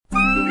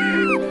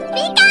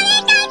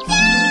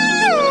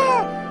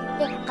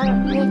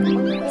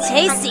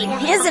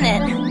isn't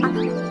it?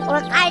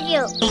 What I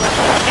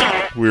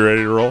do? We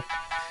ready to roll?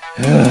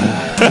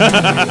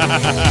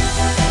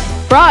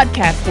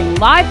 Broadcasting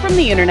live from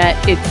the internet,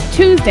 it's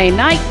Tuesday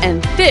night,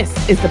 and this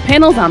is the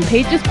Panels on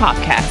Pages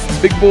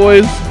podcast. Big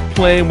boys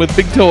playing with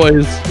big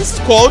toys. This is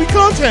quality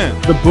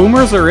content. The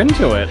boomers are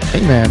into it.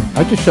 Hey man,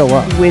 I just show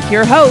up. With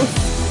your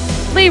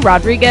host, Lee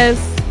Rodriguez.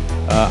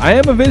 I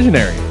am a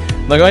visionary.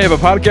 Like, oh, you have a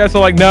podcast?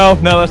 I'm like, no,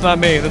 that's not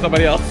me. That's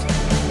somebody else.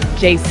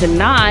 Jason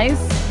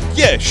Nyes.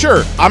 Yeah,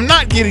 sure. I'm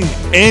not getting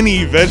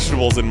any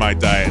vegetables in my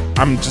diet.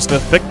 I'm just a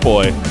thick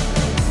boy.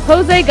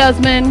 Jose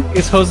Guzman.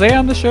 Is Jose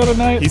on the show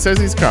tonight? He says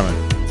he's coming.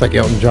 It's like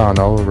Elton John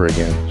all over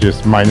again,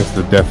 just minus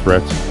the death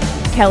threats.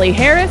 Kelly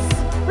Harris.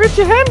 Reach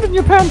your hand in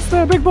your pants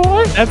there, big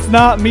boy. That's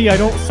not me. I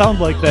don't sound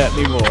like that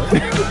anymore.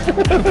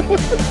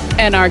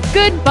 And our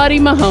good buddy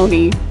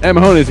Mahoney. And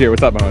Mahoney's here.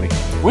 What's up, Mahoney?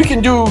 We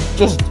can do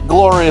just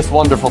glorious,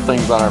 wonderful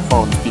things on our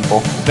phones,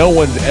 people. No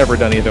one's ever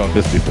done anything like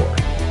this before.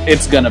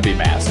 It's gonna be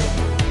massive.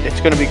 It's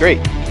going to be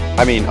great.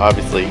 I mean,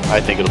 obviously, I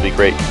think it'll be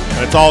great.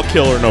 And it's all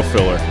killer, no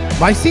filler.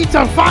 My seat's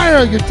on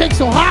fire! Your take's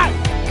so hot!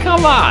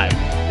 Come on.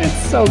 It's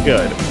so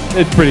good.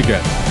 It's pretty good.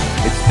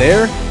 It's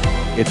there.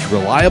 It's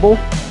reliable.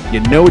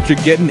 You know what you're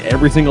getting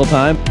every single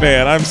time.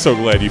 Man, I'm so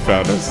glad you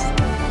found us.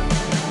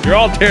 You're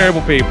all terrible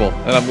people,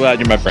 and I'm glad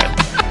you're my friend.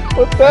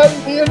 Put that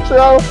in the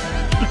intro.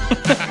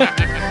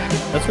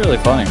 That's really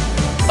funny.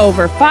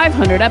 Over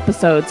 500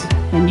 episodes,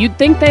 and you'd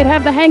think they'd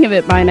have the hang of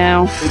it by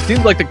now. It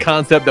seems like the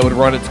concept that would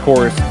run its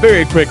course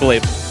very quickly.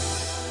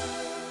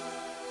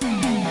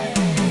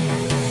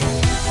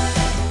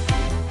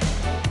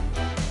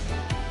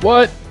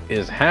 What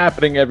is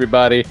happening,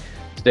 everybody?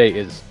 Today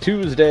is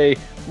Tuesday,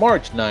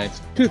 March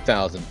 9th,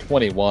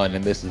 2021,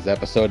 and this is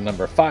episode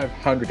number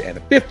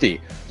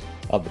 550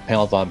 of the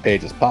Panels on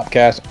Pages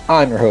podcast.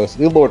 I'm your host,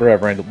 the Lord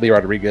Reverend Lee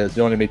Rodriguez.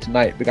 Joining me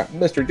tonight, we got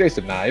Mr.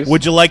 Jason Nyes.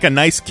 Would you like a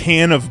nice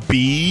can of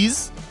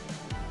bees?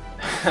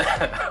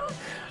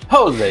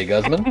 Jose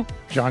Guzman.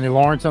 Johnny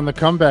Lawrence on the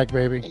comeback,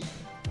 baby.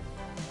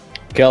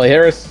 Kelly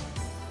Harris.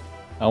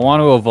 I want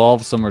to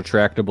evolve some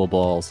retractable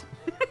balls.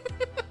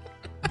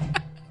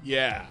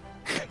 Yeah.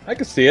 I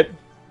can see it.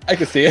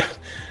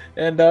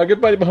 And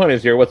good buddy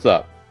Mahoney's here. What's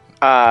up?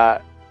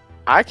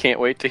 I can't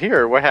wait to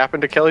hear what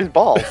happened to Kelly's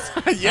balls.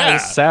 I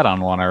just sat on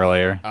one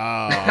earlier.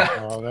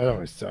 Oh, that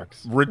always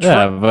sucks.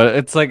 Yeah, but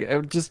it's like,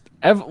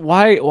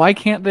 why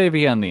can't they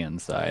be on the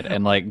inside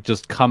and like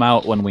just come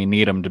out when we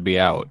need them to be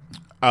out?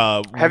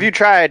 Have you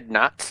tried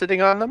not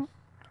sitting on them?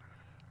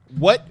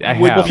 What? I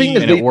Well, the have, thing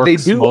is, and it they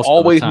works do most of the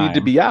always time. need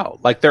to be out.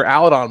 Like, they're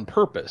out on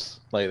purpose.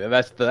 Like,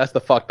 that's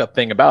the fucked up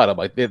thing about them.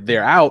 Like,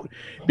 they're out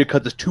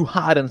because it's too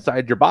hot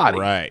inside your body.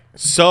 Right.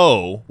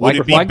 So, would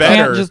it be why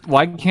better?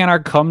 Why can't our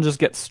cum just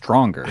get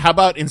stronger? How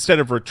about instead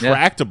of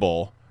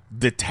retractable,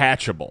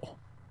 detachable?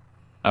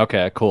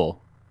 Okay, cool.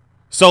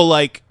 So,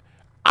 like,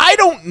 I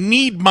don't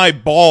need my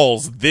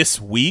balls this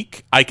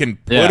week. I can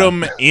put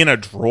them in a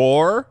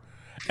drawer,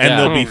 and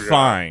they'll be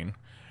fine.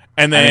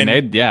 And then,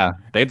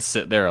 they'd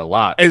sit there a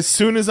lot. as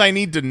soon as I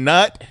need to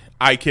nut,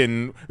 I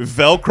can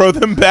Velcro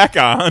them back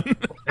on.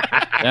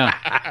 Yeah,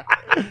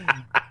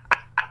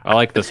 I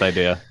like this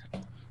idea.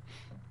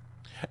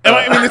 And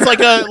I mean, it's like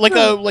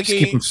Just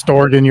keep them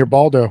stored in your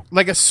baldo.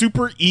 like a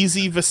super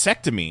easy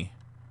vasectomy.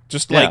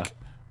 Just like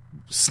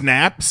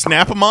snap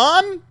them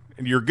on,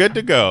 and you're good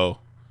to go.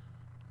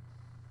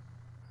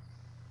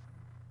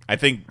 I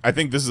think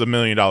this is $1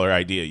 million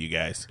idea, you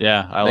guys.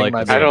 Yeah, I like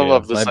this I don't idea.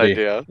 love this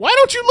idea. Why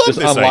don't you love Just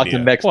this unlock idea?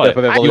 the next What? step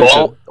of You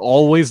evolution.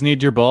 always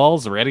need your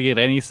balls ready at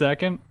any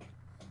second?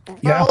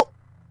 Yeah. Well,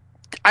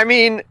 I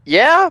mean,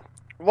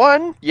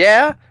 one,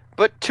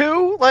 but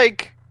two,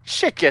 like,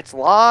 shit gets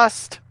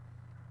lost.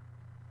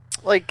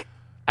 Like,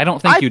 I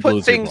don't think I you'd put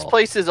lose your things balls.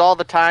 places all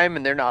the time,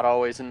 and they're not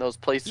always in those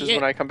places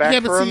when I come back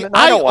but for them. see, And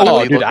I don't want to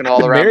be dude, looking I've all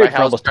been around my married for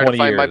house almost trying to 20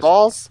 find my years.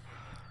 balls.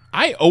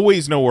 I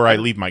always know where I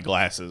leave my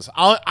glasses.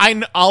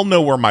 I'll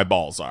know where my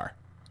balls are.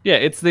 Yeah,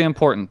 it's the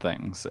important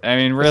things. I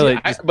mean, really.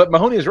 But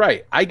Mahoney is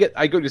right. I get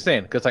what you're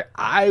saying, because like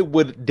I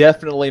would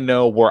definitely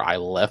know where I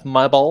left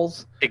my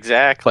balls.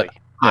 Exactly.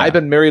 But I've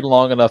been married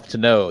long enough to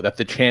know that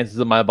the chances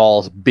of my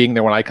balls being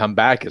there when I come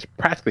back is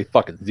practically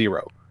fucking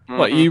zero.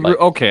 What you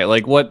okay?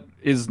 Like, what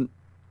is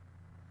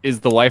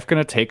the wife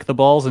gonna take the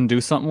balls and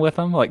do something with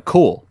them? Like,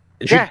 cool.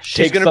 Yeah, she's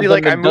takes gonna be something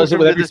like, I and does moved it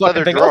with them to every this fucking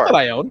other thing drawer. else that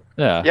I own.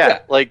 Yeah, Yeah,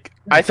 like,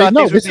 I Say, thought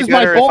no, these would this be is my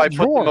better if vault I put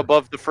drawer. them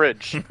above the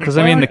fridge. because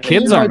I mean, the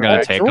kids aren't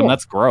gonna take them. drawer.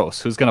 That's gross.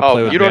 Who's gonna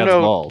play with you don't dad's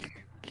know. balls?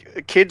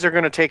 Kids are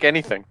gonna take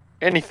anything.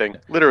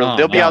 Literally. Oh,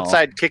 They'll be no.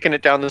 outside kicking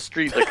it down the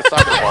street like a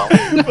soccer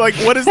ball. Like,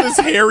 what is this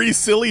hairy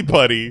silly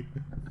putty?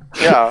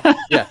 Yeah.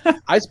 Yeah,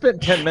 I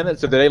spent 10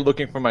 minutes of the day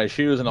looking for my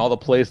shoes and all the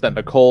place that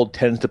Nicole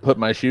tends to put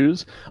my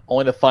shoes,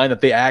 only to find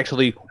that they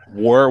actually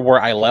were where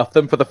I left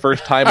them for the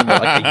first time in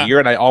like a year,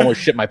 and I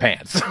almost shit my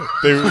pants.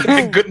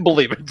 I couldn't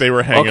believe it. They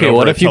were hanging Okay, over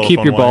what a if you keep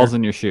telephone your wire. balls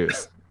in your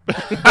shoes?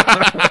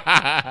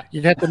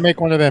 You'd have to make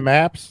one of them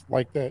apps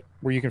like that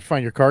where you can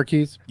find your car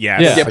keys.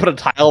 Yes. Yeah, put a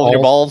tile on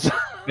your balls.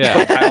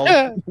 Yeah,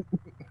 Tile.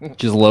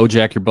 just low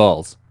jack your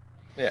balls.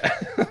 Yeah.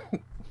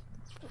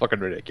 fucking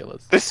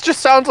ridiculous. This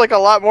just sounds like a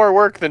lot more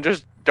work than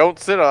just don't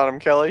sit on them,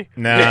 Kelly.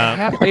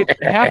 Nah,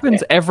 It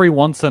happens every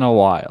once in a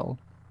while.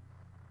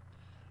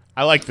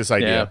 I like this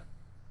idea.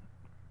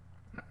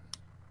 Yeah.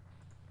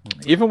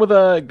 Even with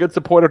a good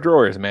supportive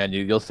drawers, man,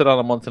 you'll sit on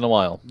them once in a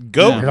while.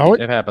 Goat,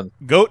 It happens.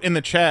 Goat in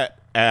the chat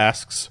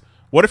asks,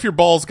 "What if your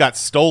balls got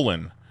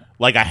stolen,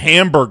 like a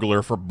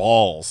Hamburglar for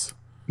balls?"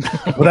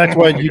 Well, that's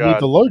why you God. need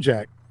the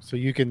LoJack, so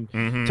you can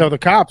tell the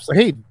cops,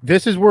 "Hey,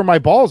 this is where my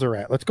balls are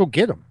at. Let's go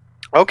get them."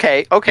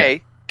 Okay.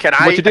 Can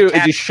I? What you do is you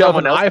attach shove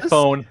an someone else's?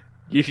 iPhone.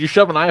 You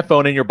shove an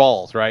iPhone in your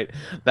balls, right?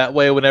 That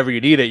way, whenever you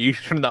need it, you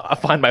turn the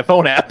Find My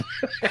Phone app,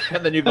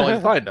 and then you go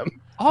and find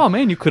them. Oh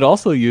man, you could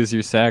also use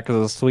your sack as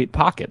a sweet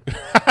pocket.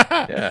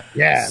 Yeah.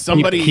 Yeah,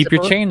 Somebody Keep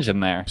your change in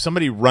there.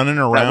 Somebody running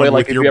That around way,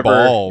 like with your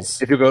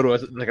balls. if you go to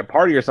a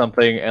party or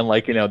something, and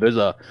there's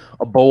a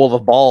bowl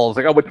of balls,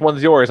 like, oh, which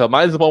one's yours? Oh,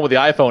 mine's the one with the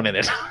iPhone in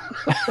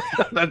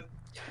it.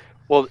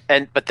 Well,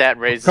 but that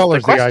raises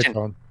colors the the question: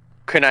 iPhone.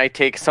 Can I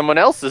take someone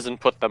else's and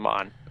put them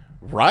on?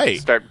 Right.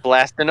 Start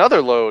blasting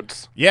other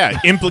loads. Yeah,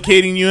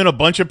 implicating you in a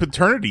bunch of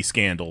paternity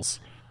scandals.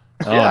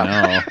 Oh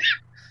no.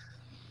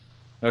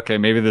 Okay,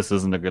 maybe this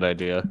isn't a good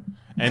idea.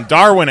 And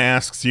Darwin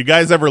asks, "You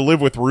guys ever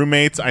live with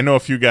roommates? I know a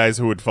few guys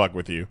who would fuck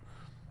with you."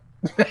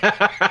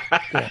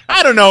 I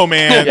don't know,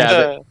 man.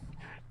 Yeah,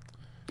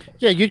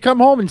 Yeah, you'd come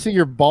home and see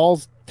your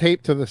balls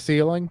taped to the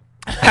ceiling.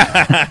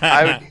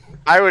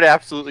 I would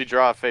absolutely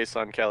draw a face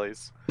on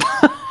Kelly's.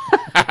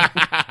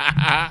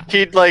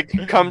 He'd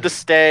come to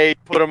stay,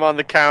 put him on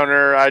the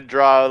counter. I'd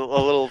draw a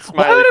little Why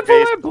smiley would I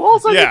face, put my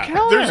balls on Yeah, the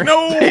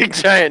counter? big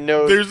giant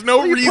nose. there's no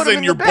Well, you put 'em reason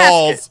in your the basket.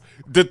 balls,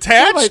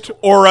 detached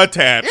or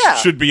attached, Yeah.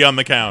 should be on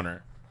the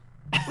counter.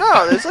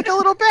 No, there's like a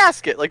little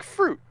basket, like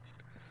fruit.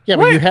 Yeah,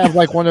 but you have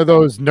like one of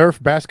those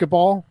Nerf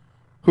basketball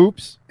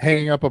hoops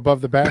hanging up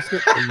above the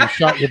basket, and you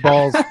shot your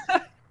balls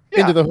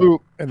into the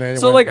hoop, and then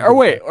So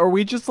are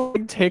we just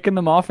taking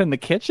them off in the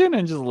kitchen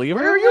and just leaving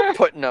Where are them you there?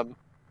 putting them?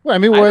 Well, I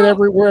mean,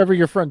 wherever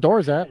your front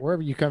door's at,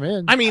 wherever you come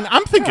in, I mean,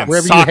 I'm thinking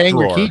wherever you sock hang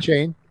drawer. your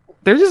keychain.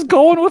 They're just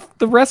going with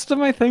the rest of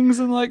my things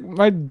in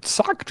my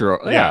sock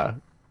drawer. Yeah.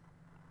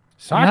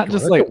 Sock Not drawer,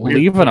 just that's a weird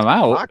leaving them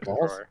out. Sock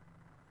drawer.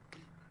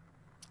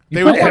 You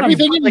They put would-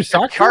 everything in your Like the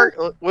sock drawer.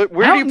 cart. Where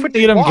I do you don't put need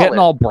your them getting wallet?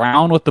 all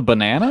brown with the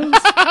bananas.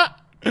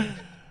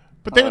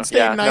 But they would stay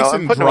yeah, nice no, I'm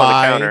and putting them on the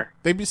dry. counter.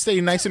 They'd be stay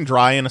nice and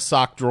dry in a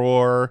sock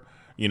drawer.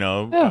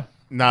 Yeah.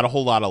 Not a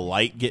whole lot of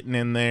light getting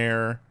in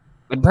there.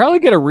 I'd probably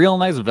get a real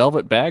nice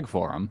velvet bag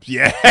for them.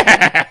 Yeah,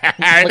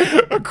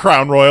 a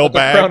Crown Royal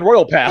bag. Crown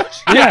Royal pouch.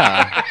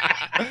 Yeah.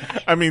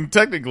 I mean,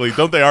 technically,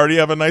 don't they already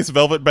have a nice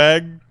velvet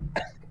bag?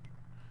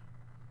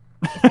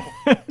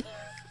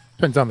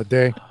 Depends on the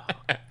day.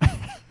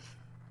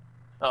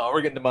 Oh,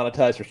 we're getting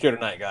demonetized for sure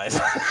tonight, guys.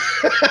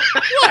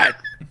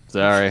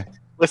 Sorry.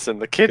 Listen,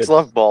 the kids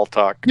love ball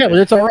talk. Yeah, but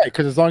it's all right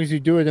because as long as you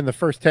do it in the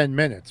first 10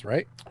 minutes,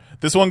 right?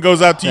 This one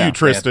goes out to Yeah, you,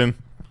 Tristan.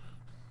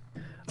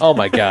 Oh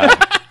my god.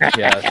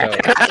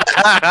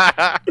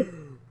 Yeah. So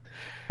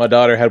my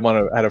daughter had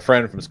a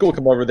friend from school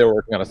come over. They were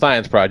working on a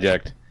science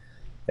project,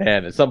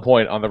 and at some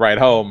point on the ride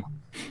home,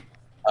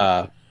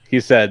 he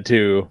said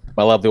to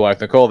my lovely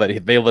wife Nicole that he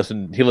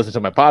listened to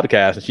my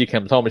podcast, and she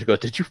comes home and she goes,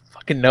 "Did you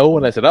fucking know?"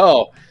 And I said,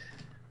 "Oh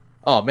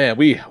man,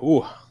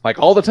 like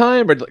all the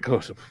time." Or like,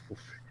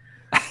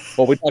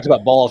 well, we talked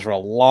about balls for a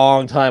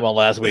long time on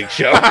last week's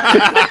show.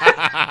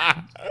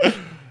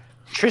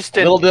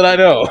 Tristan, Little did I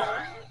know.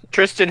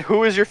 Tristan,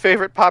 who is your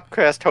favorite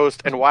Popcast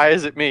host, and why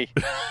is it me?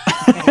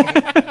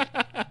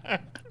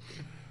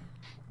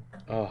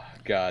 Oh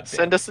God!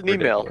 Send us an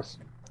email. Ridiculous.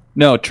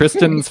 No,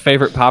 Tristan's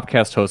favorite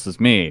podcast host is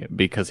me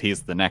because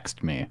he's the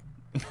next me.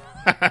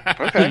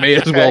 Okay, May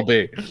as well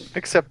be.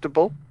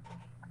 acceptable.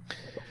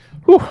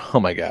 Whew, oh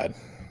my God!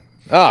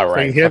 All So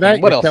right. you hear that?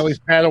 What You're else? Kelly's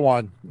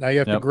Padawan. Now you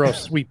have to Yep. grow a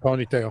sweet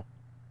ponytail.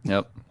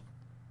 Yep.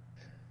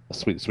 A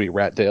sweet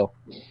rat tail.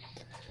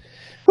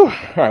 Whew. All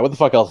right, what the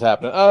fuck else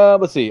happened?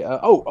 Let's see.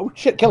 Oh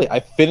shit, Kelly, I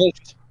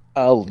finished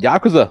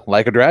Yakuza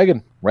Like a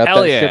Dragon. Wrap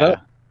Hell that yeah. shit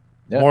up.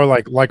 Yeah. More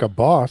like a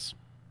boss.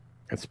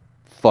 It's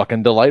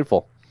fucking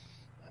delightful.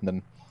 And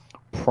then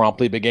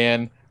promptly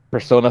began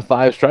Persona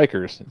 5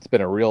 Strikers. It's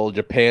been a real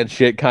Japan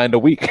shit kind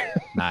of week.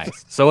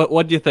 Nice. So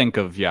what do you think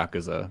of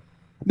Yakuza?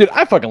 Dude,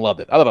 I fucking loved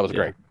it. I thought it was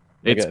great.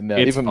 It's Like,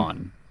 it's even-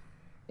 fun.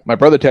 My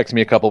brother texted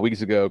me a couple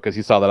weeks ago because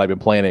he saw that I've been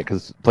playing it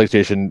because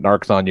PlayStation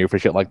narcs on you for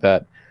shit like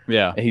that.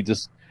 Yeah. And he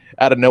just,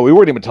 out of nowhere, we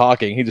weren't even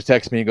talking. He just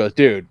texted me and goes,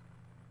 "Dude,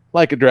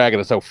 Like a Dragon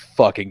is so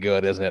fucking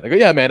good, isn't it?" I go,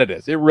 "Yeah, man, it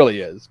is. It really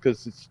is.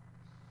 Because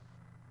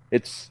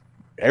it's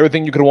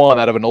everything you could want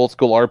out of an old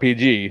school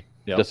RPG,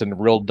 Yep. just in a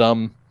real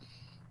dumb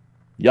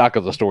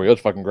Yakuza story. It was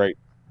fucking great."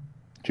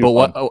 Too But fun.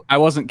 what? Oh, I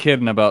wasn't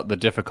kidding about the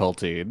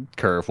difficulty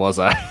curve, was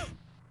I?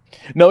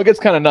 No, it gets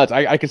kind of nuts.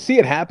 I could see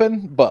it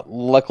happen, but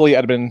luckily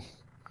I'd been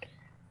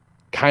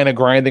kind of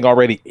grinding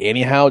already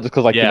anyhow, just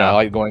because Yeah. I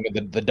like going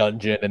into the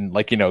dungeon and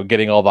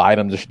getting all the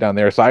items and shit down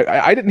there. So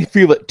I didn't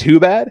feel it too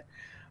bad,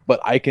 but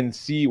I can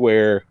see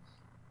where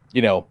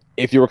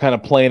if you were kind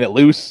of playing it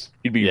loose,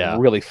 you'd be Yeah.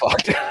 really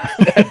fucked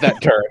at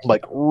that turn,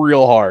 like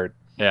real hard.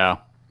 Yeah.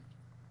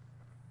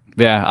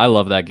 Yeah, I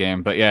love that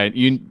game. But yeah,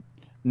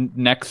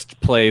 next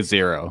play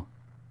 0.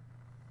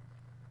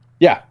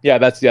 Yeah,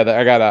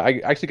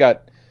 I actually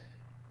got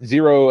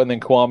 0 and then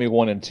Kiwami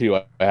 1 and 2.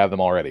 I have them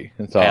already,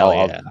 and so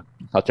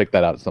I'll check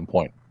that out at some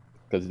point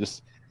because it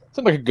just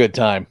seems like a good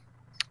time.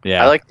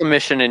 Yeah, I like the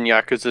mission in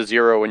Yakuza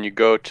 0 when you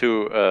go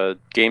to a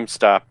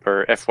GameStop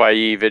or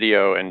FYE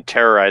video and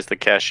terrorize the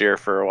cashier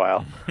for a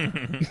while.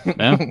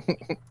 Yeah.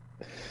 It's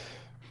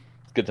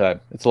a good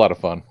time. It's a lot of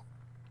fun.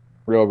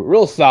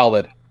 Real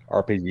solid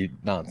RPG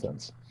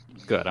nonsense.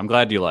 Good. I'm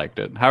glad you liked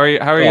it. How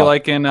are you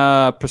liking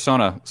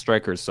Persona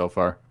Strikers so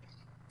far?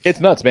 It's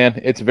nuts,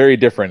 man. It's very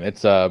different.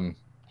 It's a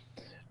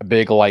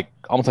big,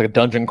 almost like a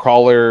dungeon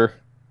crawler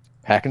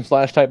hack and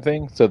slash type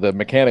thing. So the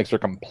mechanics are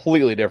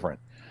completely different.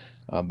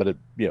 But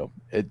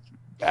it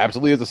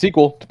absolutely is a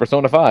sequel to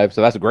Persona 5,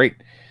 so that's great.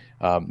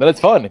 But it's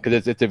fun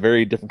because it's a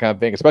very different kind of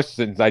thing, especially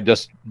since I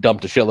just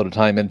dumped a shitload of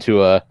time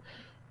into a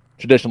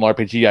traditional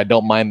RPG. I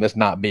don't mind this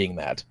not being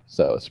that,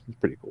 so it's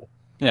pretty cool.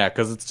 Yeah,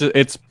 because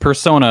it's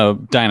Persona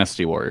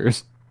Dynasty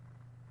Warriors.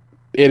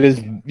 It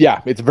is,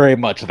 yeah. It's very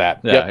much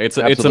that. Yeah, it's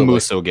a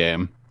Musou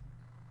game.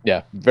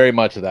 Yeah, very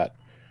much of that.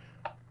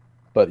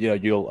 But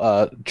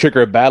you'll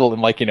trigger a battle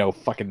and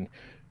fucking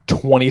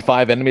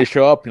 25 enemies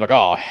show up. You're like,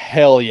 oh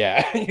hell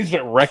yeah! You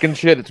start wrecking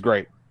shit. It's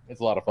great.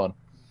 It's a lot of fun.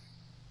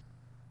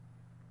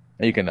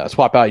 And you can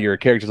swap out your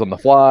characters on the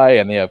fly,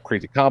 and they have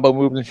crazy combo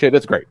moves and shit.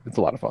 It's great. It's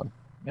a lot of fun.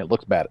 It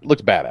looks bad. It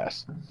looks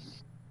badass.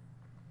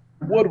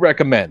 Would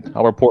recommend.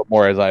 I'll report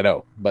more as I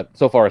know. But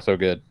so far, so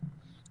good.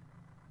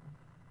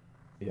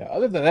 Yeah.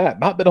 Other than that,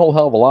 not been a whole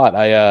hell of a lot.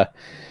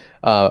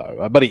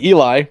 My buddy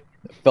Eli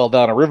fell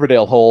down a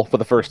Riverdale hole for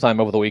the first time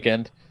over the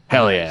weekend.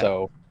 Hell yeah!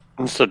 So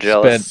I'm so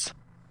jealous.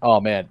 Oh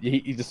man,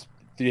 he just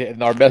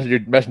in our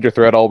messenger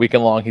thread all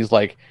weekend long. He's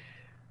like,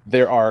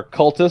 there are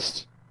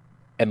cultists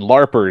and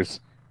LARPers,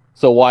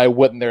 so why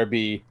wouldn't there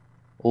be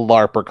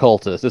LARPer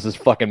cultists? This is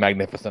fucking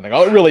magnificent. Like,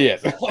 oh, it really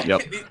is.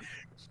 Yep.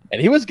 And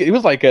he was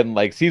like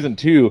in season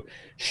 2,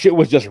 shit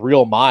was just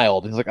real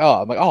mild. He's like,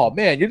 I'm like, oh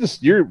man,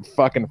 you're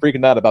fucking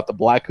freaking out about the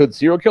Black Hood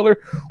serial killer.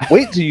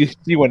 Wait till you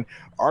see when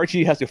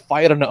Archie has to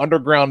fight in an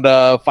underground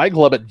fight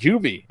club at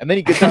Juvie, and then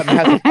he gets out and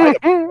has to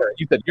fight him.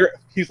 He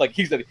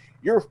said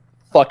you're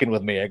fucking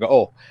with me. I go,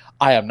 oh,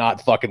 I am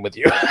not fucking with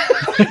you.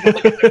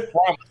 I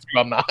promise you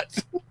I'm not.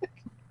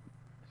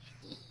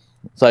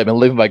 So I've been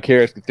living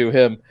vicariously through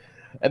him.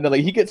 And then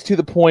he gets to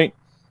the point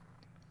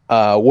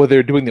where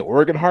they're doing the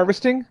organ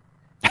harvesting.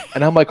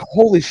 And I'm like,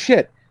 holy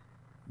shit,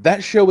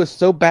 that show is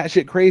so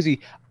batshit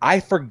crazy.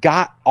 I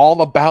forgot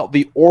all about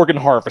the organ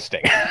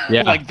harvesting.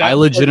 Yeah, I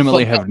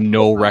legitimately have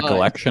no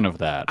recollection of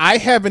that. I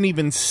haven't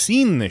even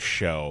seen this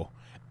show.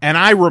 And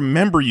I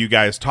remember you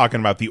guys talking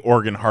about the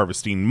organ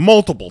harvesting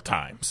multiple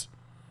times.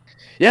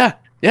 Yeah.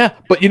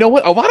 But you know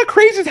what? A lot of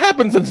crazy's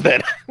happened since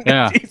then.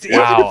 Yeah. It's easy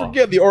to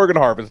forget the organ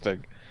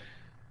harvesting.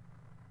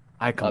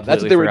 I completely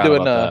that's what they were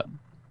doing. About that.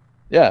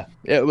 Yeah,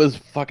 it was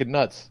fucking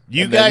nuts.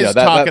 You guys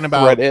talking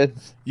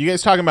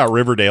about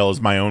Riverdale is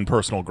my own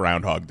personal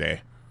Groundhog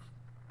Day.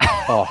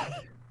 Oh,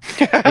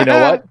 you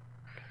know what?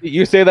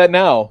 You say that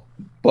now,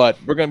 but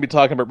we're going to be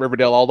talking about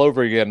Riverdale all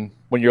over again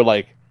when you're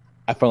like,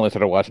 I finally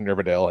started watching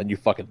Riverdale, and you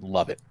fucking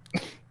love it.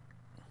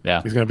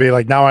 Yeah. He's going to be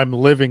like, now I'm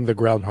living the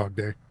Groundhog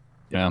Day.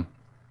 Yeah.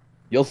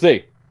 You'll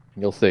see.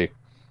 Then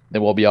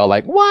we'll be all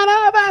like, one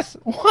of us.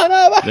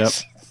 Yep.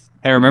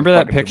 Hey, remember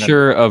that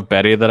picture of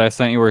Betty that I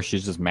sent you where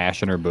she's just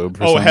mashing her boob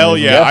for some hell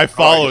reason? yeah. I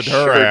followed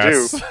her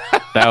ass.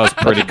 That was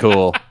pretty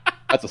cool.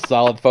 That's a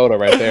solid photo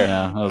right there.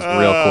 Yeah, that was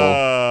real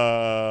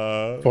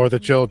cool. For the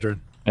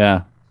children.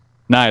 Yeah.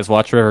 Nice.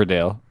 Watch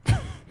Riverdale.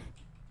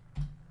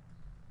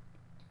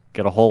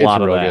 Get a whole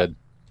lot of that. Good.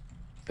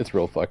 It's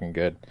real fucking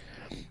good.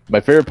 My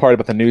favorite part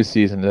about the new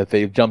season is that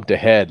they've jumped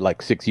ahead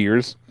 6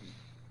 years.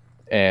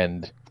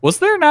 And was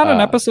there not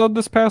an episode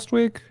this past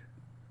week?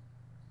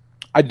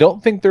 I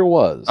don't think there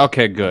was.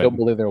 Okay, good. I don't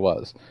believe there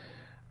was.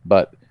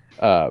 But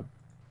they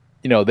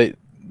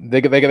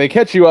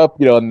catch you up,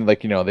 and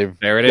they've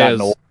there it gotten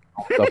is. Old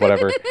stuff,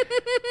 whatever.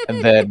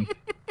 And then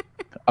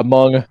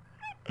among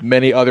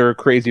many other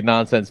crazy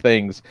nonsense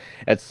things,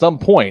 at some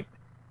point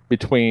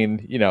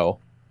between,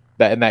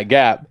 that in that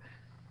gap,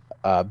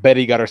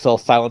 Betty got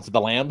herself Silence of the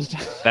Lambs.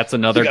 That's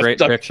another great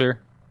picture.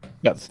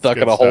 Got stuck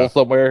in a hole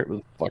somewhere. It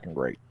was fucking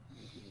great.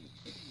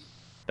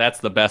 That's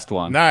the best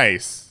one.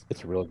 Nice.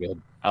 It's real good.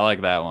 I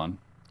like that one.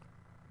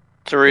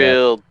 It's a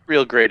real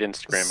great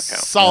Instagram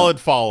account.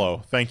 Solid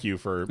follow. Thank you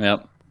for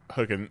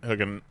hooking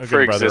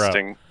for brother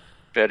existing, up.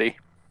 Betty.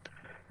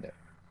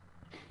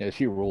 Yeah,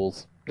 she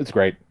rules. It's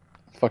great.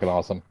 Fucking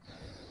awesome.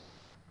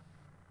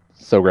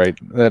 So great.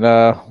 Then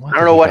I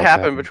don't know what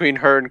happened between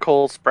her and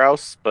Cole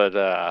Sprouse, but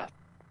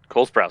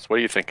Cole Sprouse, what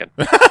are you thinking?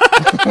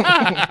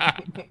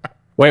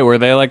 Wait, were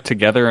they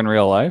together in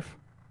real life?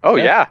 Oh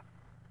yeah.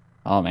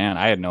 Oh man,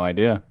 I had no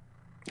idea.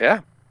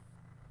 Yeah.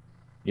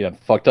 You done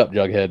fucked up,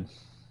 Jughead.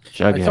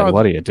 Jughead,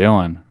 what are you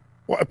doing?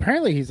 Well,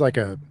 apparently he's like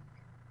a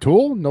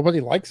tool. Nobody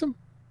likes him.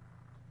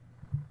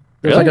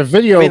 There's Really? a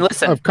video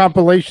listen. of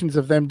compilations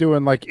of them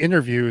doing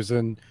interviews,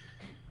 and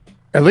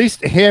At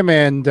least him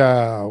and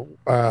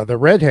the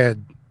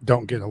redhead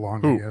don't get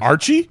along. I Who? guess.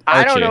 Archie?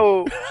 I don't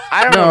know.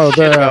 I don't know No,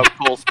 shit the- about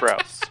Cole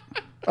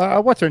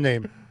Sprouse. What's her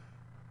name?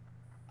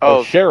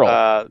 Oh,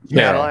 Cheryl.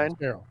 Madeline.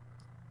 Cheryl.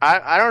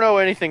 I don't know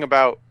anything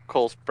about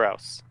Cole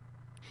Sprouse.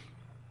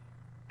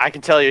 I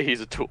can tell you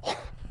he's a tool.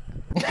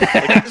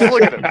 Like, just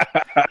look at him.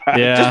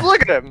 Yeah. Just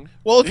look at him.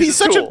 Well, if he's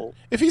such tool.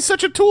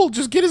 a tool,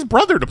 just get his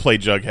brother to play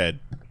Jughead.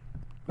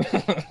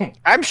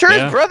 I'm sure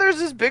Yeah. his brother's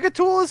as big a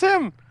tool as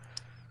him.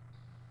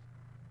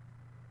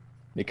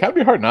 It kind of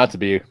be hard not to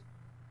be.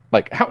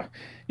 Like, how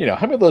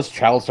many of those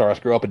child stars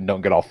grow up and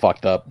don't get all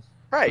fucked up?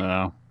 Right.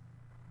 No.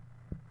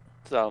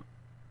 So,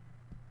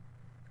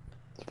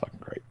 It's fucking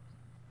great.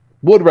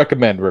 Would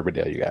recommend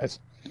Riverdale, you guys.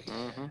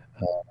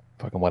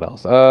 Fucking what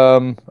else?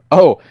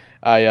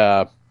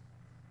 I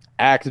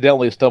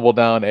accidentally stumbled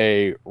down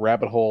a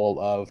rabbit hole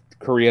of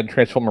Korean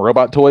Transformer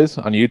robot toys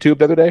on YouTube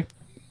the other day.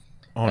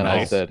 Oh, And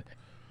nice.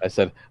 I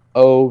said,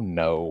 oh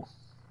no,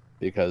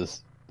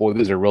 because boy,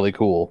 these are really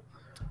cool.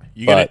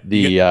 You're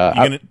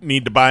gonna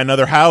need to buy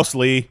another house,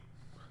 Lee.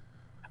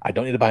 I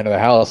don't need to buy another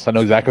house. I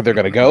know exactly where they're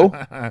gonna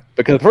go.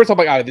 Because first I'm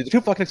like, these are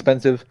too fucking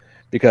expensive.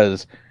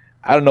 Because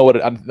I don't know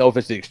if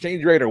it's the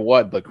exchange rate or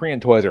what, but Korean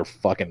toys are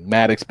fucking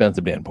mad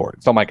expensive to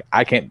import. So I'm like,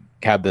 I can't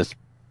have this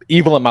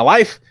evil in my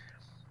life.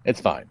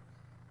 It's fine.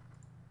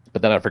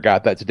 But then I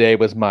forgot that today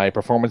was my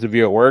performance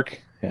review at work,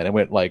 and it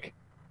went like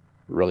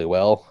really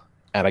well,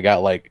 and I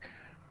got like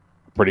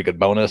a pretty good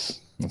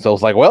bonus. And so I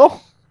was like,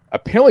 well,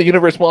 apparently the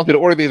universe wants me to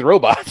order these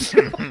robots.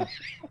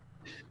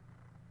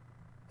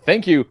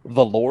 Thank you,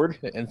 the Lord.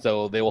 And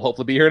so they will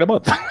hopefully be here in a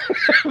month.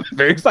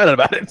 Very excited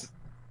about it.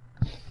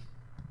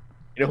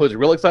 You know who's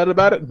real excited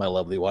about it? My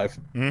lovely wife.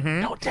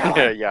 Mm-hmm. Don't tell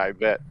her. yeah, I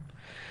bet.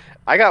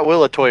 I got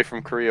Will a toy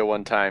from Korea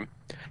one time,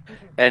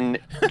 and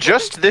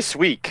just this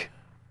week,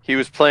 he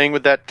was playing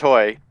with that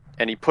toy,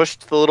 and he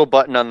pushed the little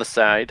button on the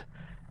side,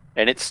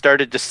 and it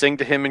started to sing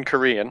to him in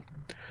Korean.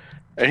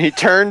 And he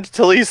turned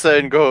to Lisa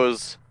and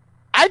goes,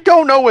 I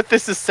don't know what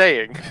this is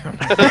saying.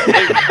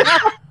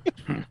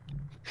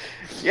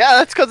 Yeah,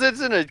 that's because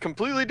it's in a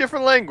completely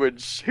different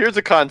language. Here's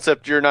a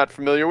concept you're not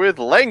familiar with,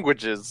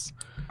 languages.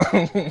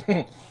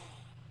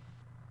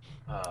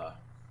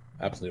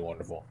 Absolutely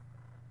wonderful.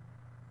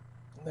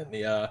 And then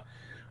the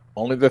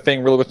only other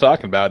thing really was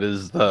talking about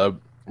is the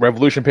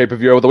Revolution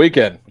pay-per-view over the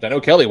weekend, which I know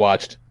Kelly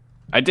watched.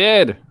 I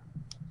did.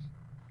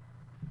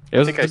 It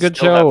was I think a I good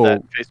still show.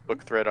 have that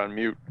Facebook thread on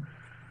mute.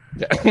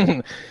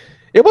 Yeah.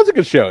 It was a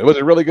good show. It was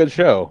a really good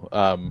show.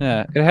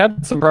 Yeah, it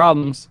had some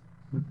problems,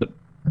 but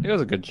it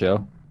was a good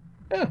show.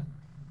 Yeah,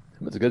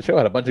 it was a good show.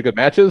 Had a bunch of good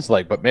matches.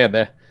 But man,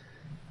 they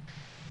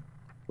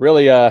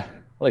really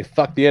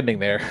fucked the ending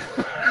there.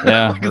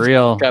 Yeah,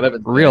 real kind of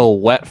insane. real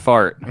wet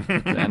fart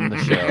to end the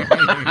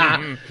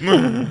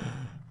show.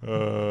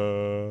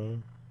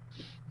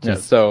 Yeah,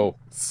 so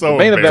So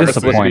main event was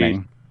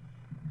Disappointing.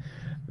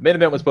 the main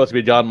event was supposed to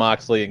be John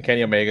Moxley and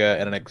Kenny Omega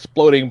and an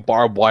exploding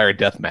barbed wire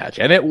death match,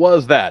 and it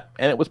was that,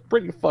 and it was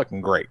pretty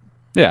fucking great.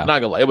 Yeah,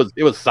 Not gonna lie,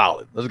 it was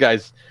solid. Those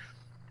guys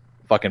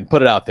fucking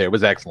put it out there. It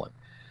was excellent.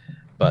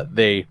 But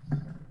they,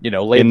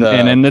 laid in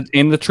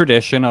the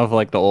tradition of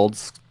like the old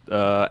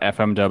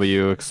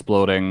FMW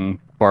exploding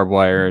barbed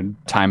wire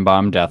time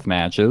bomb death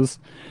matches,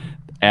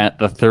 at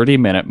the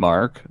 30-minute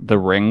mark, the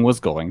ring was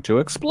going to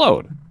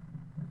explode.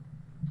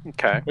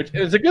 Okay. which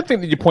is a good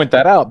thing that you point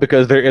that out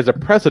because there is a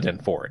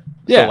precedent for it.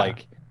 Yeah.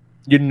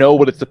 So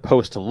what it's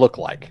supposed to look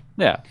like.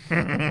 Yeah,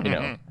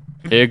 It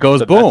it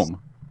goes So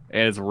boom.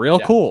 And it's real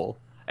Yeah. cool.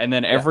 And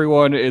then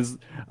everyone is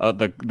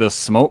the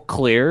smoke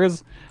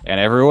clears and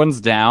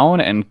everyone's down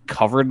and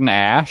covered in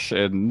ash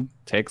and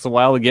takes a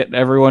while to get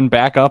everyone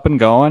back up and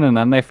going and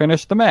then they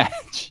finish the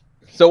match.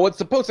 So what's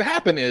supposed to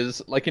happen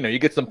is you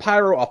get some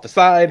pyro off the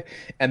side,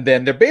 and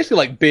then they're basically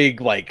like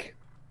big like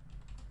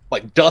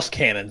dust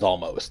cannons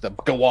almost that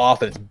go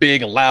off, and it's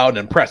big and loud and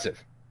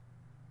impressive.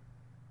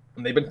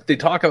 And they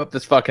talk about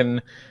this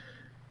fucking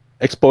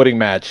exploding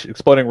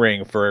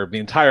ring for the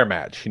entire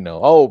match.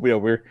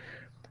 We're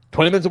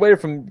 20 minutes away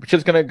from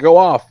shit's gonna go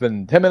off,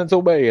 and 10 minutes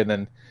away, and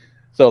then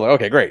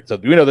okay, great. So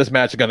we know this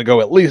match is gonna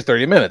go at least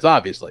 30 minutes,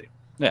 obviously.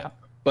 Yeah.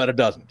 But it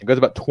doesn't. It goes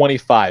about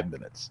 25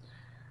 minutes.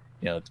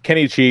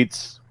 Kenny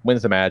cheats,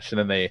 wins the match, and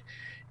then they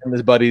and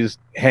his buddies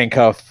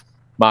handcuff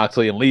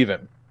Moxley and leave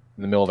him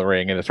in the middle of the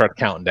ring, and they start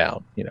counting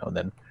down. And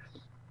then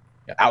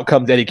out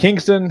comes Eddie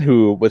Kingston,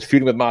 who was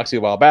feuding with Moxley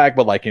a while back,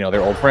 but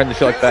they're old friends and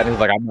shit like that. And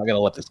he's like, I'm not gonna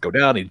let this go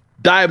down. He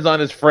dives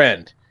on his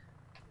friend.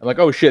 I'm like,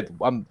 oh shit!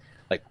 I'm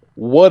like,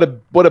 what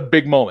a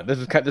big moment. This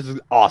is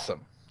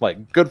awesome.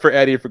 Good for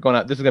Eddie for going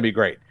out. This is gonna be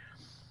great.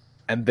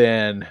 And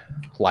then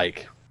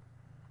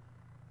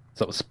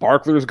some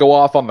sparklers go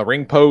off on the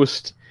ring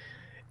post,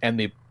 and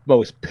the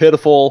most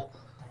pitiful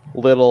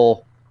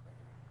little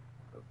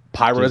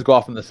pyros go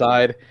off on the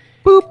side.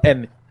 Boop.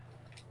 And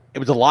it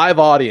was a live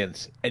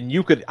audience, and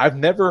I've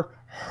never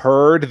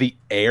heard the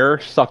air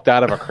sucked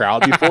out of a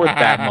crowd before at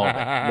that moment.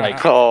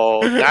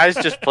 Guys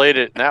just played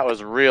it, and that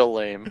was real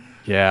lame.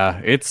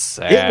 Yeah, it's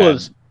sad. It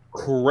was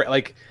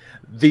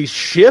the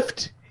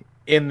shift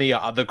in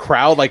the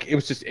crowd. Like it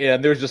was just,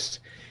 and there's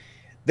just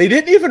they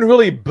didn't even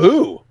really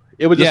boo.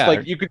 It was just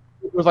like you could.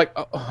 It was like,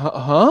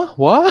 huh?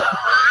 What?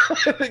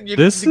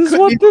 This is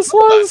what this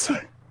was?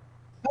 I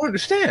don't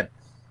understand.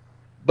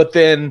 But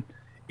then,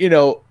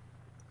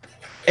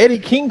 Eddie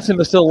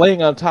Kingston is still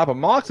laying on top of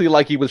Moxley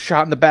like he was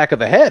shot in the back of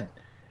the head.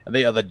 And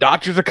the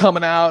doctors are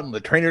coming out, and the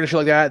trainers and shit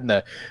like that, and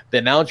the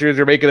announcers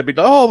are making a big,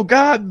 oh,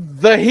 God,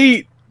 the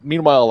heat.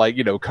 Meanwhile,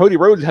 Cody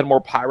Rhodes had more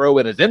pyro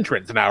in his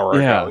entrance an hour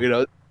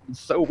ago. It's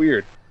so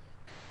weird.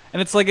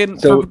 And it's like,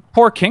 for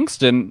poor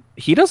Kingston,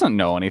 he doesn't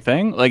know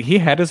anything. Like, he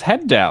had his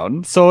head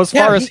down. So as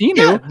far as he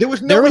knew, there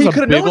was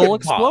a big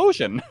old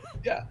explosion.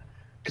 Yeah.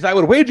 Because I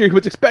would wager he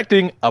was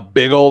expecting a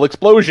big old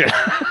explosion.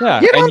 Yeah.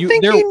 You don't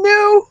think he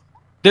knew?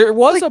 There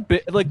was a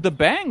bit, like, the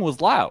bang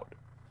was loud.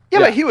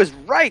 Yeah, but he was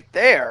right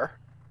there.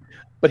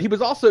 But he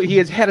was also, he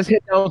had his head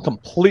down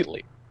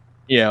completely.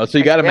 So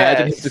you got to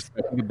imagine he's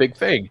expecting a big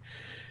thing.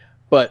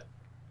 But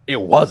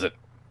it wasn't.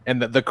 And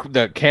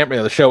the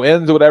camera, the show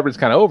ends or whatever, it's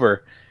kind of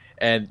over.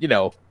 And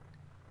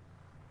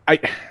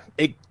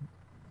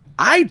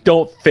I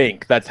don't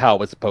think that's how it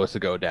was supposed to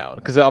go down,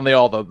 because on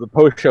the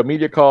post show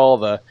media call,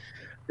 the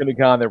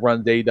Pentagon that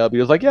runs AEW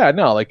was like, and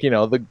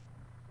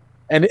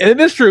it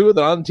is true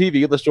that on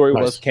TV the story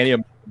was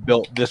Kenny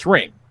built this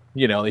ring,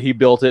 he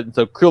built it, and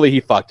so clearly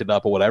he fucked it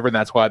up or whatever, and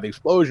that's why the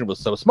explosion was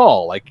so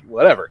small, like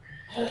whatever.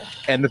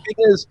 And the thing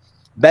is,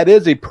 that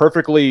is a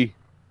perfectly,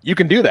 you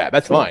can do that.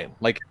 That's fine.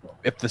 Like,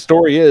 if the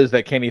story is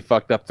that Kenny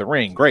fucked up the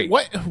ring, great.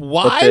 What?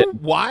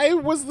 Why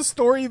was the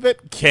story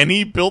that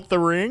Kenny built the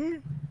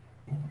ring?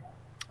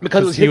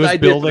 Because he was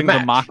building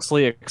the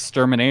Moxley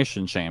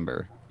extermination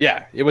chamber.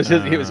 Yeah, it was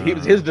his. He was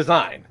his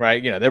design,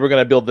 right? They were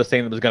going to build this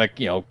thing that was going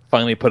to,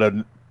 finally put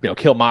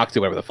kill Moxley,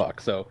 whatever the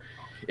fuck. So,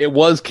 it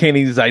was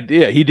Kenny's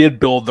idea. He did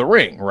build the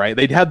ring, right?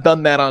 They had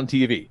done that on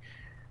TV.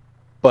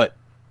 But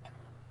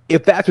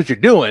if that's what you're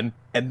doing,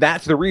 and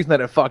that's the reason that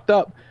it fucked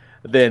up,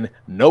 then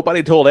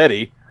nobody told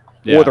Eddie.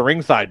 Yeah. Or the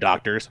ringside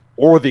doctors,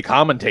 or the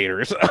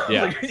commentators.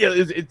 Yeah,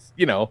 it's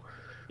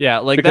Yeah,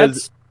 like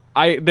because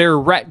they're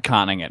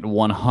retconning it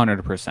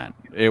 100%.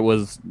 It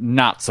was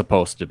not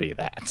supposed to be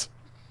that.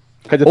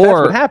 Because if that's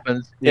what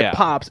happens, it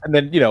pops, and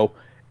then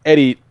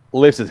Eddie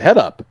lifts his head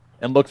up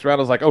and looks around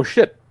and is like, "Oh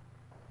shit,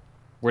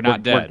 we're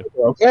not dead.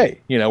 We're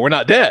okay, we're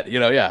not dead."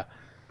 Yeah.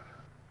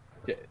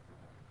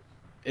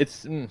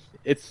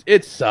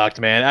 It sucked,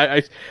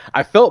 man.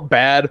 I felt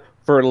bad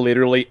for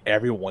literally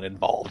everyone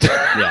involved.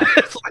 Yeah.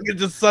 It's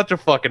just such a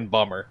fucking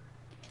bummer.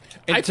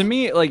 And to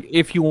me, like,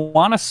 if you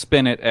want to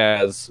spin it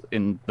as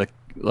in the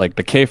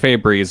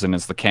kayfabe reason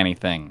is the Kenny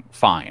thing,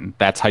 fine.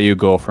 That's how you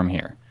go from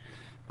here.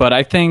 But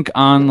I think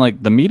on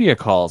the media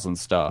calls and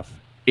stuff,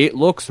 it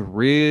looks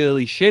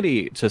really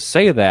shitty to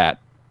say that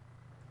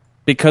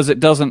because it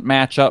doesn't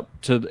match up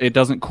to, it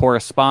doesn't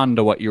correspond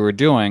to what you were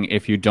doing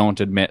if you don't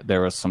admit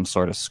there was some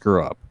sort of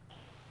screw up.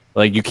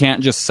 Like, you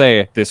can't just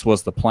say this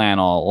was the plan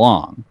all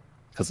along.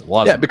 Because it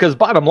wasn't. Yeah, because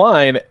bottom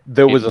line,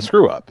 there was a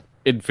screw up.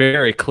 It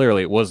very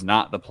clearly was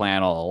not the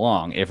plan all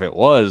along. If it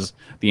was,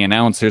 the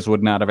announcers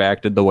would not have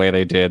acted the way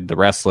they did. The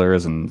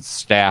wrestlers and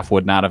staff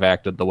would not have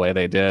acted the way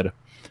they did.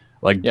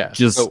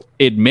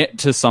 Admit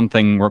to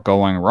something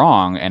going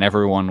wrong, and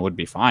everyone would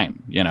be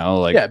fine.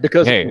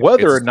 Because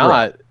whether or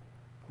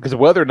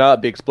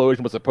not the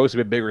explosion was supposed to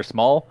be big or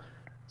small,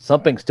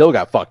 something still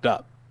got fucked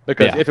up.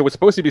 Because if it was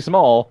supposed to be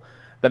small,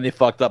 then they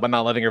fucked up by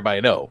not letting everybody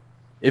know.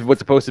 If it was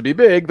supposed to be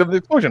big, then the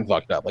explosion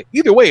fucked up. Like,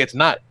 either way, it's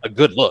not a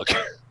good look.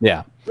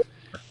 Yeah.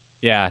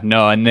 Yeah,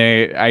 no, and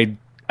I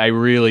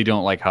really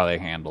don't like how they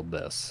handled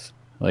this.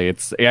 Like,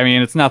 it's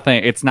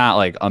nothing, it's not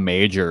like a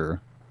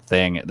major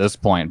thing at this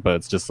point, but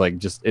it's just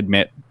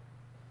admit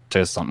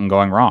to something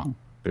going wrong.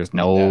 There's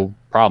no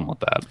problem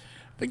with that.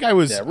 I think I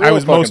was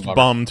most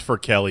bummed for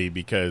Kelly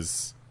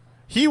because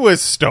he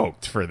was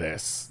stoked for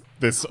this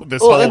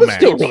whole match.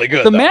 Still really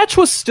good. The match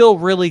was still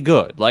really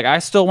good. Like, I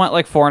still went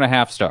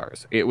 4.5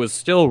 stars. It was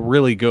still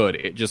really good.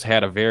 It just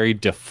had a very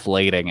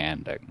deflating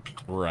ending.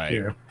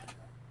 Right.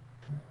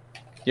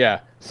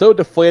 Yeah. So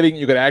deflating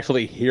you could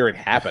actually hear it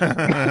happen.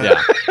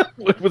 Yeah.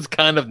 It was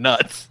kind of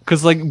nuts.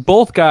 Because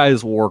both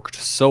guys worked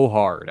so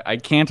hard. I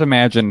can't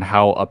imagine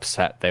how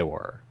upset they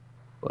were.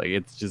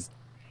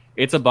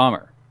 It's a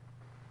bummer.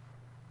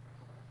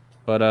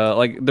 But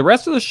the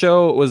rest of the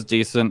show was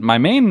decent. My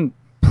main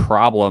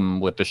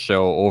problem with the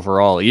show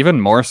overall, even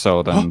more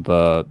so than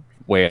the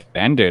way it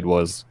ended,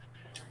 was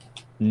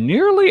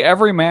nearly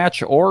every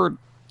match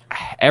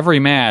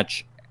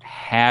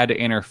had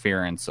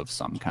interference of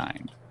some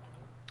kind.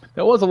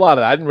 There was a lot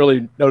of that. I didn't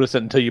really notice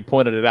it until you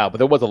pointed it out, but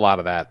there was a lot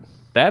of that.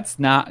 That's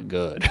not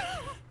good.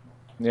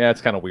 Yeah, it's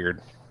kind of weird.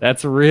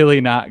 That's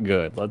really not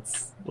good.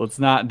 Let's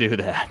not do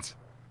that.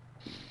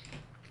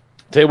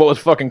 Tell you what was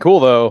fucking cool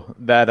though,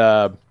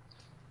 that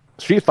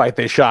street fight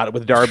they shot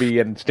with Darby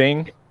and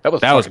Sting. That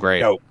was great.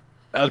 Dope.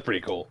 That was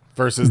pretty cool.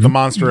 Versus the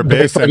Monster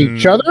Abyss and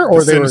each other,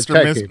 or the they were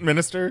Sinister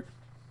Minister.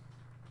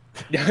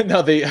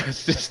 No, the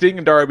Sting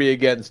and Darby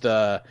against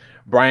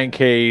Brian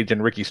Cage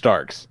and Ricky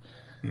Starks.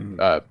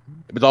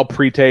 It was all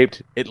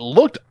pre-taped. It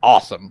looked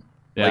awesome.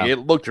 Yeah. Like, it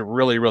looked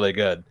really, really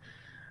good.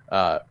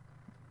 They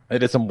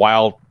did some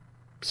wild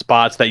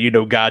spots that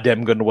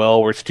goddamn good and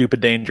well were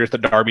stupid dangerous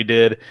that Darby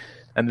did.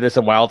 And they did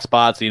some wild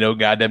spots,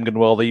 goddamn good and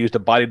well they used a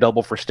body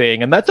double for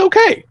Sting, and that's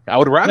okay. I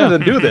would rather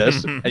than do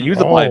this and use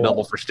a body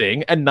double for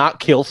Sting and not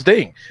kill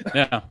Sting.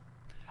 Yeah.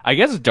 I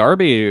guess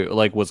Darby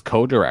was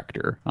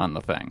co-director on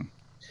the thing.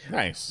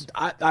 Nice.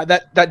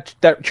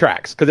 That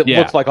tracks because it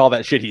looks like all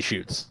that shit he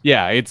shoots.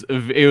 Yeah, it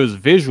was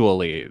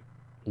visually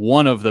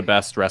one of the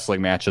best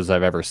wrestling matches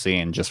I've ever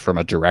seen, just from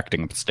a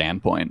directing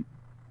standpoint.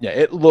 Yeah,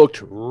 it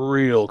looked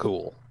real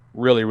cool,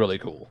 really, really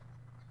cool.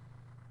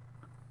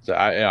 So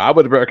I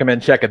would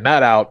recommend checking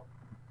that out.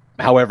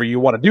 However, you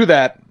want to do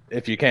that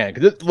if you can,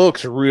 because it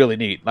looks really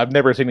neat. I've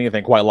never seen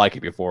anything quite like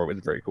it before. It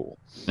was very cool.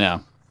 Yeah.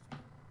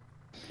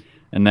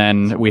 And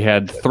then we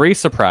had 3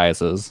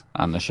 surprises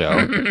on the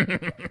show.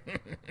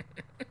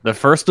 The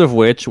first of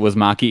which was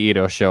Maki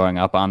Ito showing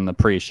up on the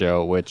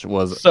pre-show, which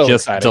was so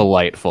just exciting.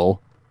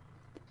 Delightful.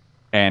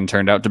 And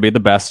turned out to be the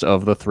best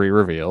of the 3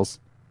 reveals.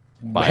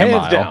 By a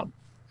mile.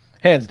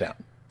 Hands down.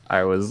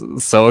 I was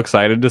so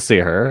excited to see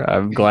her.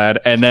 I'm glad.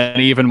 And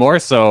then even more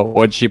so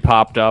when she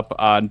popped up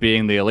on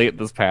Being the Elite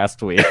this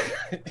past week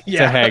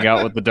to hang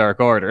out with the Dark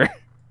Order.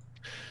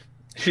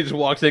 She just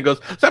walks in and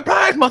goes,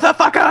 "Surprise,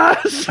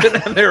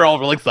 motherfuckers!" And they're all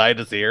really excited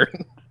to see her.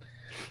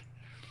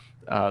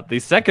 The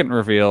second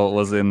reveal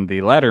was in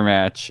the ladder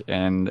match,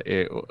 and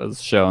it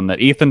was shown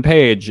that Ethan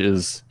Page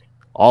is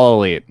all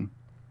elite.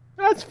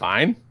 That's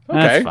fine. Okay.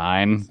 That's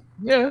fine.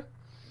 Yeah.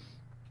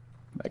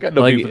 I got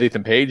no beef with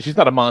Ethan Page. He's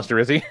not a monster,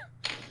 is he?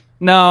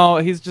 No,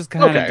 he's just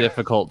kind of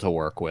difficult to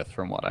work with,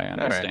 from what I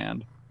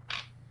understand.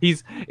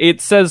 Right. It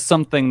says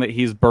something that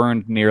he's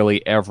burned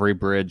nearly every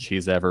bridge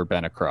he's ever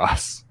been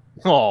across.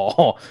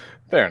 Oh,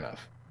 fair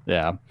enough.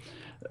 Yeah.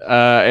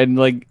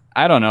 And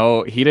I don't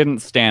know, he didn't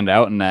stand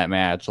out in that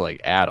match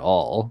at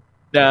all.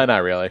 No,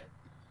 not really.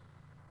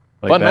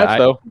 Fun match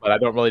though, but I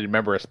don't really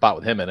remember a spot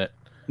with him in it.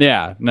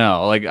 Yeah,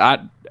 no,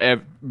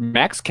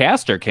 Max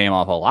Caster came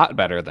off a lot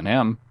better than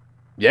him.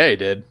 Yeah, he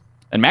did.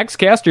 And Max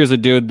Caster is a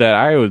dude that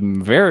I was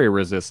very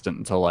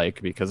resistant to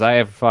because I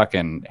have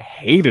fucking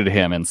hated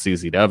him in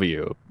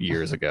CZW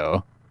years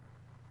ago.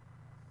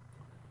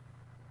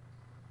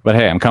 But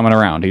hey, I'm coming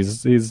around.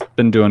 He's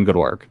been doing good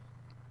work.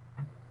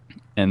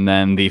 And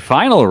then the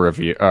final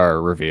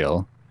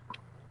reveal,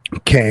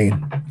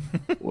 Kane,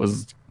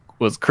 was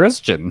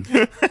Christian.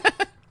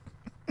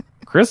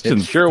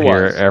 Christian's sure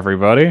here, was.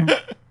 everybody.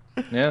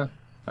 Yeah.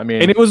 I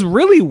mean, and it was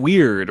really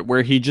weird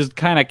where he just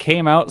kind of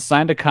came out,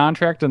 signed a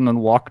contract, and then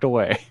walked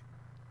away.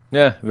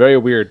 Yeah, very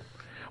weird.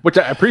 Which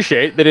I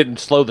appreciate. They didn't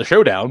slow the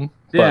show down.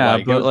 Yeah,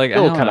 but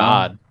still kind of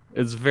odd.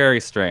 It's very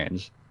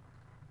strange.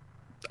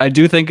 I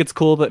do think it's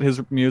cool that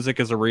his music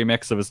is a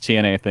remix of his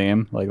TNA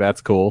theme.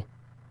 That's cool.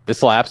 It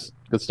slaps.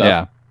 Good stuff.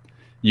 Yeah.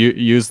 You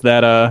use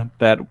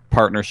that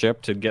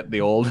partnership to get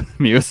the old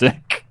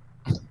music.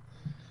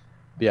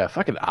 Yeah,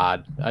 fucking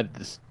odd.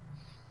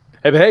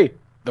 Hey,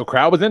 the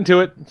crowd was into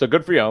it, so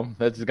good for you.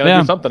 That's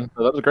gonna do something.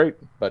 So that was great,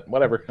 but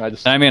whatever.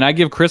 I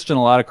give Christian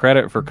a lot of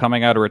credit for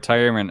coming out of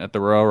retirement at the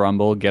Royal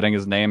Rumble, getting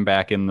his name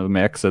back in the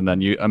mix, and then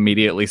you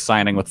immediately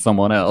signing with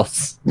someone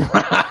else.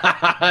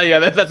 Yeah,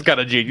 that's kind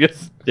of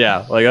genius.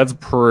 Yeah, that's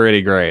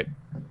pretty great.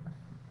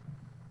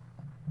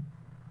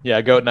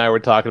 Yeah, Goat and I were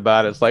talking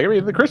about it. It's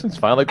the Christian's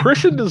fine.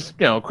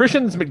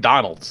 Christian's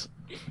McDonald's.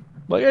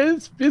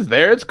 It's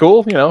there. It's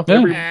cool.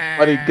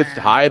 Everybody gets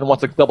high and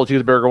wants a double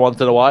cheeseburger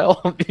once in a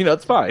while.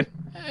 It's fine.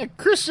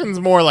 Christian's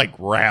more like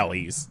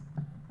rallies.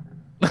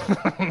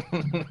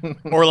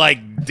 Or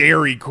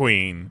Dairy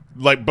Queen.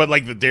 But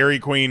the Dairy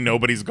Queen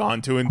nobody's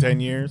gone to in 10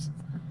 years.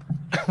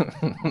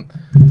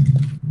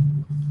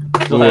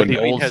 The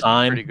old has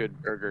sign. Pretty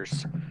good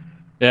burgers.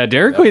 Yeah,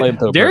 Dairy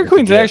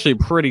Queen's actually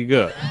pretty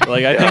good.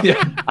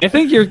 I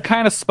think you're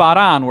kind of spot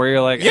on where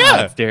you're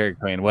it's Dairy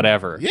Queen,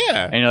 whatever.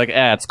 Yeah. And you're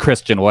it's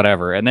Christian,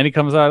 whatever. And then he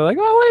comes out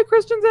oh wait,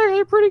 Christian's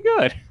actually pretty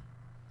good.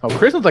 Oh,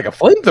 Christian's like a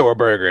flamethrower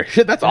burger.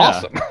 Shit, that's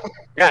awesome.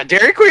 Yeah,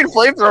 Dairy Queen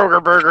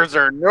flamethrower burgers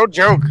are no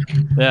joke.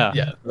 Yeah.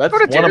 Yeah, that's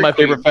one of my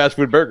favorite fast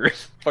food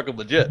burgers. Fucking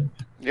legit.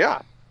 Yeah.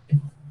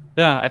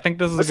 Yeah, I think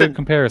this is a good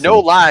comparison. No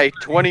lie,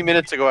 20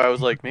 minutes ago I was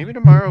like, maybe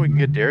tomorrow we can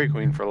get Dairy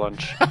Queen for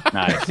lunch.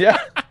 Nice. Yeah.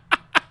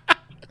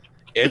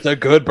 It's a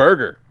good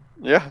burger.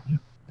 Yeah.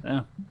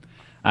 Yeah.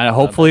 And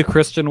hopefully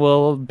Christian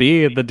will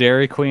be the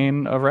Dairy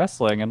Queen of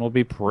wrestling and will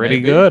be pretty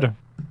good.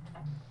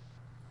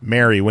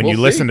 Mary, when you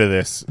listen to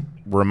this,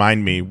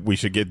 remind me we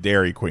should get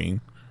Dairy Queen.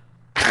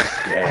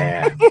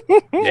 Yeah.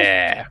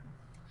 Yeah.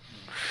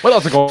 What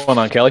else is going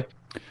on, Kelly?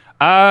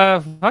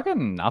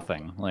 Fucking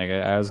nothing.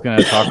 I was going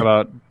to talk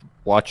about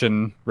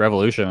watching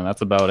Revolution, and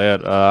that's about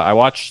it. I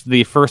watched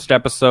the first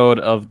episode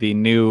of the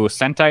new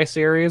Sentai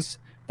series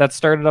that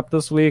started up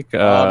this week.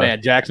 Oh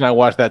man, Jax and I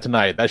watched that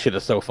tonight. That shit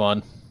is so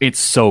fun. It's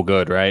so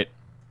good, right?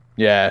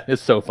 Yeah,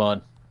 it's so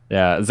fun.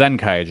 Yeah,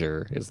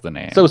 Zenkaiger is the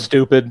name. So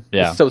stupid.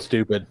 Yeah. It's so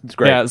stupid. It's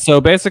great. Yeah,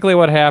 so basically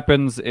what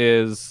happens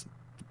is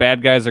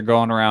bad guys are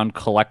going around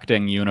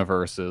collecting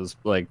universes,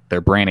 like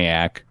their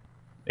Brainiac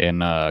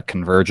in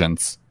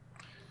Convergence.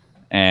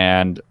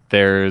 and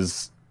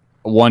there's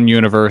one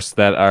universe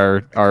that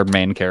our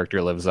main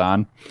character lives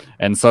on,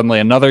 and suddenly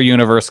another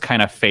universe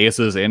kind of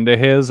phases into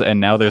his, and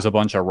now there's a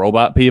bunch of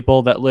robot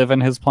people that live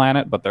in his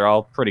planet, but they're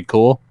all pretty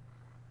cool.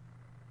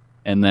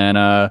 And then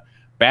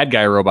bad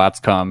guy robots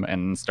come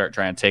and start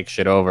trying to take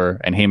shit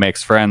over, and he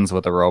makes friends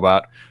with a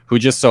robot who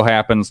just so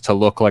happens to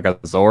look like a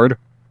Zord,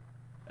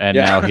 and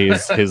now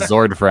he's his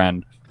Zord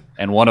friend,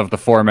 and one of the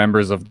 4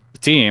 members of the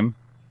team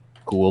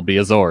who will be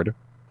a Zord.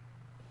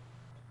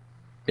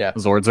 Yeah.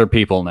 Zords are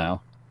people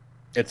now.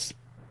 It's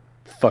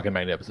fucking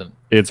magnificent.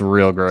 It's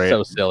real great.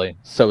 So silly.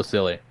 So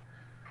silly.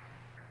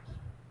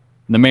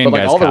 The main But,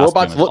 like, guy's all the costume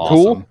robots is look awesome.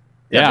 cool.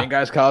 Yeah. The main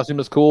guy's costume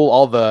is cool.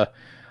 All the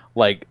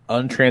like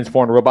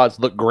untransformed robots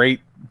look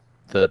great.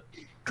 The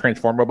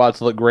transformed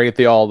robots look great.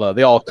 They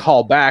all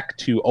call back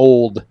to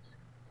old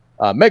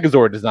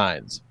Megazord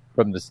designs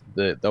from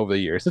over the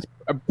years. It's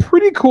a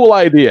pretty cool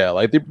idea.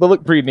 Like they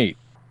look pretty neat.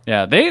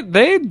 Yeah,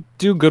 they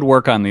do good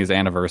work on these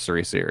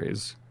anniversary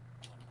series.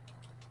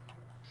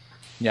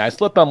 Yeah, I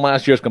slipped on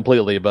last year's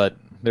completely, but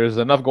there's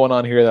enough going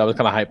on here that I was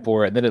kind of hyped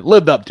for it, and then it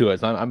lived up to it.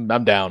 So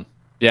I'm down.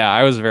 Yeah,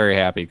 I was very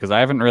happy because I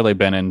haven't really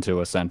been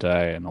into a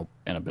Sentai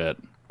in a bit.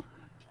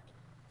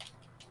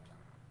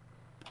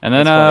 And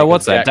then funny,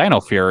 what's 'cause that? Dino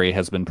Fury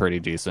has been pretty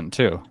decent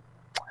too.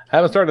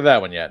 Haven't started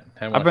that one yet.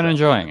 I've been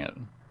enjoying it.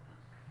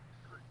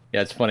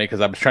 Yeah, it's funny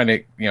because I was trying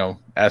to,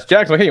 ask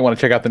Jackson, like, hey, you want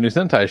to check out the new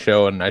Sentai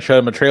show? And I showed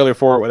him a trailer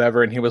for it,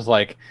 whatever, and he was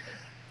like,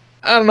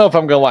 I don't know if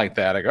I'm going to like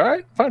that. I go, all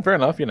right, fine, fair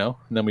enough, And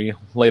then we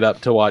laid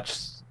up to watch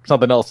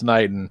something else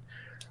tonight, and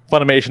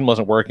Funimation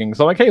wasn't working.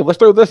 So I'm like, hey, let's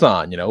throw this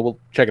on, we'll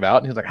check it out.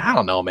 And he's like, I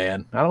don't know,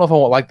 man. I don't know if I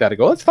won't like that. I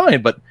go, that's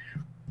fine, but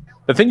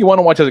the thing you want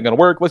to watch isn't going to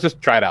work. Let's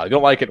just try it out. If you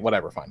don't like it,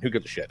 whatever, fine. Who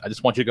gives a shit? I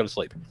just want you to go to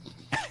sleep.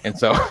 And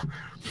so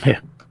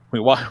it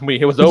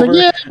was over. Like,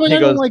 yeah, but he I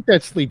goes, don't like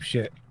that sleep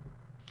shit.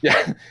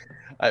 Yeah.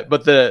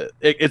 But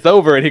it's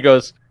over, and he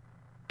goes,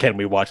 can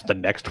we watch the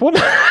next one?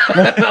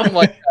 And I'm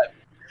like,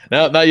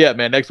 no, not yet,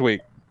 man. Next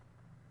week.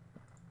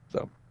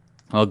 So,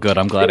 Oh, good.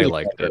 I'm glad he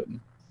liked it.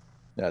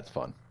 that's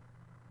fun.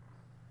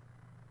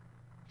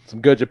 Some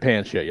good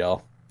Japan shit,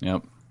 y'all.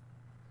 Yep.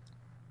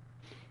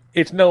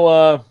 It's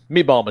no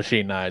meatball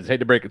machine knives. Hate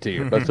to break it to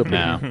you, but so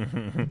No.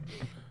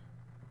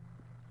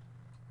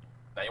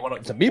 Now you want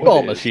it's a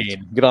meatball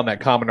machine? Get on that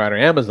Kamen Rider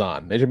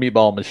Amazon. There's your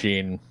meatball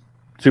machine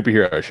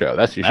superhero show.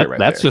 That's your shit right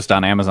That's there. just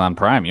on Amazon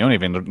Prime. You don't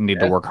even need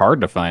to work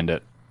hard to find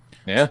it.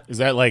 Yeah. Is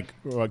that like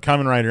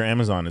Kamen Rider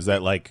Amazon? Is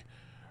that like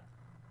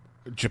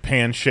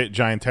Japan shit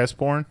giantess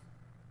porn?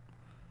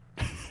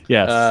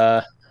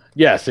 Yes.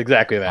 Yes,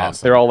 exactly that.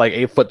 Awesome. They're all like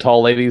 8-foot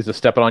tall ladies just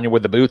stepping on you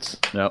with the boots.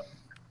 Yep.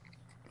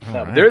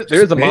 Right.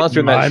 There's a monster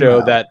in that my show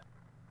mouth. that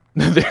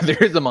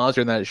there's a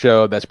monster in that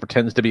show that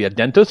pretends to be a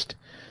dentist,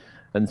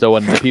 and so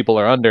when the people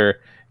are under,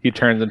 he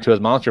turns into his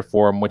monster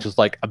form, which is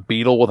like a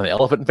beetle with an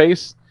elephant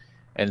face,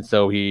 and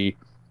so he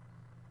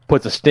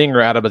puts a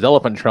stinger out of his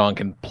elephant trunk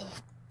and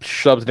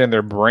shoves it in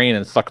their brain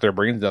and sucks their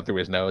brains out through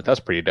his nose.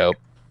 That's pretty dope.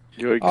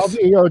 I'll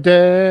be your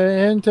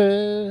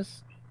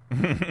dentist.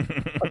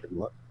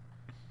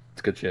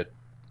 It's good shit.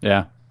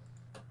 Yeah.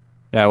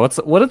 Yeah.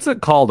 What is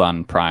it called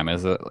on Prime?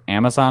 Is it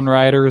Amazon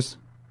Riders?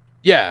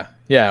 Yeah,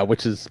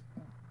 which is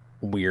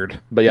weird,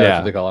 but yeah, that's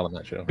what they call it on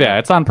that show. Yeah,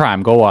 it's on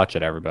Prime. Go watch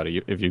it,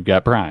 everybody, if you've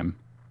got Prime.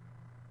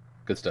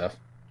 Good stuff.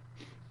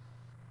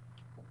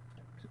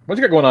 What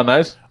you got going on,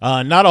 Nice?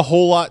 Not a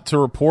whole lot to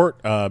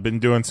report. Been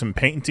doing some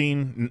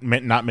painting,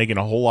 not making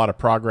a whole lot of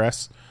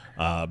progress.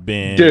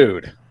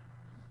 Dude,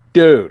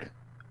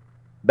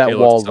 that It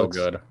wall looks so looks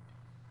good.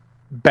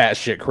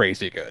 batshit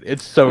crazy good.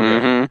 It's so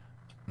good.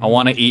 I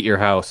want to eat your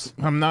house.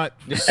 I'm not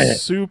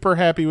super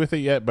happy with it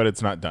yet, but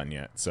it's not done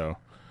yet. So,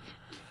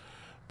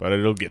 but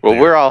it'll get Well,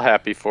 there. we're all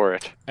happy for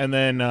it. And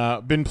then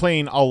been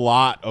playing a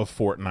lot of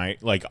Fortnite,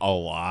 like a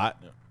lot,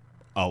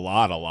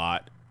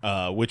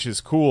 which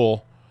is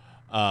cool.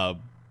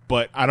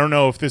 But I don't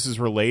know if this is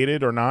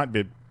related or not.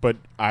 But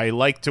I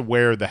like to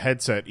wear the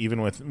headset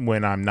even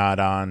when I'm not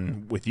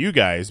on with you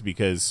guys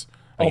because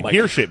I can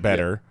hear shit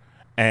better,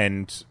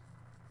 and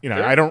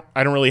I don't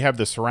really have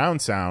the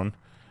surround sound,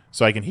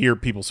 so I can hear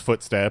people's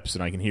footsteps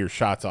and I can hear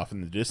shots off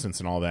in the distance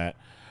and all that.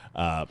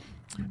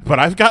 But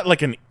I've got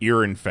like an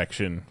ear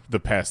infection the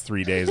past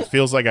 3 days. It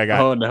feels like I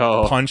got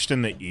punched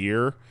in the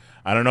ear.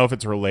 I don't know if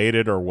it's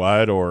related or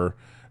what, or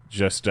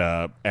just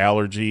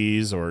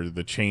allergies or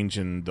the change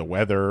in the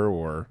weather,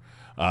 or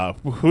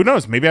who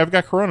knows? Maybe I've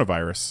got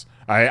coronavirus.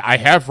 I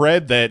have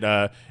read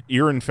that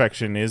ear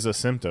infection is a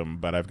symptom,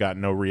 but I've got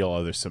no real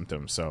other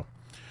symptoms. So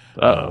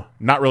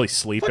not really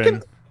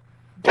sleeping.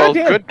 Well,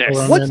 Goddamn.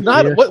 goodness.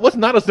 What's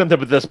not a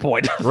symptom at this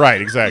point? Right,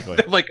 exactly.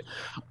 like,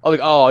 you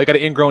got an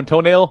ingrown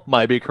toenail?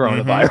 Might be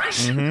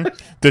coronavirus.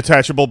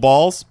 Detachable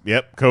balls?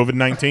 Yep,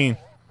 COVID-19.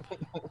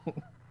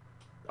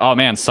 Oh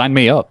man, sign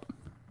me up.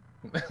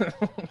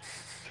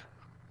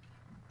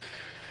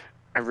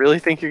 I really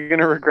think you're going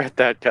to regret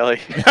that, Kelly.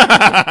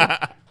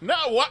 No,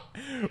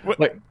 what?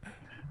 Like,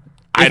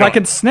 If I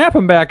can snap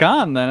him back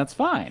on, then it's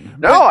fine.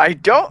 No, I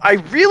don't. I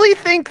really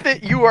think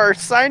that you are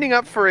signing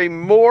up for a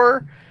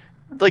more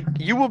like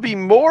you will be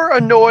more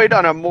annoyed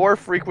on a more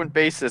frequent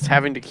basis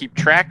having to keep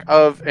track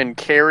of and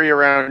carry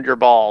around your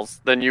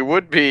balls than you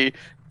would be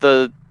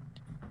the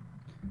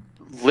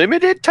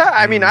limited time.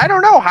 I mean, I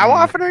don't know. How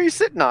often are you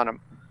sitting on them?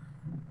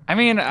 I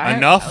mean,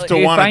 Enough to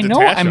if want to I know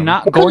detach I'm them.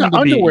 not What going kind of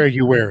to be. underwear are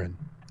you wearing?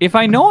 If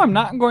I know I'm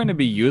not going to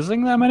be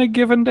using them in a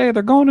given day,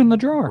 they're going in the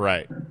drawer.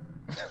 Right.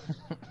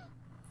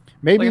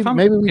 Maybe Like,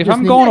 maybe if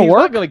I'm going to He's work,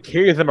 not going to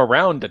carry them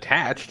around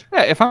detached.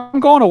 yeah. If I'm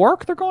going to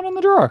work, they're going in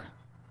the drawer.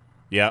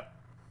 Yep.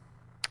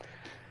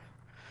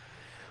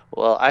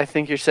 Well, I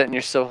think you're setting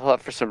yourself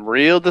up for some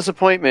real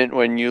disappointment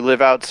when you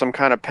live out some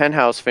kind of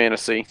penthouse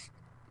fantasy.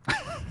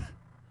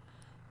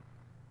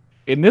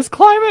 In this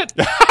climate,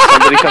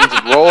 Somebody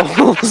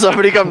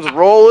comes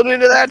rolling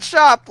into that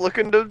shop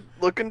looking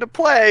to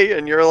play,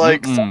 and you're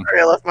like, sorry,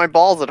 I left my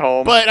balls at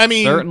home. But I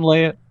mean,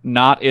 certainly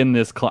not in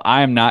this.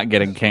 I am not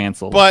getting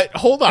canceled. but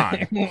hold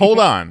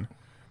on.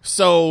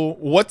 So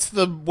what's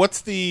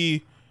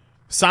the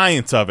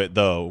science of it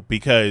though?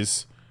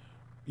 Because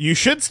you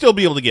should still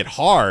be able to get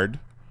hard.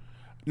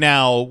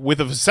 Now with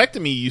a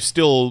vasectomy, you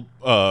still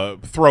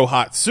throw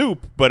hot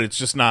soup, but it's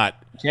just not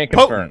Can't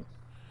potent. confirm.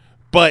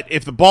 But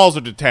if the balls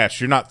are detached,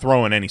 you're not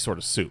throwing any sort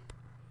of soup.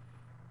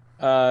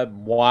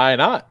 Why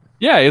not?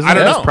 yeah, isn't I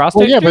don't this know. prostate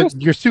Well, yeah, juice?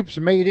 but your soup's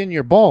made in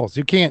your balls.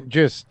 You can't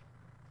just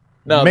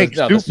No, make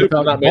the soup soup is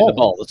without not the made in the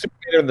balls. balls. The soup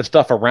is made in the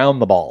stuff around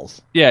the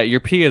balls. Yeah,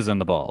 your pee is in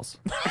the balls.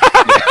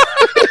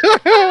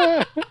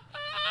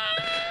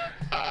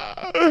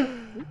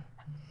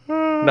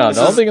 No,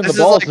 the only thing in the This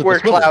balls is is like where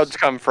the swivels. clouds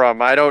come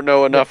from. I don't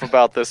know enough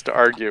about this to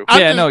argue.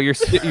 Yeah, no, your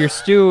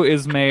stew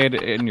is made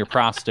in your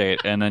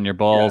prostate, and then your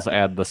balls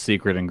add the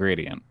secret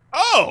ingredient.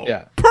 Oh,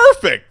 Yeah.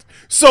 perfect.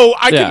 So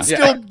I Yeah. can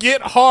still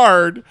get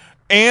hard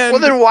and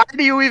Well, then why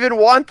do you even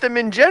want them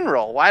in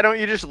general? Why don't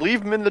you just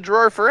leave them in the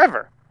drawer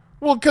forever?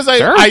 because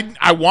Sure.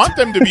 I want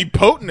them to be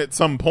potent at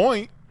some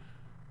point.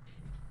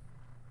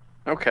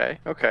 Okay,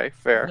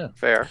 fair.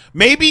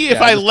 Maybe if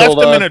Yeah, I I just left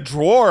told, them in a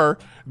drawer,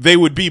 they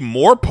would be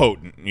more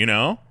potent, you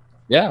know?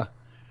 Yeah.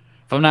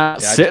 If I'm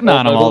not Yeah, I just sitting told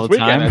on them my all this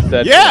the weekend, time. I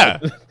said, Yeah.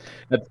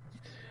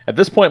 At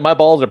this point, my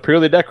balls are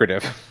purely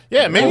decorative.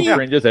 Yeah, maybe No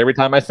fringes every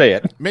time I say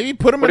it. maybe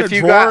put them What in if a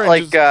you drawer got and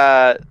like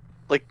just,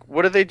 like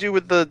what do they do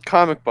with the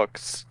comic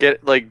books?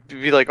 Get like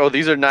be like, oh,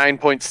 these are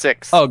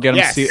 9.6. Oh, get them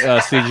Yes.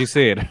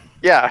 CGC'd.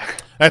 yeah.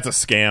 that's a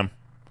scam.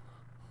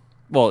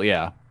 Well,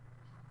 yeah.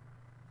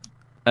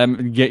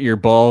 Get your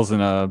balls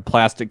in a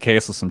plastic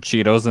case with some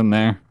Cheetos in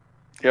there.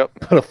 Yep.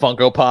 Put a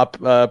Funko Pop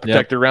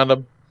protector around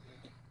them.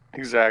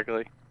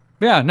 Exactly.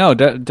 Yeah, no,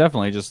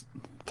 definitely. Just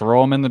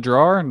throw them in the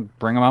drawer and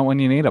bring them out when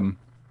you need them.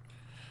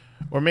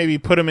 Or maybe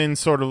put them in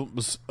sort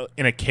of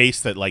in a case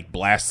that like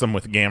blasts them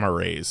with gamma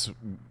rays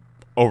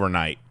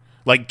overnight.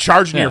 Like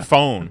charging Yeah. your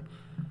phone.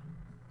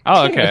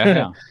 Oh, okay.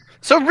 Yeah.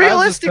 So just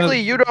realistically,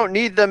 you don't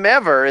need them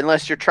ever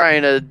unless you're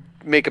trying to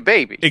make a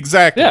baby.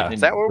 Exactly. Yeah.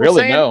 Is that what Really, we're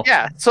saying? no.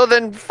 Yeah. So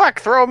then,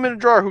 throw them in a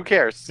drawer. Who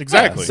cares?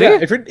 Exactly. See?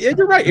 Yeah,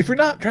 you're right. If you're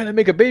not trying to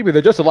make a baby,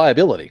 they're just a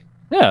liability.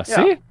 Yeah,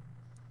 see?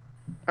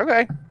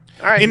 Okay.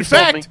 All right. In you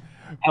sold fact, me.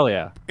 Hell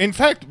yeah.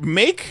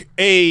 make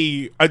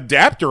a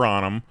adapter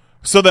on them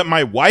so that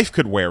my wife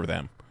could wear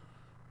them.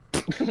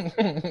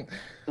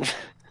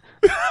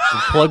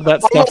 Plug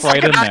that stuff Almost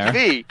right in like there. an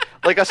IV,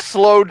 like a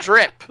slow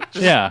drip,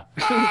 just Yeah.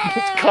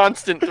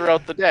 constant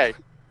throughout the day.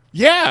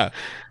 Yeah.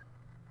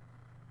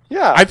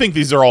 Yeah. I think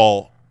these are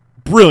all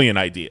brilliant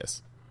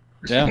ideas.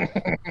 Yeah.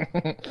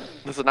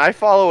 Listen, I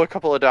follow a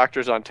couple of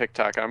doctors on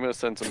TikTok. I'm going to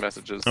send some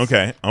messages.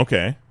 Okay.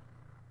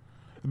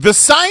 The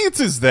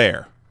science is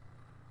there.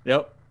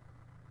 Yep.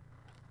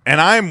 And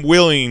I'm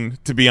willing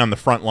to be on the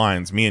front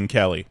lines, me and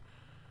Kelly.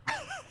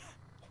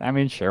 I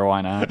mean, sure,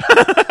 why not?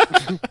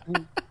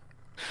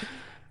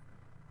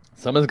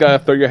 Someone's got to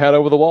throw your hat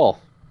over the wall.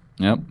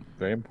 Yep.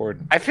 Very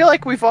important. I feel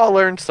like we've all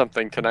learned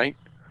something tonight.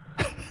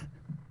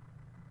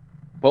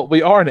 Well,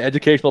 we are an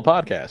educational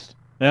podcast.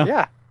 Yeah.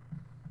 Yeah.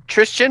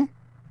 Tristan,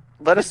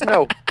 let us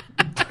know.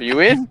 Are you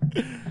in?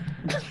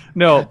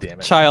 No, damn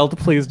it. child,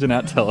 please do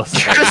not tell us.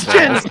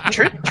 Tristan,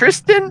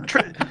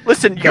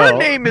 listen, your No.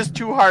 name is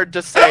too hard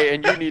to say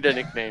and you need a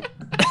nickname.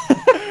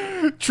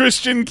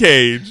 Tristan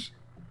Cage.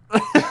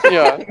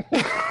 Yeah.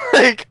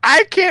 Like,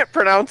 I can't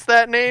pronounce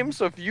that name,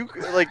 so if you,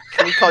 like,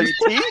 can we call you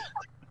T?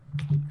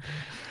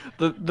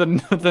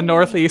 The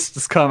Northeast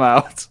has come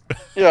out.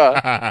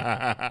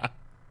 Yeah.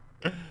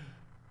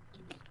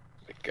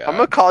 I'm going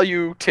to call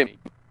you Timmy.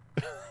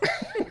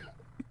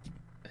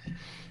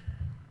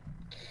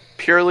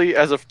 Purely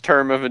as a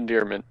term of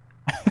endearment.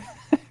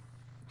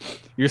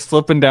 You're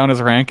slipping down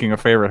his ranking of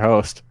favorite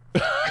host.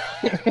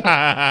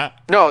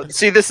 No,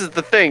 see, this is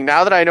the thing.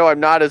 Now that I know I'm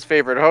not his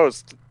favorite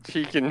host,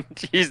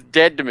 he's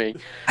dead to me.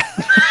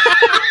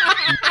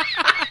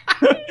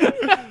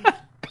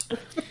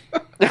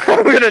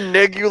 I'm gonna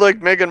nig you like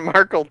Meghan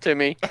Markle,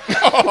 Timmy.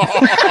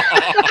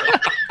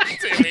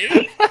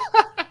 Timmy.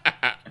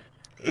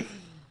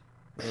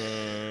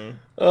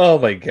 Oh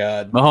my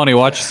God. Mahoney,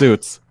 watch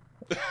Suits.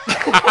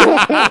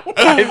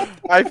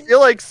 I feel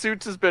like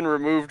Suits has been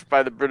removed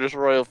by the British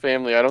royal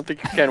family. I don't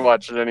think you can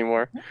watch it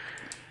anymore.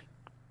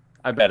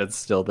 I bet it's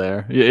still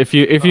there. If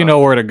you know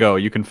where to go,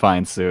 you can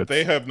find Suits.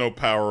 They have no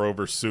power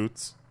over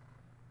Suits.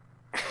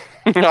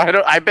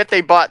 I bet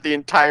they bought the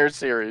entire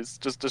series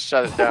just to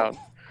shut it down.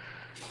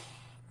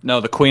 No,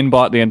 the Queen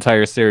bought the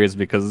entire series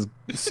because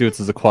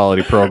Suits is a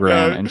quality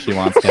program, and she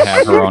wants to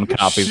have her own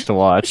copies to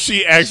watch.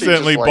 She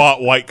accidentally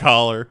bought White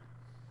Collar.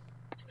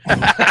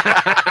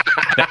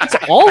 That's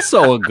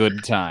also a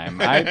good time.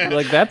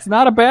 That's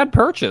not a bad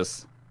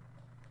purchase.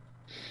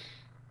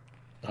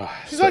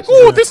 She's like,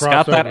 "Oh, this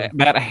got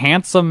that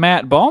handsome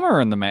Matt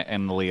Bomer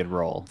in the lead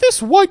role.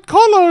 This White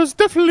Collar is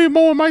definitely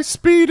more my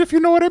speed, if you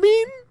know what I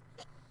mean."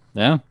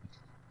 Yeah.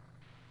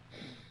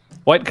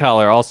 White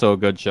Collar, also a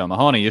good show.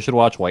 Mahoney, you should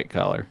watch White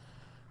Collar.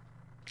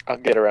 I'll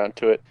get around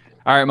to it.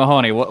 All right,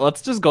 Mahoney,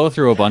 let's just go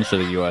through a bunch of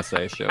the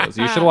USA shows.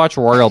 You should watch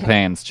Royal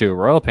Pains, too.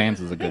 Royal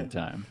Pains is a good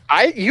time.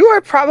 You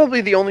are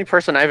probably the only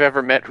person I've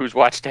ever met who's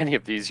watched any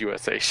of these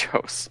USA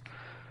shows.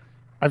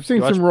 I've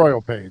seen some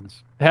Royal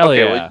Pains. Hell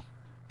yeah. Well,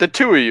 the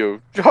two of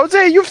you.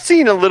 Jose, you've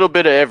seen a little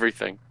bit of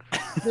everything.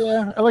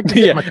 Yeah, I like to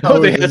get my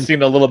Jose has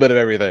seen a little bit of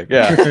everything.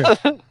 Yeah.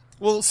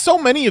 Well, so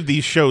many of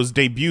these shows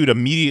debuted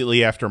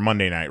immediately after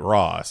Monday Night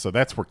Raw, so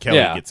that's where Kelly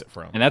gets it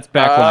from. And that's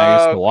back when I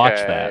used to watch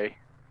that.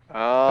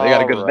 Oh, they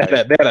got a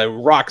good, they had a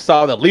rock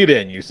solid lead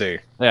in, you see.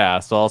 Yeah,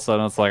 so all of a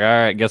sudden it's like, all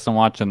right, guess I'm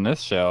watching this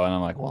show, and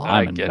I'm like, well,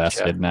 I'm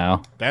invested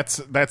now.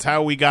 That's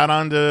how we got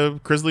onto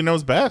Grizzly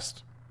Knows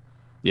Best.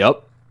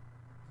 Yep.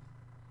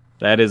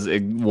 That is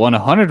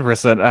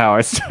 100% how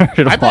I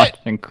started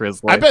watching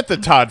Grizzly. I bet the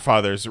Todd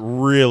father's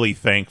really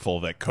thankful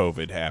that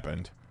COVID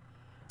happened.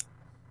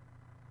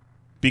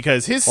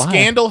 Because his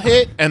scandal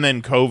hit, and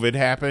then COVID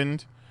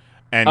happened,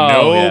 and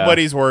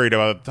nobody's worried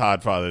about the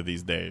Todd father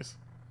these days.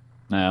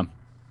 Yeah.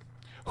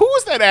 Who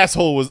was that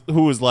asshole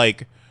who was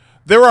like,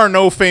 there are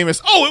no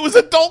famous... Oh, it was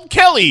Adult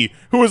Kelly,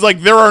 who was like,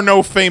 there are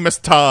no famous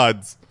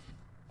Todds.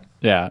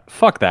 Yeah,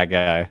 fuck that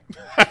guy.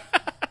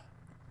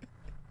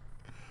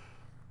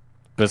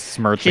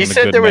 Besmirching he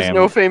said there was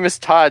no famous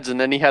Todds, and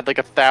then he had like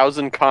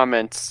 1,000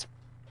 comments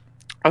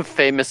of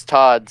famous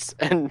Todds,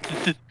 and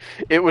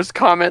it was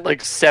comment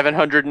like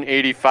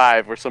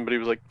 785 where somebody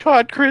was like,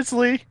 Todd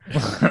Grizzly.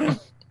 Well,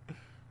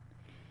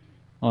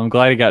 I'm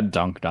glad he got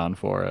dunked on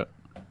for it.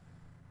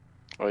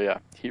 Oh yeah,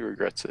 he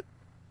regrets it.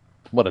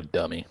 What a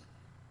dummy.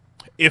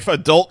 If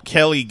Adult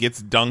Kelly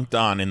gets dunked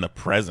on in the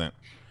present,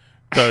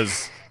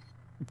 does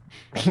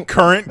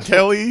current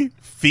Kelly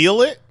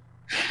feel it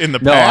in the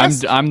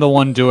past? No, I'm the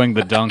one doing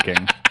the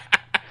dunking.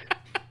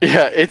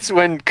 Yeah, it's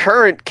when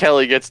current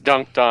Kelly gets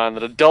dunked on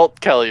that Adult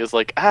Kelly is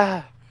like,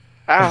 ow.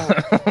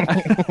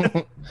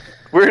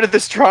 Where did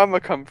this trauma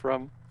come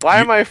from? Why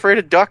am I afraid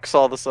of ducks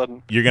all of a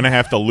sudden? You're going to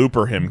have to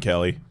looper him,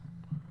 Kelly.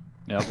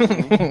 Yep.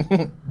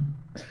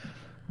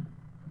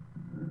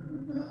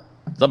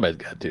 Somebody's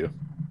got to.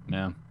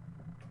 Yeah.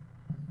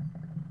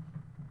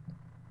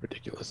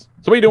 Ridiculous.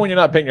 So what are you doing when you're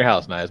not painting your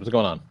house, Nice? What's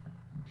going on?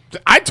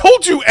 I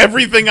told you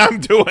everything I'm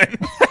doing.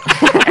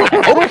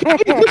 Okay,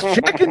 just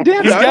checking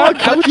in. He's got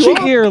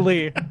coaching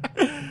yearly.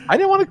 I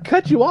didn't want to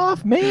cut you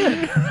off,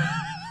 man.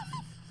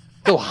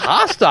 So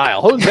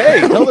hostile. Jose,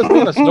 tell this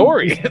man a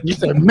story. You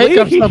said make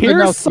up he something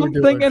hears else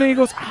something and then he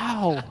goes,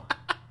 ow.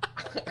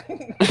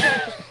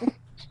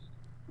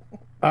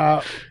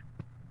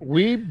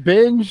 We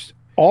binged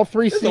all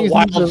 3 It's a seasons.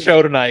 wild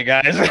show tonight,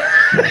 guys.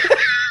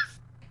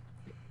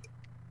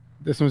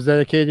 This one's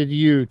dedicated to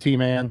you,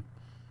 T-Man.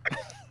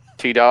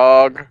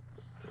 T-Dog.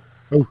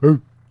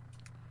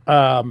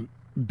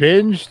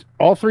 Binged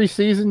all 3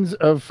 seasons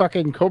of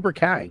fucking Cobra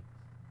Kai.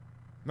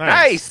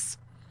 Nice.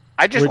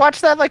 I just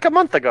watched that like a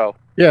month ago.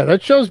 Yeah,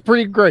 that show's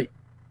pretty great.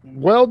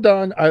 Well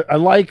done. I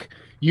like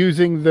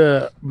using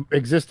the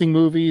existing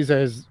movies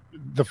as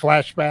the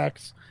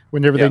flashbacks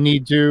whenever they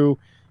need to.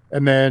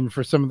 And then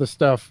for some of the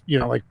stuff,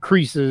 like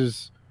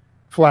Kreese's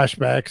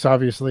flashbacks,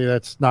 obviously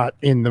that's not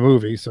in the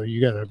movie, so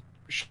you got to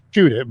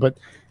shoot it. But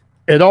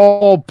it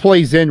all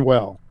plays in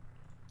well.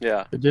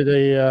 Yeah. It did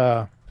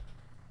a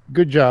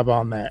good job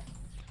on that.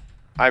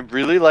 I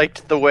really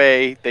liked the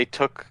way they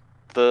took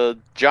the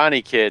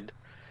Johnny kid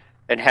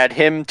and had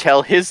him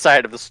tell his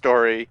side of the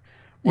story,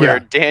 where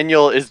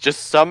Daniel is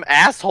just some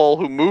asshole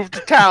who moved to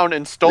town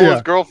and stole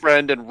his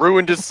girlfriend and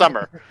ruined his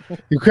summer.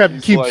 He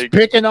keeps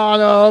picking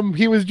on him.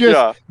 He was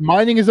just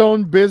minding his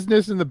own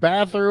business in the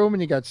bathroom,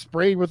 and he got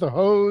sprayed with a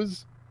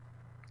hose.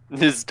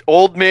 His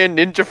old man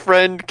ninja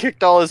friend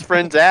kicked all his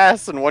friends'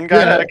 ass, and one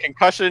guy had a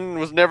concussion and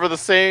was never the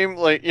same.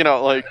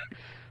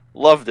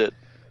 Loved it.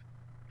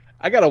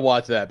 I gotta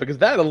watch that because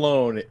that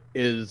alone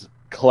is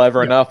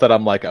clever enough that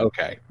I'm like,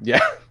 okay, yeah.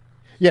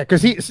 Yeah,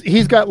 because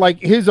he's got like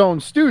his own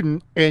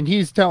student, and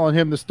he's telling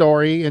him the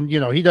story, and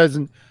he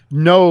doesn't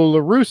know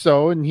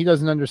LaRusso, and he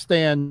doesn't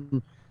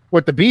understand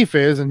what the beef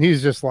is, and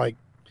he's just like,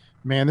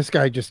 man, this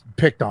guy just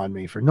picked on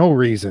me for no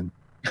reason.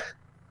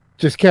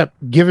 Just kept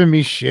giving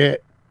me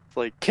shit.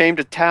 Like, came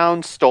to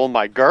town, stole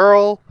my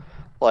girl,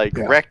 like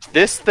wrecked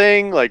this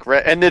thing, like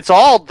and it's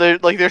all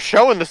they're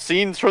showing the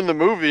scenes from the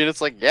movie, and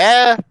it's like,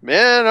 yeah,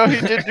 man, oh,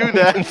 he did do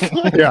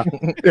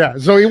that. yeah.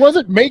 So he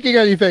wasn't making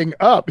anything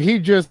up. He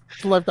just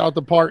left out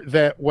the part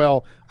that,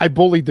 well, I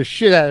bullied the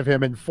shit out of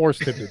him and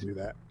forced him to do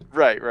that.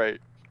 Right.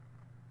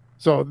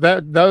 So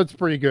that's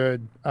pretty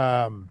good.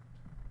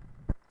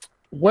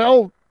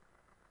 Well,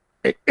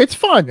 it's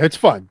fun. It's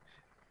fun.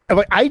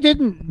 Like, I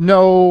didn't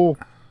know.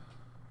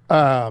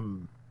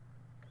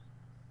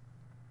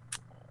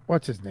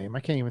 What's his name? I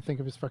can't even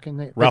think of his fucking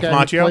name. Ralph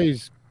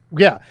Macchio?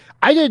 Yeah,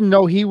 I didn't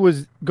know he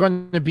was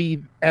going to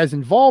be as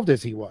involved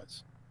as he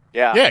was.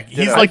 Yeah,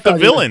 he's like the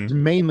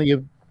villain, mainly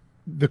of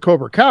the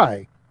Cobra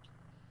Kai.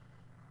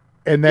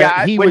 And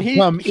that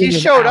he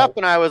showed up,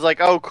 and I was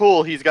like, "Oh,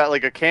 cool! He's got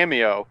like a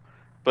cameo."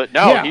 But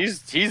no,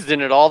 he's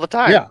in it all the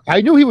time. Yeah,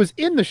 I knew he was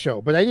in the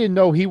show, but I didn't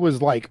know he was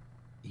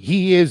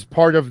he is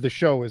part of the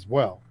show as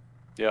well.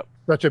 Yep,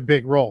 such a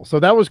big role. So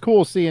that was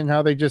cool seeing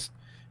how they just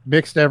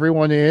mixed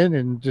everyone in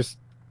and just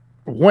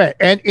went.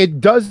 And it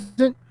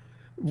doesn't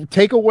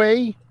take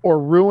away or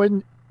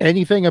ruin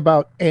anything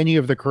about any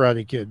of the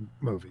Karate Kid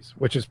movies,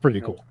 which is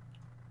pretty cool.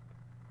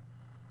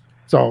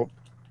 So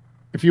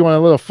if you want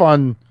a little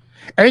fun,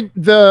 and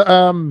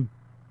the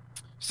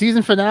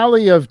season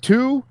finale of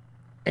 2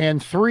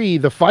 and 3,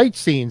 the fight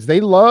scenes, they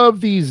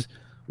love these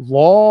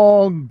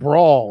long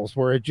brawls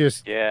where it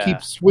just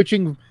keeps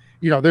switching.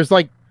 There's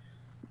like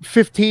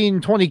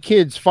 15, 20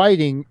 kids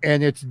fighting,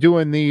 and it's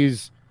doing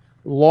these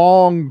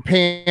long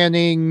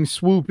panning,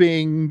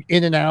 swooping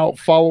in and out,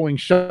 following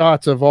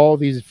shots of all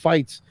these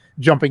fights,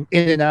 jumping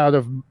in and out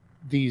of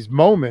these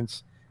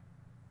moments.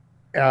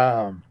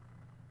 So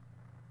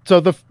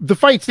the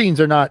fight scenes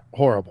are not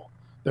horrible.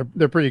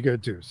 They're pretty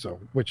good too. So,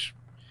 which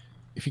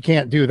if you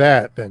can't do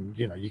that, then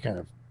you kind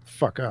of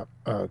fuck up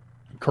a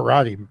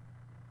karate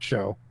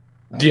show.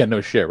 Yeah,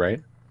 no shit,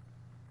 right?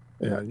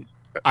 Yeah,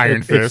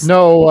 Iron Fist. It's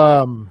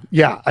no,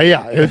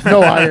 it's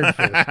no Iron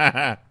Fist.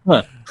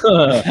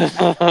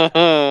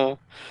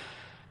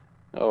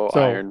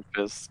 Iron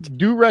Fist.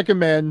 Do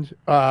recommend.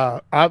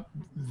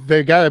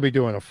 They got to be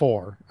doing a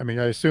 4. I mean,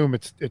 I assume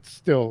it's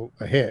still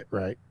a hit,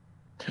 right?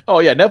 Oh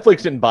yeah,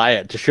 Netflix didn't buy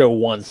it to show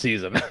one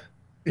season.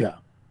 Yeah.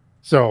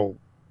 So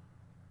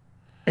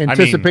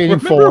anticipating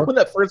remember 4. when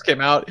that first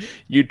came out,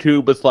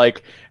 YouTube was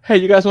like, "Hey,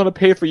 you guys want to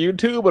pay for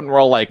YouTube?" And we're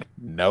all like,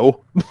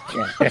 "No, no,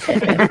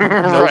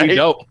 we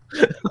don't."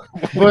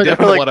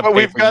 But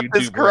we've got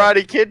this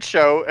Karate Kid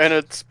show and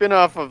a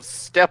spin-off of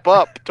Step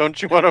Up.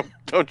 Don't you want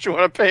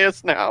to pay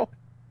us now?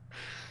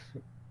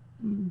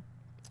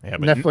 Yeah,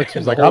 but Netflix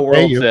was like, the whole "I'll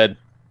pay world you." said,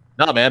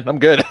 "No, man, I'm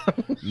good."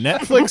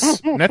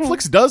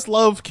 Netflix does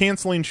love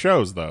canceling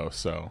shows, though.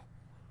 So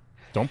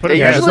don't put it.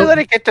 They usually let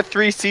it get to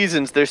 3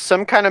 seasons. There's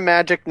some kind of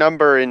magic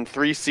number in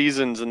 3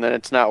 seasons, and then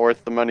it's not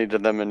worth the money to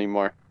them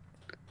anymore.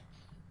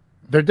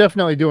 They're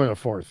definitely doing a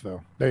 4th,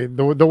 though.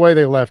 The way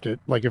they left it.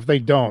 Like, if they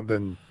don't,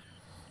 then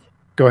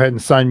go ahead and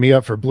sign me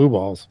up for Blue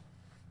Balls.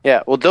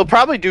 Yeah, well, they'll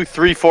probably do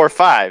 3, 4,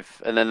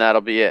 5, and then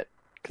that'll be it,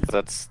 because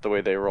that's the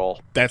way they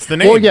roll. That's the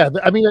name. Well, yeah.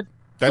 I mean, at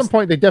some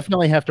point, they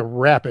definitely have to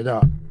wrap it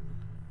up.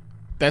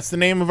 That's the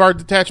name of our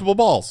detachable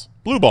balls.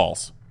 Blue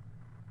Balls.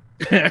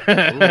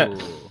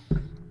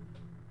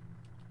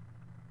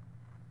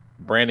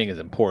 Branding is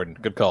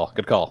important. Good call.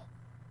 Good call.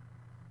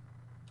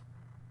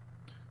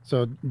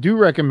 So do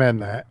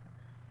recommend that.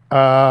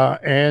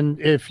 And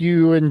if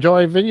you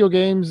enjoy video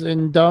games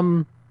and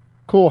dumb,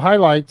 cool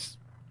highlights,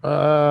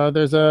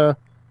 there's a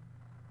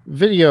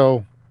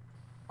video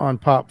on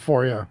PoP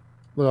for you.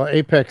 Little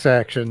Apex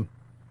action.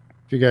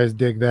 If you guys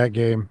dig that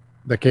game,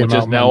 that came out. Which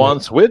is now on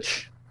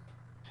Switch?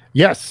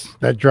 Yes,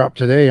 that dropped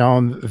today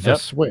on the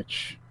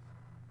Switch.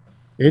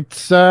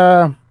 It's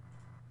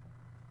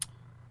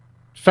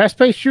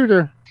fast-paced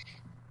shooter.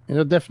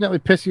 It'll definitely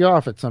piss you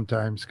off at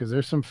sometimes because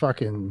there's some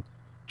fucking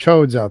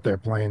chodes out there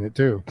playing it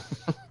too.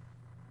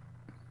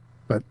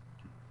 But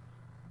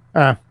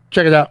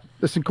check it out.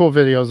 There's some cool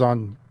videos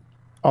on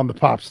the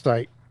PoP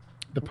site,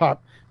 the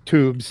PoP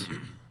tubes.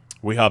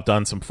 We hopped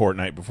on some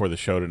Fortnite before the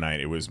show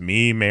tonight. It was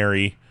me,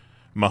 Mary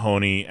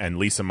Mahoney, and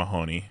Lisa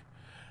Mahoney.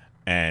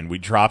 And we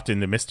dropped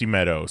into Misty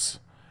Meadows.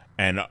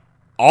 And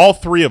all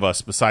 3 of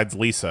us, besides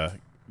Lisa,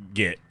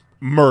 get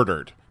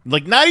murdered.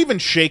 Like, not even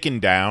shaken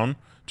down,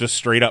 just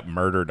straight up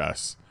murdered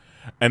us.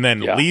 And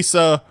then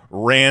Lisa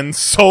ran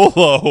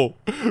solo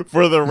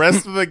for the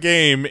rest of the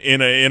game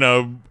in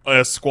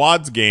a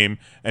squads game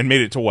and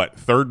made it to what?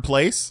 3rd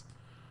place?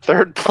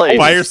 3rd place.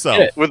 By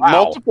herself. With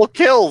multiple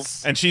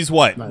kills. And she's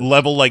what? Nice.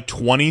 Level like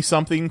 20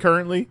 something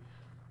currently?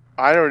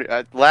 I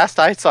don't last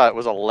I saw it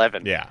was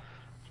 11. Yeah.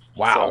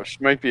 Wow. So she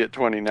might be at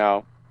 20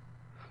 now.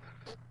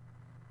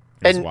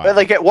 And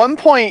like at one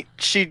point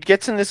she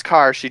gets in this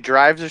car, she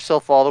drives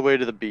herself all the way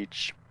to the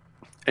beach.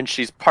 And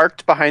she's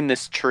parked behind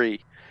this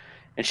tree.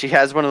 And she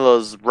has one of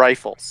those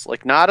rifles,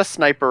 like not a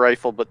sniper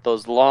rifle, but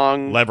those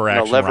long lever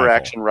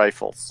action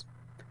rifles.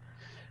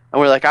 And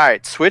we're like, all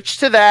right, switch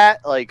to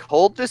that. Like,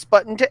 hold this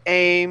button to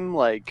aim.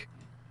 Like,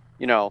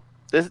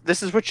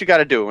 this is what you got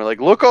to do. And we're like,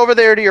 look over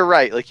there to your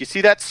right. Like, you see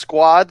that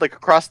squad, like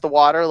across the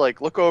water. Like,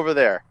 look over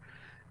there.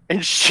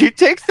 and she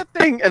takes the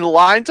thing and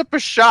lines up a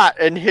shot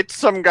and hits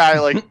some guy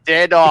like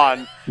dead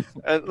on.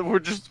 And we're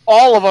just,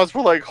 all of us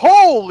were like,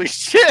 holy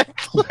shit!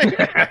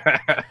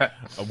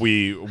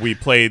 We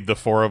played, the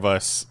four of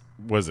us,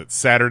 was it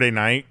Saturday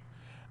night?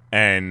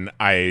 And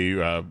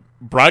I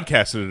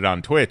broadcasted it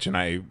on Twitch, and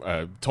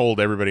I told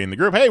everybody in the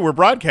group, hey, we're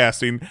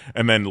broadcasting.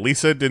 And then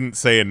Lisa didn't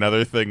say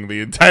another thing the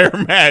entire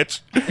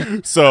match.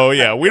 So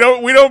yeah, we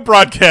don't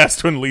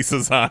broadcast when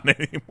Lisa's on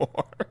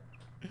anymore.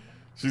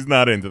 She's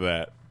not into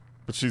that,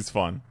 but she's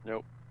fun.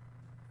 Nope.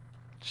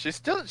 She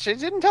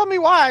didn't tell me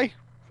why.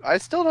 I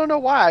still don't know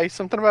why.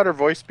 Something about her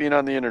voice being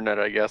on the internet,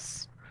 I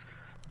guess.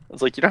 I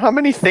was like, you know how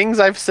many things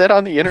I've said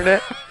on the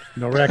internet?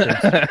 No records.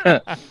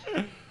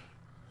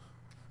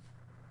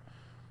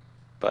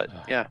 But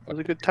yeah, it was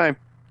a good time.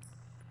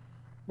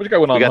 What you got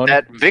going on, We got Honey?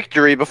 that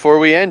victory before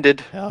we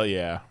ended. Hell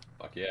yeah.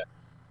 Fuck yeah.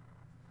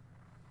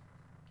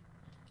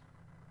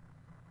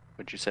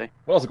 What'd you say?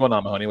 What else is going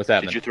on, Mahoney? What's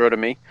happening? Did you throw to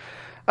me?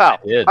 Oh,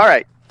 did. all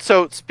right.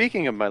 So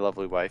speaking of my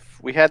lovely wife,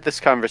 we had this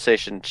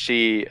conversation.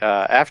 She,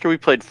 after we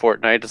played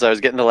Fortnite, as I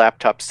was getting the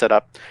laptop set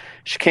up,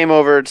 she came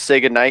over to say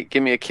goodnight,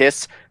 give me a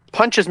kiss,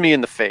 punches me in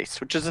the face,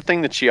 which is a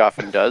thing that she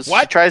often does.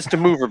 What? She tries to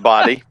move her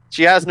body.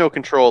 She has no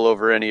control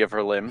over any of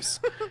her limbs.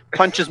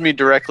 Punches me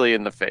directly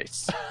in the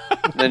face.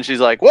 And then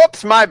she's like,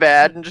 whoops, my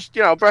bad, and just,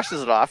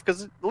 brushes it off,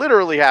 because it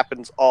literally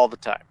happens all the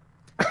time.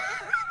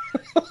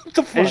 What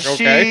the fuck? And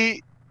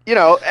Okay.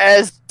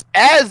 she,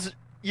 as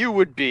you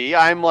would be,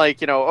 I'm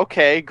like,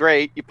 okay,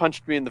 great, you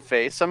punched me in the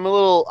face. I'm a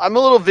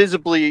little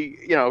visibly,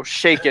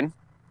 shaken.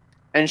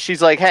 And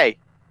she's like, hey,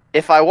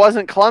 if I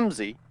wasn't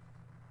clumsy,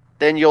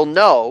 then you'll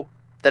know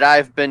that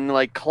I've been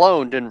like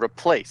cloned and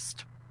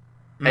replaced.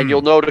 And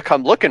you'll know to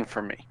come looking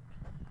for me.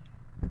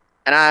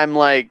 And I'm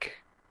like,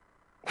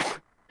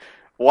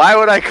 why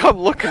would I come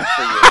looking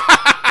for you?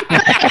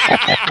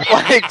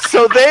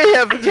 So they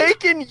have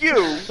taken you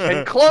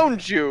and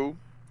cloned you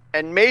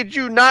and made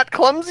you not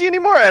clumsy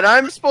anymore, and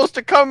I'm supposed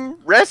to come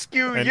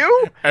rescue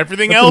you?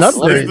 Everything That's else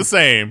an upgrade. is the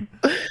same.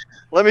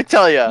 Let me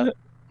tell you,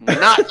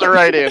 not the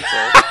right answer.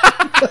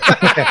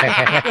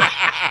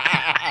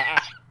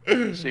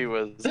 She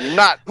was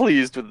not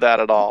pleased with that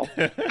at all.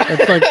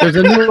 It's like there's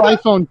a new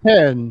iPhone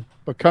 10,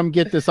 but come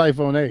get this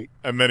iPhone 8.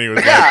 And then he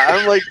was Yeah,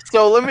 I'm like,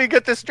 so let me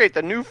get this straight.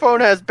 The new phone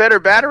has better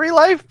battery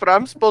life, but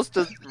I'm supposed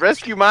to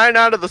rescue mine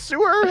out of the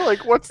sewer?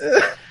 Like, what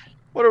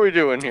are we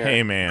doing here?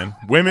 hey man,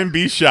 women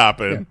be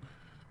shopping.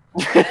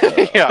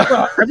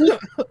 Yeah. I mean,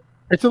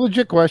 it's a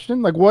legit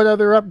question. Like, what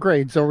other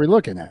upgrades are we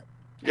looking at?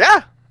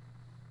 Yeah.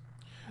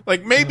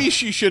 Like, maybe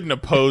she shouldn't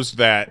have posed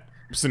that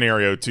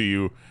scenario to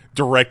you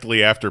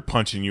directly after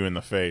punching you in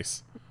the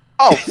face.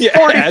 Oh, Yeah,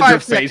 45 as your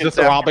face seconds is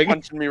after throbbing.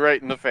 punching me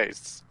right in the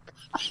face.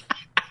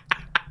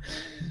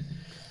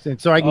 And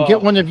so I can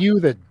get one of you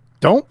that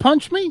don't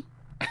punch me?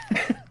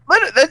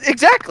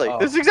 Exactly.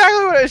 That's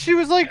exactly what she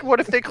was like. What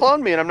if they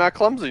clone me and I'm not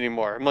clumsy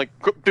anymore? I'm like,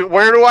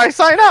 where do I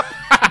sign up?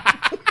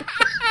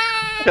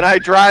 Can I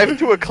drive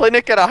to a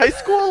clinic at a high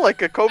school,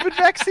 like a COVID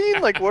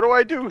vaccine? Like, what do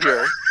I do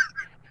here?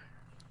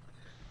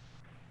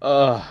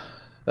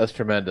 That's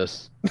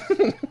tremendous.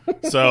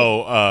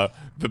 So,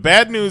 the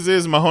bad news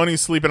is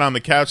Mahoney's sleeping on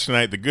the couch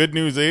tonight. The good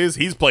news is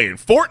he's playing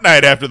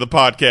Fortnite after the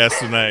podcast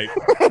tonight.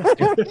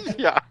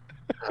 Yeah.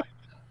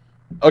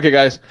 Okay,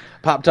 guys.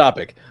 Pop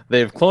topic.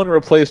 They've cloned and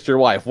replaced your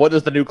wife. What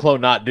does the new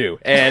clone not do?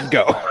 And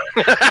go.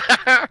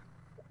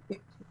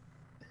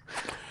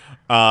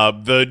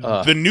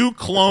 The new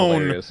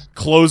clone hilarious.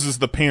 closes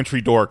the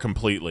pantry door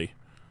completely.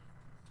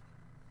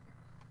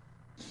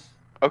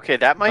 Okay,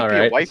 that might All be a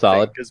right, white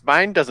solid. thing, because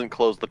mine doesn't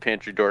close the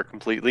pantry door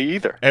completely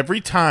either.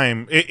 Every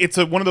time, it's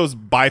one of those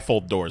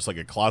bifold doors, like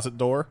a closet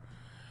door.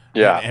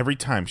 Yeah. And every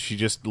time she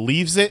just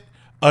leaves it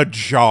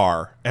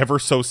ajar ever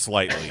so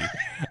slightly.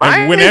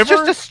 Mine And is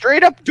just a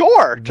straight up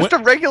door, just a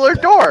regular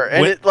door,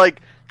 and when- it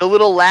like the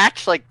little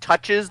latch like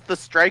touches the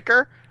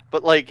striker,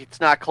 but like it's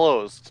not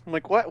closed. I'm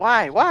like, what?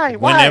 Why?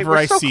 Whenever We're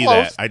I so see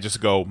close. that, I just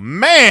go,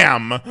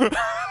 ma'am.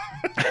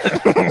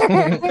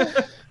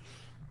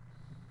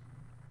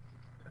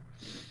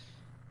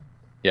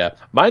 Yeah.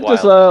 Mine Wild.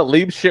 just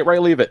leave shit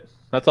right, leave it.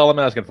 That's all I'm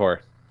asking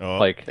for. Oh.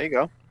 Like, There you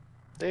go.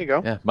 There you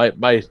go. yeah,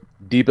 my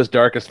deepest,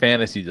 darkest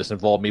fantasy just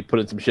involved me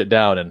putting some shit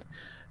down and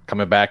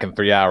coming back in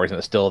 3 hours and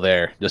it's still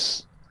there.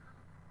 Just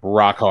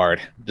rock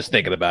hard. Just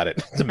thinking about it.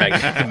 It's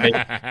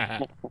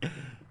amazing.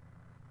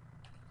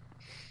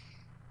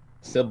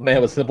 Simple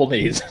man with simple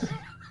needs.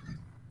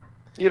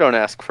 You don't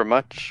ask for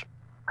much.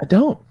 I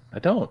don't.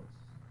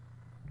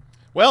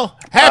 Well,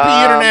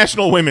 happy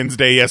International Women's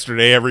Day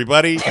yesterday,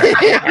 everybody.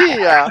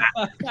 Yeah.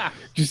 Did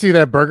you see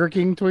that Burger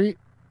King tweet?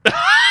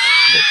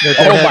 That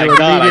they Oh had my to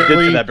god, I did see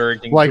immediately, that Burger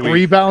King like tweet.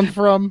 rebound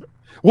from.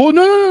 Well,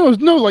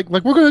 no, like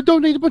we're gonna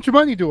donate a bunch of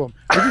money to them.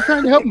 We're just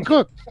trying to help them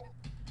cook.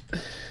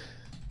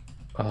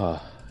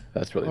 Oh,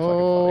 that's really fucking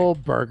Oh,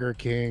 Burger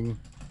King,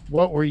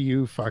 what were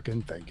you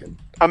fucking thinking?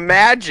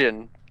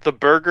 Imagine the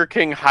Burger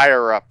King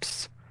higher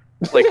ups,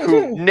 like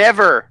who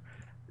never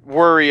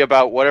worry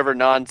about whatever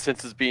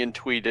nonsense is being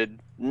tweeted,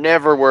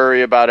 never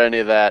worry about any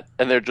of that,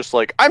 and they're just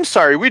like, "I'm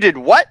sorry, we did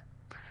what?"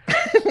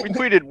 We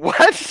tweeted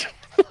what?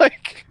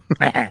 Like,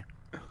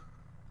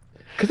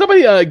 Can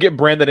somebody get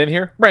Brandon in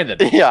here? Brandon.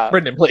 Yeah.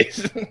 Brandon,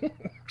 please.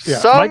 Yeah,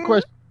 my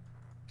question.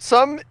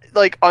 Some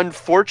like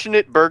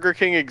unfortunate Burger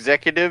King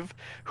executive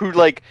who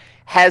like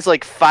has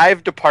like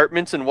 5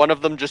 departments and one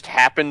of them just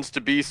happens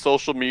to be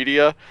social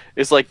media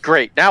is like,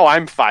 great, now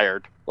I'm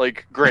fired.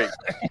 Like, great.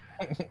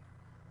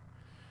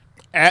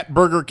 At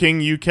Burger King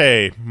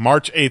UK,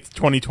 March 8th,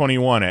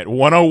 2021 at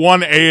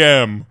 1:01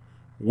 a.m.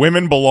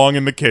 Women belong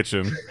in the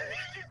kitchen.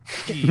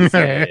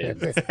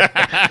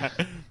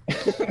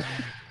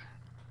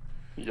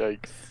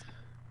 Yikes.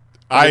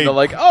 And they're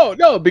like, oh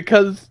no,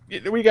 because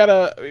we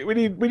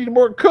need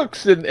more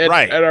cooks and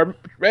Right. our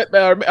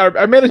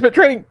management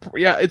training.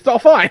 Yeah, it's all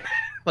fine.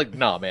 Like,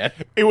 nah, man.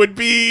 It would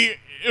be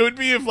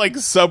if like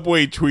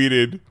Subway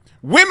tweeted,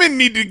 "Women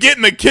need to get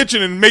in the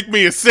kitchen and make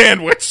me a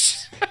sandwich."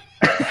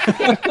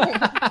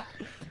 No.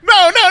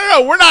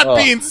 We're not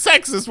being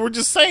sexist. We're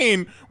just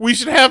saying we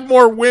should have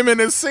more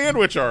women as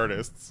sandwich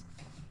artists.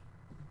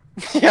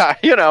 Yeah,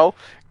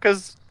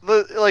 because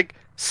the like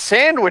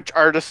sandwich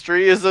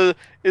artistry is a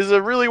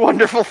really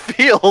wonderful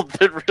field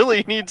that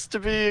really needs to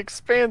be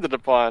expanded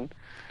upon.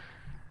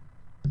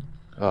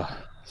 Oh,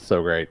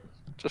 so great.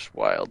 Just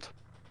wild.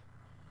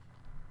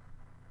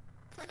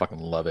 Fucking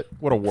love it.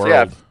 What a world. So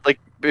yeah, like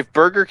if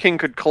Burger King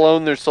could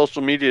clone their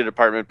social media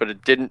department, but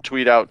it didn't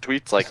tweet out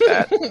tweets like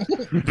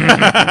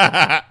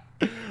that.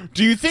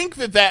 Do you think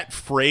that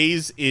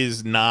phrase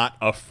is not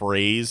a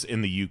phrase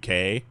in the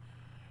UK?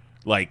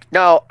 Like,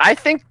 No, I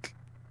think.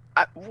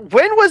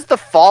 When was the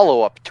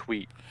follow-up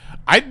tweet?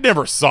 I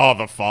never saw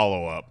the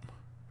follow-up.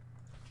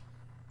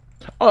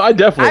 Oh, I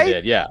definitely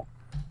did. Yeah.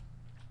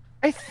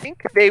 I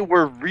think they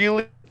were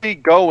really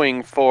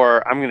going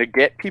for, I'm going to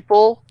get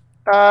people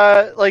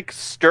like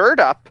stirred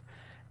up,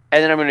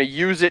 and then I'm going to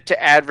use it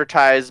to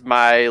advertise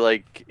my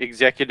like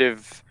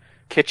executive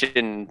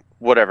kitchen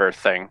whatever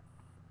thing.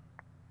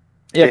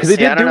 Yeah, because they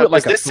did do it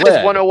like a this thread.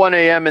 says 1:01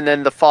 a.m. and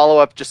then the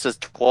follow-up just says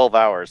 12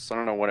 hours. I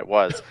don't know what it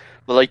was.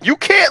 But like, you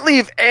can't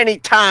leave any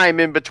time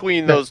in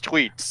between those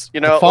tweets.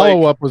 The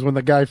follow-up was when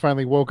the guy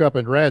finally woke up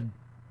and read.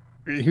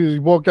 He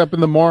woke up in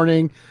the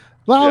morning.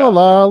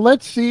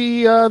 Let's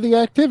see the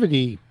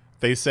activity.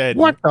 They said,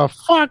 "What the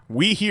fuck?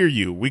 We hear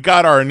you. We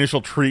got our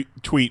initial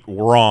tweet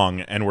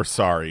wrong, and we're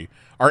sorry.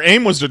 Our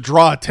aim was to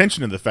draw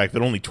attention to the fact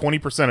that only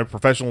 20% of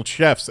professional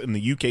chefs in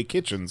the UK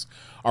kitchens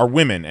are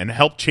women, and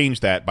help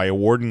change that by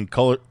awarding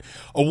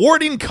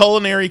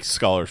culinary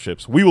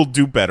scholarships. We will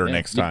do better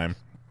next time."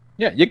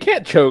 Yeah, you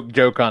can't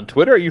joke on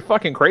Twitter. Are you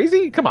fucking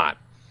crazy? Come on.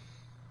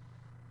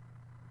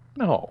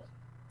 No.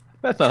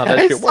 That's not how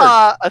that shit I works.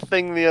 saw a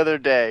thing the other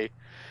day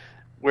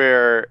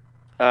where,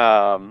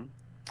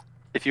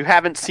 if you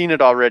haven't seen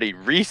it already,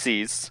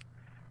 Reese's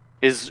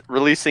is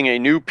releasing a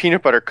new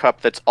peanut butter cup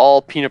that's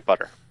all peanut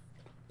butter.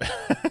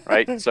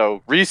 Right?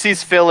 So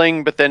Reese's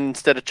filling, but then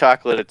instead of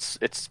chocolate,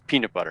 it's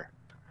peanut butter.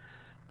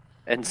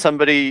 And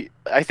somebody,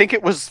 I think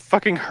it was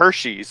fucking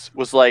Hershey's,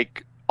 was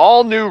like,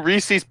 all new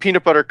Reese's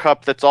peanut butter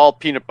cup that's all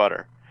peanut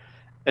butter.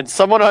 And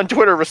someone on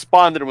Twitter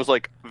responded and was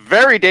like,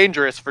 very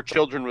dangerous for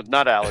children with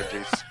nut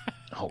allergies.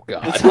 Oh,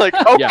 God. It's like,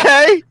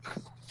 okay.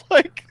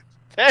 Like,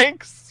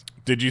 thanks.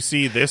 Did you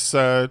see this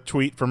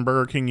tweet from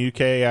Burger King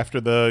UK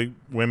after the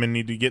women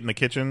need to get in the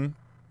kitchen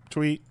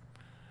tweet?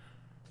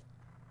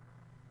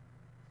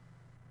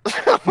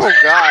 Oh,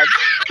 God.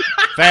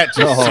 That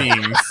just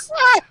seems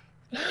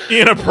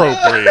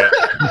inappropriate.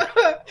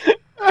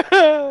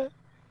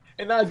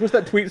 And Nige, what's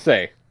that tweet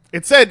say?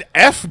 It said,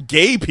 F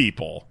gay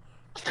people.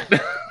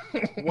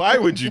 Why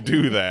would you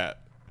do that?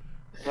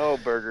 Oh,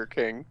 Burger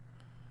King.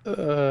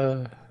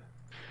 Just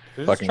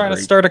Fucking trying to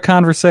great. start a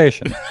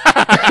conversation.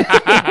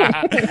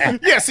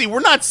 Yeah, see, we're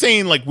not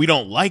saying like we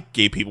don't like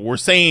gay people. We're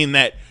saying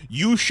that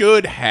you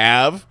should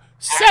have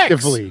sex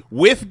Actively.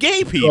 with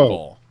gay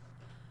people.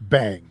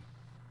 Bang."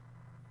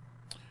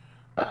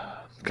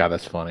 God,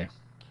 that's funny.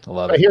 I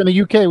love But it. here in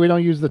the UK, we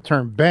don't use the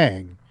term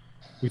 "bang."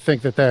 We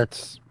think that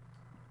that's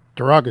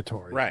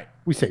derogatory. Right.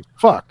 We say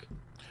 "fuck."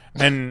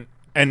 And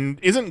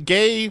isn't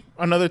gay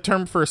another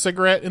term for a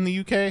cigarette in the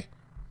UK?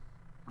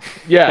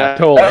 Yeah, I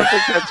totally. don't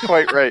think that's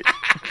quite right.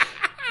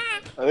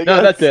 I think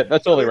No, that's it.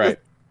 That's totally right.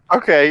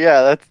 Okay,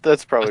 yeah,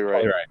 that's probably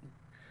right. Totally right.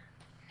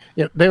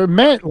 Yeah, they were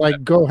meant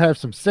like go have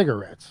some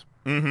cigarettes.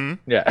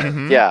 Mm-hmm. Yeah.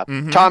 Mm-hmm. Yeah,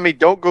 Mhm. Tommy,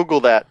 don't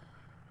Google that.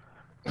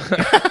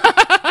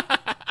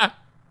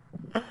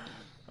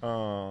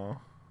 Oh.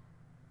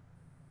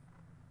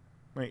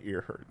 My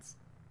ear hurts.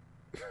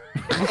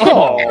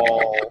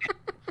 Oh.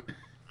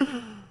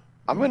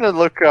 I'm gonna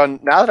look on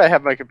now that I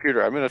have my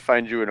computer. I'm gonna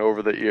find you an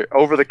over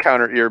the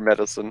counter ear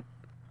medicine.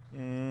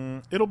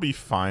 It'll be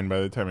fine by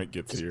the time it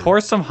gets Just here.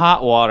 pour some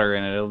hot water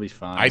in it. It'll be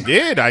fine. I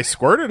did. I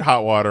squirted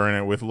hot water in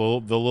it with the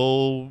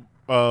little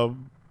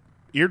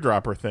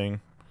eardropper thing.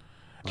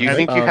 Do you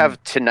think you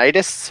have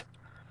tinnitus?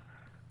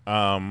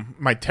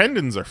 My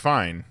tendons are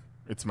fine.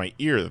 It's my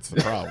ear that's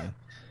the problem.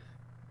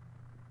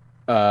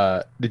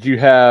 Did you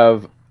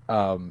have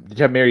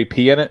Mary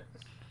P in it?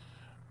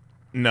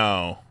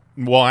 No.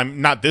 Well,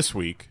 I'm not this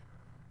week.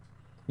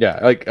 Yeah,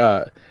 like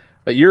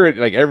But urine,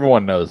 like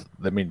everyone knows.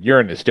 I mean,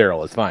 urine is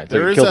sterile. It's fine. So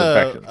There it is kills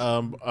infections.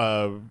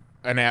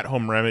 an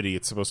at-home remedy.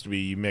 It's supposed to be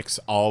you mix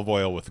olive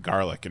oil with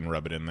garlic and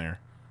rub it in there.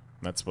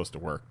 That's supposed to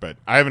work, but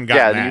I haven't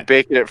gotten that. You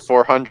bake it at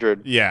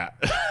 400. Yeah.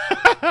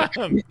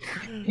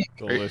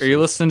 Are you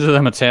listening to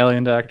them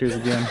Italian doctors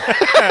again?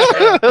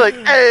 Like,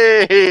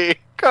 hey,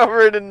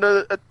 cover it in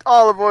the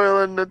olive oil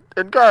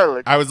and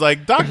garlic. I was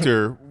like,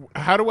 doctor,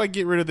 how do I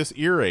get rid of this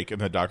earache?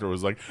 And the doctor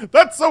was like,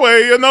 that's the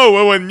way you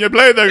know when you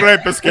play the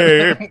Grape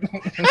Escape.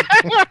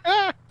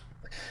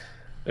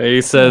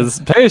 He says,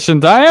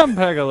 patient, I am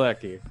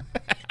Pagalecki.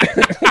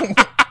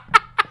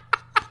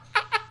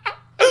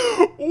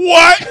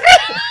 What?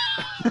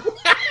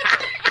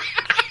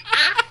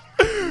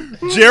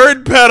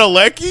 Jared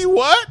Padalecki?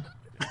 What?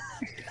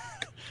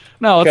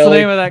 No, what's Kelly. the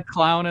name of that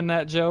clown in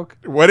that joke?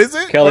 What is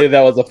it? Kelly,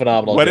 that was a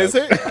phenomenal. What joke. is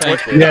it?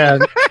 Thank you. Yeah,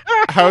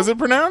 How is it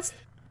pronounced?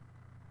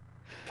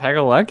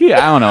 Pagalecki?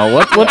 I don't know.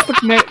 What's the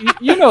name?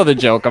 You know the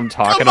joke I'm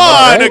talking Come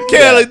about. on, right?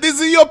 Kelly. This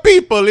is your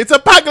people. It's a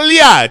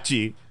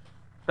Pagliacci.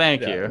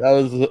 Thank Yeah, you. that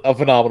was a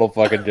phenomenal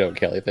fucking joke,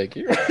 Kelly. Thank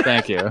you.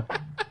 Thank you.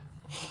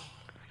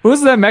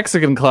 Who's that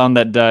Mexican clown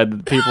that died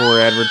that people were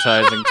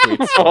advertising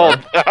tweets Oh,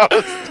 for? that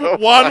was so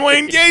Juan funny.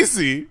 Wayne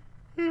Gacy.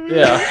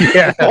 Yeah.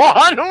 yeah,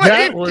 Juan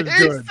that Wayne was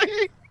good.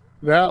 Gacy.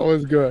 That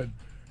was good.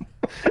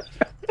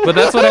 But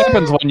that's what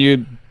happens when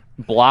you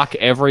block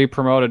every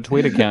promoted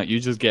tweet account. You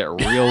just get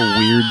real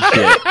weird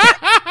shit.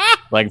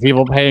 Like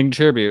people paying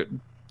tribute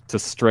to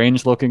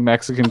strange-looking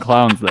Mexican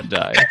clowns that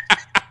die.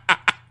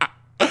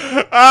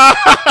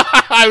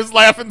 I was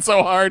laughing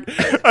so hard,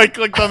 I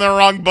clicked on the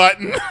wrong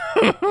button.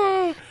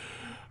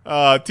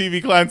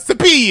 TV clown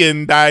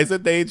Cepillon dies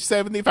at age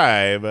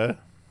 75.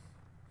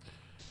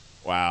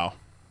 Wow.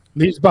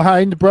 Leaves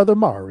behind brother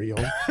Mario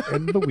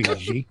and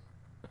Luigi.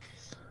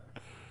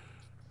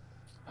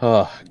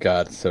 Oh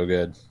God, so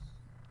good.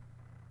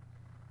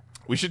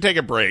 We should take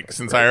a break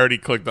since I already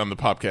clicked on the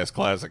Popcast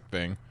Classic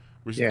thing.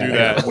 We should Yeah, do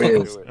that.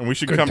 please. And we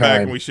should Good come back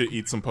time. and we should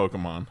eat some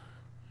Pokemon.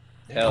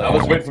 I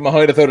was waiting for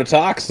Mahoney to throw the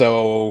talk,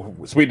 so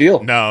sweet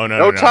deal.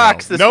 No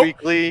talks this no,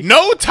 week, Lee.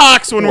 No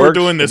talks when we're Works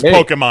doing this for me.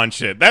 Pokemon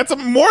shit. That's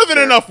more than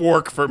enough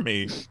work for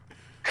me.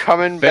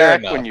 Coming Fair back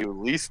enough. when you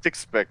least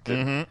expect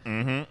it.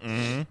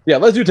 Yeah,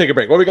 let's take a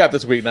break. What we got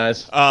this week,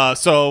 Nice?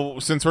 So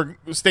since we're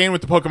staying with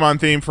the Pokemon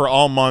theme for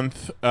all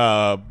month,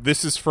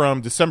 this is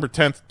from December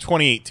 10th,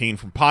 2018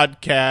 from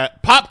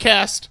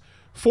Popcast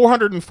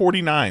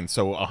 449,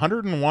 so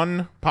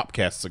 101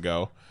 Popcasts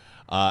ago.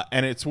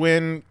 And it's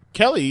when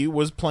Kelly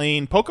was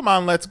playing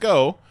Pokemon Let's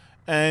Go,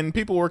 and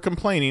people were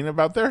complaining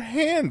about their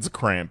hands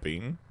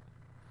cramping.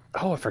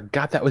 Oh, I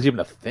forgot that was even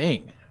a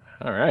thing.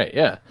 All right,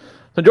 yeah.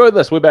 So enjoy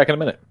this. We'll be back in a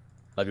minute.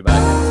 Love you, bye.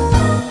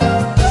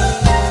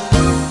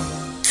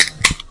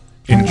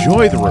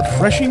 Enjoy the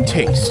refreshing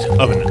taste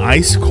of an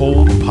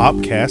ice-cold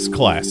Popcast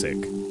classic.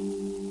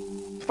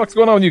 What the fuck's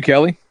going on with you,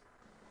 Kelly?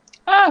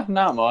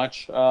 Not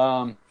much.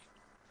 Been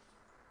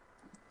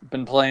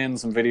playing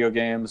some video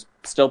games.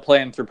 Still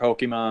playing through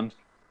Pokemon.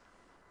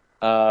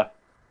 I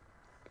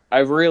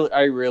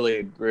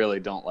really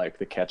don't like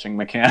the catching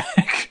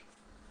mechanic.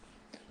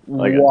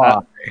 Like, Why?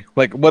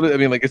 Like, what? I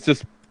mean, like, it's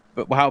just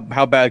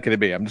how bad could it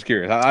be? I'm just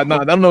curious. I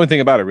don't know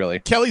anything about it really.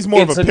 Kelly's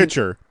more of It's a a-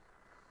 pitcher.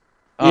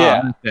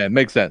 Yeah,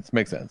 makes sense.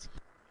 Makes sense.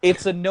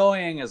 It's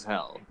annoying as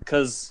hell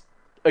because,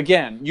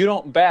 again, you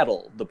don't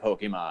battle the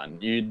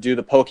Pokemon. You do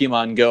the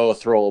Pokemon Go,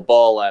 throw a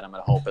ball at them,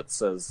 and hope it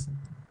says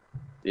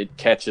it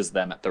catches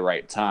them at the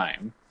right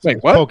time.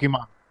 Wait, what?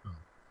 Pokemon.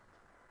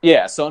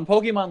 Yeah, so in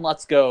Pokemon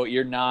Let's Go,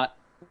 you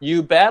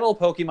battle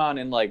Pokemon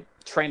in like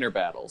trainer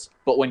battles,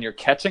 but when you're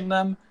catching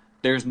them,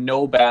 there's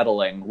no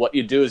battling. What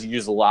you do is you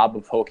just lob a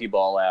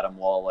Pokeball at them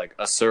while like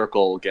a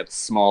circle gets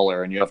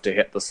smaller, and you have to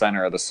hit the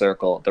center of the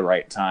circle at the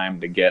right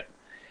time to get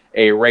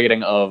a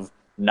rating of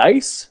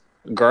nice,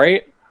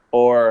 great,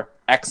 or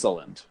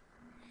excellent.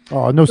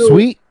 Oh, no,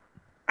 sweet.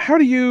 How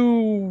do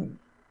you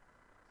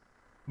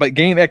like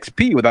gain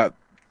XP without?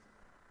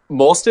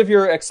 Most of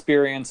your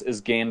experience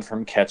is gained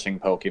from catching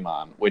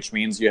Pokemon, which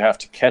means you have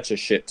to catch a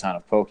shit ton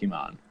of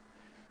Pokemon.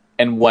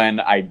 And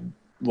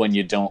when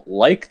you don't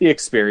like the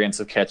experience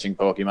of catching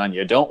Pokemon,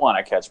 you don't want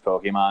to catch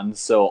Pokemon,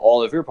 so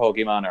all of your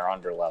Pokemon are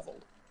underleveled.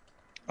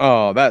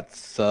 Oh, that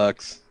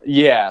sucks.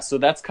 Yeah, so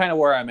that's kind of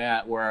where I'm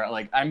at, where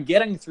like I'm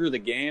getting through the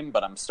game,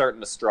 but I'm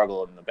starting to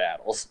struggle in the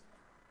battles.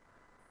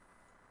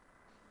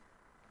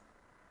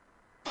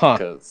 Huh?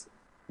 Because,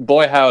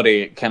 boy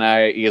howdy, can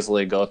I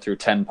easily go through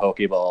 10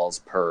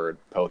 Pokeballs per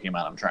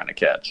Pokemon I'm trying to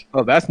catch.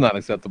 Oh, that's not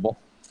acceptable.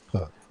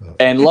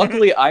 And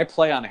luckily, I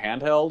play on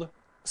handheld,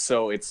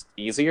 so it's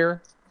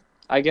easier,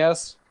 I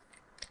guess.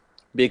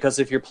 Because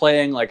if you're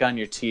playing like on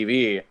your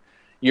TV,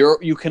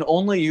 you can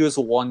only use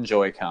one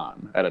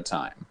Joy-Con at a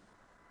time.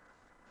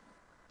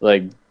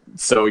 Like,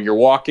 so you're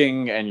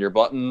walking and your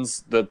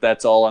buttons,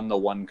 that's all on the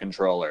one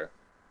controller.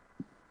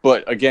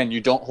 But again,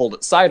 you don't hold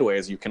it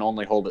sideways, you can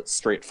only hold it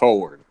straight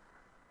forward.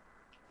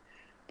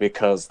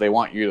 Because they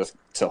want you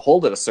to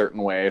hold it a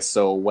certain way,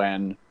 so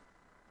when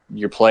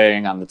you're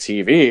playing on the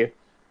TV,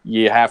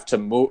 you have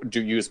to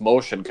use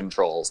motion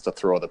controls to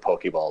throw the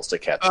Pokeballs to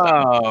catch them.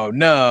 Oh,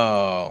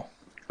 no.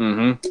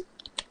 Mm-hmm.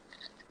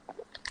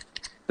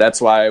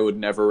 That's why I would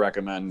never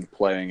recommend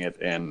playing it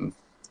in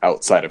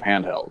outside of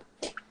handheld.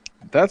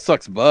 That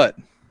sucks butt.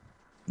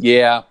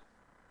 Yeah.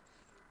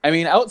 I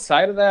mean,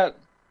 outside of that,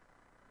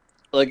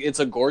 like, it's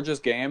a gorgeous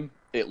game.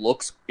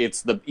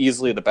 It's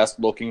easily the best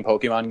looking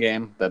Pokemon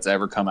game that's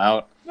ever come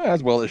out.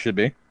 As well it should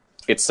be.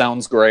 It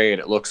sounds great.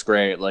 It looks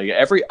great. Like,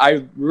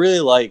 I really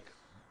like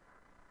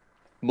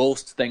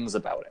most things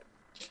about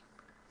it.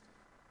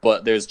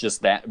 But there's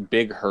just that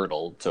big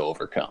hurdle to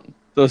overcome.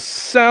 So it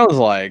sounds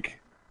like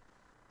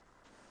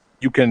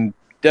you can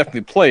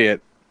definitely play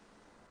it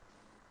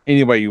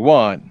any way you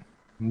want,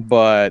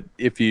 but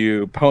if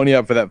you pony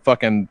up for that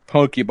fucking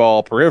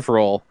Pokeball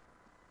peripheral,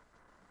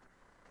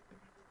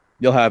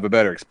 you'll have a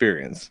better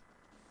experience.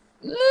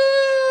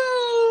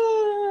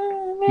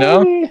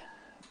 No?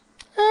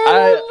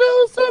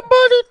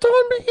 Somebody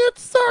told me it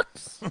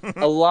sucks.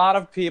 A lot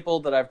of people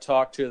that I've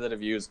talked to that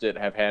have used it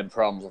have had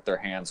problems with their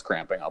hands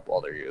cramping up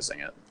while they're using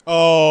it.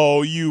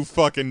 Oh, you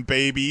fucking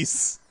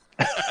babies.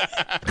 It's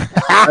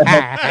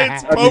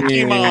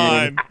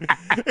Pokemon.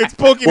 It's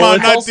Pokemon Well,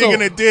 it's not also-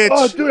 digging a ditch.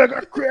 Oh, dude, I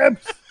got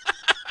cramps.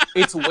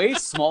 It's way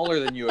smaller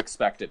than you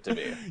expect it to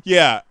be.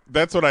 Yeah,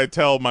 that's what I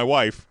tell my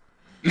wife.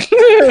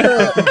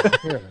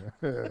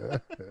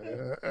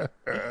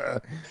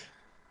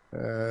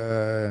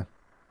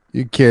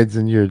 You kids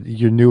and your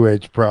new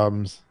age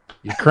problems.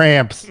 Your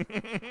cramps.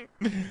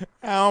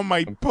 Ow,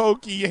 my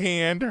pokey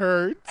hand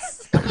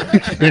hurts.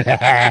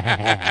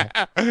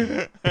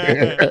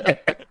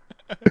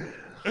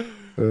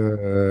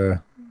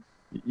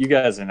 You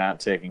guys are not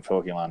taking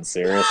Pokemon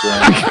seriously.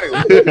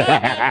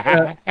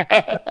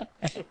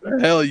 The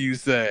hell you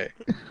say?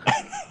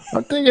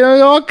 I'm thinking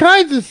of all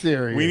kinds of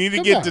serious. We need to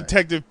Come get on.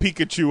 Detective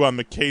Pikachu on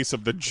the case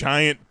of the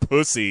giant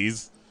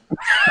pussies.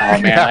 Oh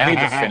man, I need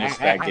to finish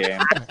that game.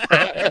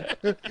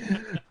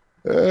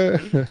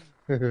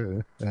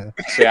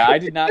 Yeah, I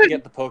did not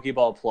get the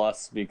Pokeball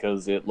Plus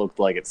because it looked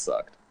like it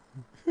sucked.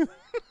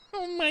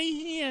 Oh, my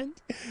hand.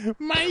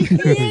 My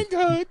hand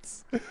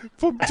hurts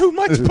from too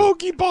much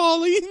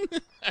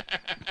Pokeballing.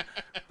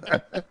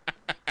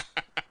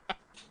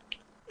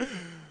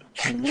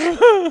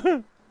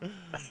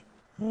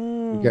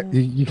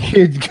 You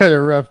kids got it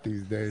rough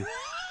these days.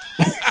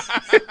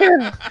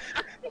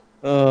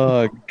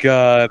 Oh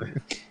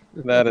God,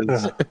 that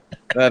is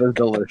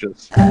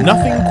delicious.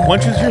 Nothing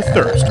quenches your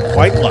thirst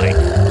quite like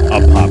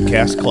a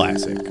Popcast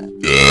classic.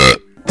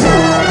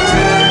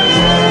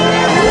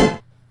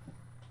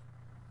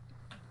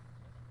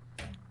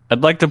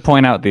 I'd like to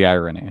point out the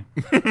irony.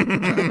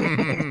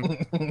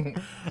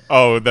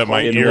 Oh, that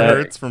my In ear that-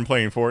 hurts from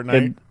playing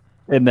Fortnite?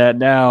 In that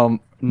now,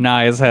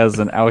 Nyes has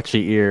an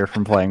ouchy ear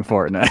from playing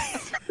Fortnite.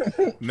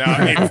 No,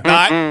 it's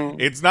not.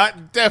 It's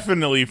not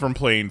definitely from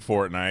playing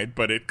Fortnite,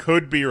 but it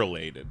could be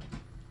related.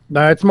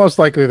 No, it's most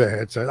likely the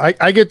headset.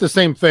 I get the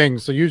same thing.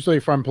 So usually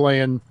if I'm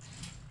playing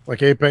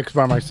like Apex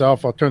by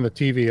myself, I'll turn the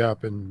TV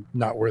up and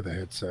not wear the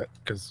headset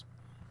because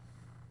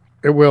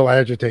it will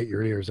agitate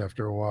your ears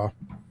after a while.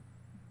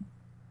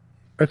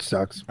 It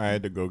sucks. I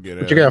had to go get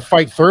But you got to it.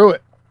 fight through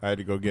it. I had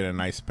to go get an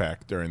ice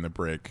pack during the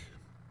break.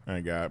 I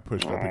got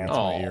pushed up against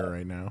my ear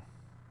right now.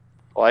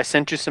 Well, I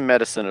sent you some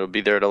medicine. It'll be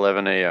there at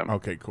 11 a.m.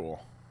 Okay,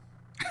 cool.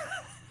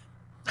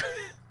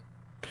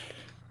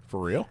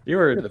 For real? You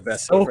were the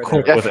best so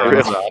boyfriend cool ever.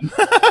 with Yeah, for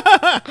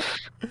real.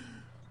 Amazon.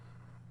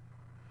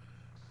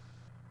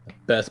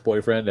 Best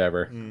boyfriend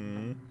ever.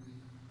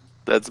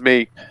 That's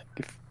me.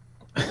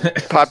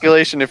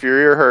 Population, if your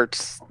ear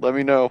hurts, let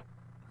me know.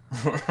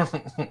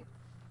 All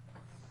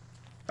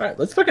right,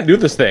 let's fucking do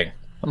this thing.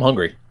 I'm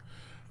hungry.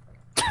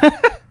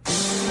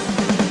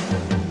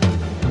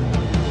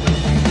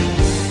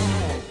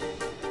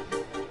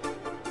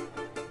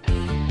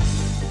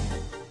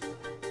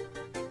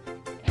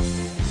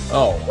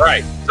 All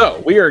right,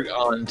 so we are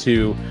on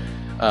to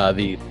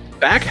the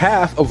back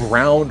half of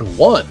round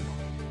one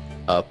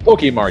of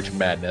Poké-March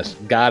Madness.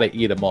 Gotta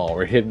eat them all.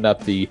 We're hitting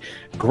up the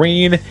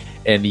green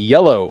and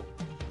yellow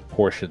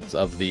portions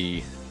of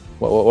the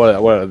what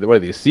are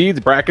these,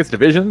 seeds, brackets,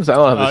 divisions? I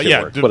don't know how this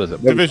shit works. What is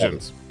it? What do we call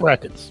Divisions.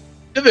 Brackets.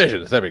 it?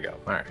 Divisions. There we go.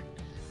 All right.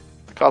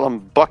 Call them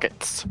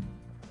buckets.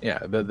 Yeah,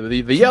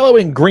 the yellow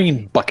and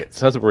green buckets.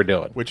 That's what we're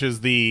doing. Which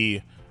is the...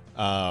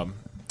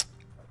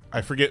 I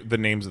forget the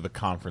names of the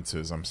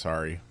conferences. I'm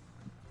sorry.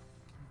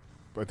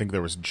 I think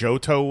there was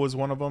Johto was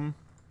one of them.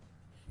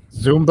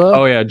 Zumba.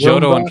 Oh yeah,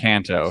 Johto Roomba. and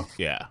Kanto.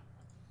 Yeah.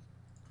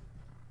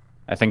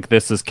 I think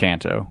this is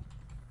Kanto.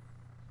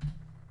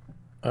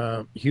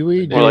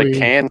 Huey. More like Dewey.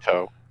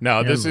 Kanto.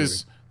 No, this Henry.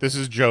 is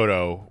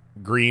Johto.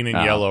 Green and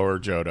Oh. yellow are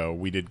Johto.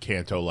 We did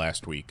Kanto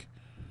last week.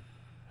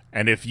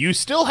 And if you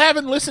still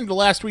haven't listened to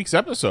last week's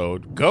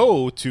episode,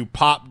 go to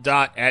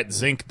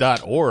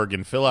pop.atzinc.org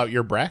and fill out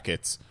your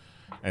brackets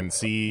and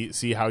see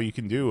how you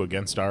can do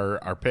against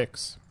our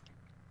picks.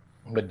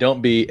 But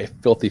don't be a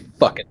filthy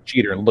fucking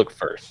cheater and look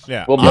first.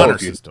 Yeah, We'll know honor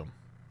if you, system.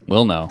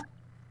 We'll know.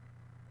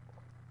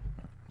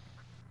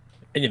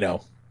 and you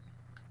know.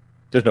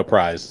 There's no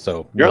prize,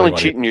 so You're no only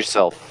money. cheating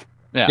yourself.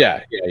 Yeah.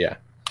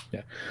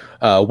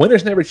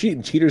 Winners never cheat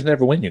and cheaters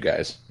never win, you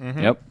guys. Mm-hmm.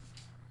 Yep.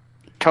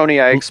 Tony,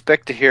 I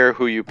expect to hear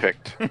who you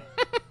picked. Okay.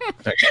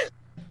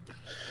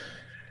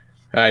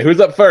 All right, who's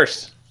up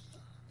first?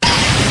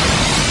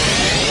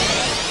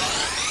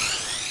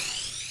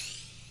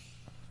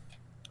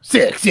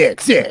 Six.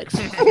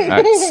 All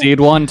right, Seed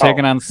 1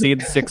 taking on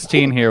Seed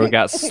 16 here. We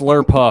got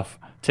Slurpuff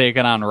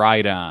taking on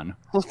Rhydon.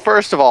 Well,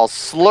 first of all,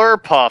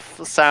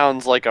 Slurpuff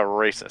sounds like a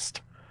racist.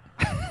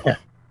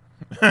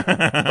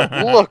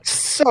 But looks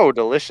so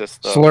delicious,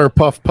 though. Slur,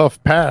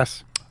 puff,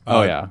 pass.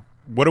 Oh, yeah.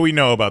 What do we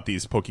know about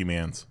these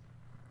Pokemans?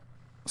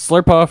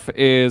 Slurpuff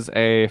is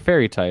a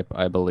fairy type,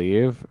 I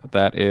believe,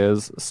 that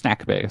is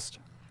snack-based.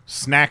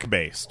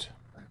 Snack-based.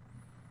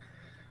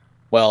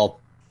 Well,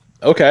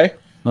 okay.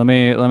 Let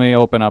me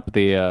open up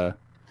the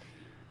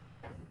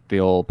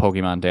old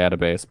Pokemon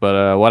database.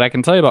 But what I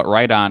can tell you about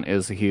Rhydon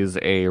is he's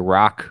a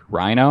rock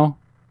rhino.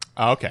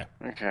 Oh, okay.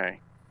 Okay.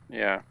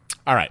 Yeah.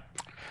 All right.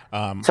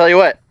 Tell you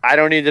what, I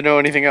don't need to know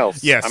anything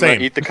else. Yeah, I'm same.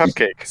 gonna eat the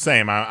cupcake.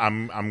 Same.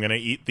 I'm gonna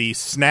eat the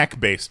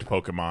snack-based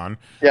Pokemon.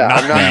 Yeah,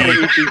 I'm not gonna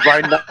eat the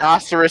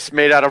rhinoceros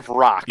made out of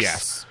rocks.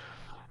 Yes.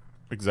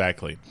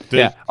 Exactly.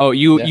 Yeah. Oh,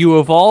 you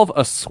evolve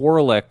a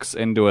Swirlix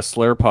into a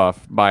Slurpuff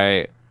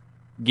by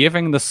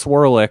giving the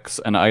Swirlix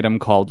an item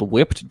called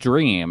Whipped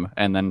Dream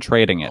and then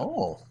trading it.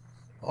 Oh,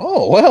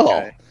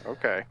 well.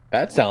 Okay.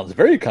 That sounds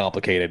very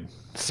complicated.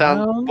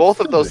 Both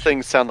of those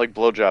things sound like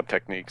blowjob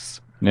techniques.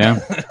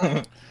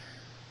 Yeah.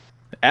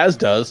 As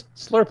does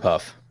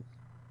Slurpuff.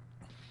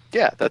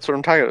 Yeah, that's what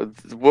I'm talking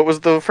about. What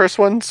was the first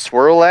one?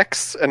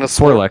 Swirlex and a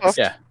Swirlex. Slurpuff?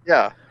 Yeah.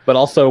 Yeah. But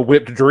also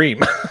Whipped Dream.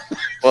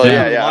 Well,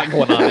 Yeah. yeah. A lot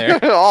going on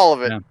there. All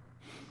of it. Yeah.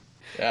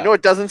 Yeah. You know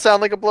what doesn't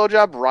sound like a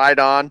blowjob? Ride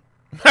on.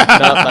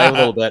 Not a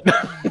little bit.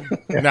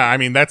 No, I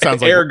mean that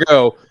sounds like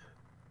Ergo.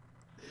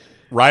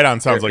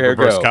 Rhydon sounds like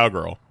Ergo. reverse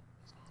cowgirl.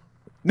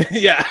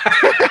 Yeah.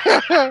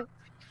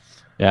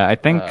 Yeah, I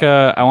think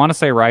I want to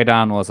say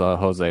Rhydon was a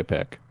Jose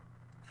pick.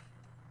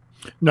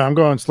 No, I'm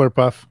going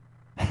Slurpuff.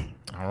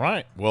 All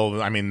right.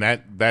 Well, I mean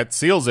that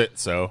seals it.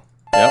 So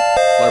Yep.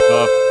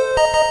 Slurpuff.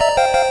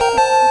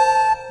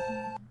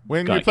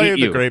 when Gonna you play eat the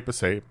you. Grape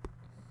Ape,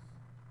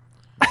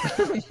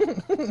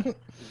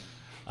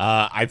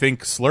 I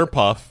think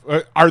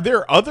Slurpuff. Are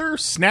there other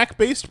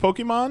snack-based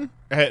Pokemon?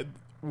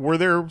 Were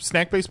there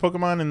snack-based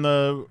Pokemon in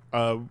the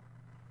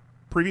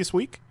previous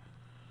week?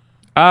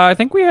 I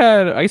think we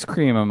had Ice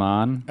Cream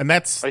on. And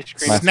that's Ice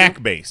cream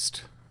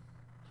snack-based.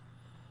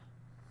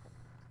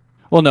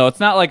 Well, no, it's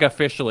not like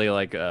officially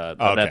like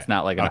Okay. that's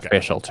not like an Okay.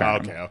 official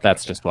term. Okay.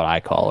 That's just what I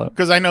call it.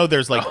 Because I know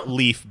there's like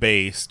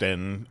leaf-based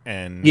and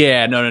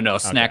Yeah, no.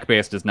 Snack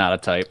based is not a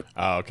type.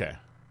 Oh, okay.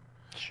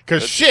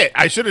 Because shit,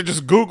 I should have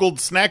just Googled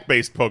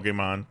snack-based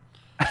Pokemon.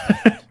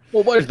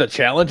 Well, what is the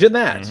challenge in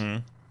that?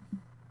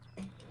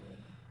 Mm-hmm.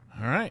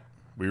 All right.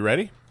 We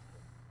ready?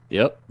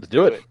 Yep. Let's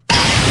do it.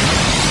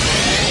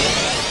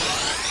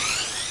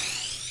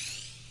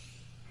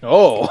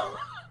 Oh.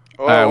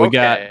 Oh, All right, we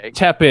got okay.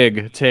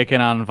 Tepig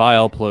taking on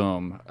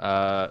Vileplume.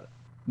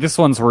 This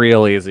one's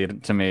real easy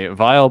to me.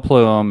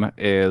 Vileplume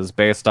is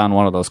based on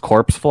one of those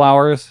corpse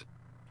flowers.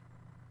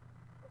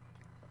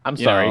 I'm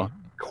You sorry. know.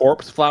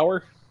 Corpse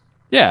flower?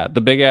 Yeah,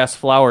 the big ass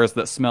flowers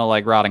that smell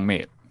like rotting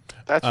meat.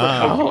 That's what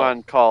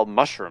Pokemon call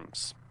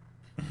mushrooms.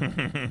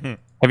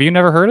 Have you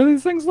never heard of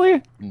these things,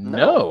 Lee?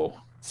 No.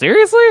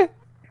 Seriously?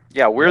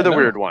 Yeah, we're Yeah, the no.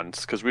 weird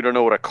ones because we don't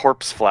know what a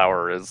corpse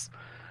flower is.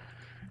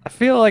 I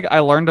feel like I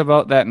learned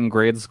about that in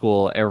grade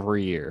school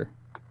every year.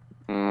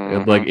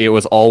 Mhm. It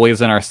was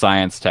always in our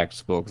science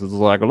textbooks. It's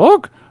like,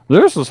 look,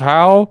 this is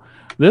how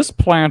this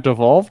plant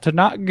evolved to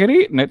not get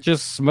eaten. It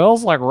just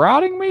smells like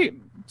rotting meat.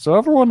 So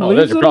everyone Oh, leaves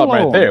there's your it problem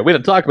alone. right there. We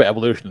didn't talk about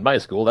evolution in my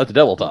school. That's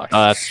devil talk.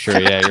 Oh, that's true.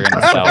 Yeah, you're in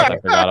the South. I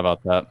forgot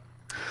about that.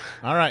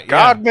 All right.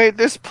 God made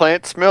this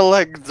plant smell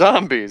like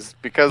zombies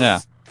because Yeah.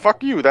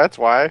 fuck you. That's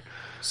why.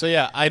 So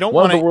yeah, I don't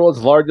One want of the to. world's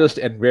largest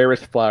and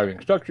rarest flowering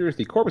structures,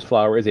 the corpse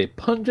flower is a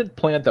pungent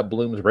plant that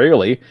blooms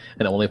rarely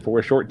and only for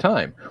a short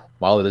time.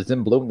 While it is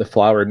in bloom, the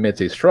flower emits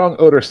a strong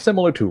odor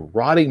similar to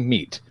rotting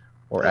meat,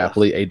 or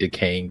aptly a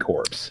decaying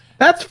corpse.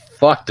 That's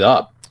fucked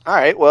up. All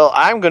right. Well,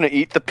 I'm gonna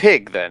eat the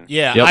pig then.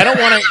 Yeah, Yep. I don't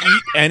want to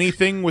eat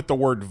anything with the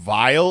word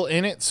vile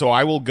in it, so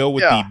I will go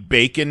with Yeah. the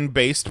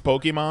bacon-based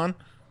Pokemon.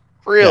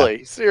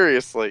 Really?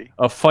 Seriously?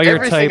 A fire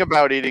Everything type.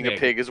 about eating a pig.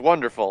 pig is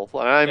wonderful,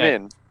 and I'm Yeah.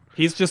 in.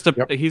 He's just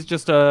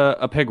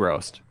a pig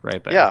roast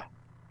right there. Yeah.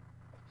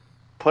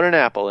 Put an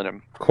apple in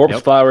him. Corpse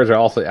Yep. flowers are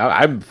also...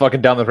 I'm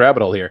fucking down this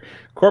rabbit hole here.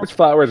 Corpse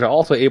flowers are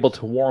also able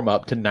to warm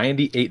up to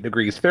 98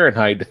 degrees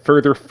Fahrenheit to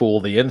further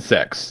fool the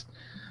insects.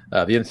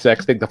 The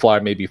insects think the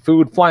flower may be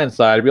food, fly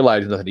inside,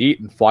 realize there's nothing to eat,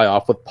 and fly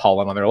off with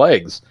pollen on their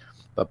legs.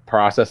 The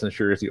process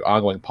ensures the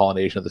ongoing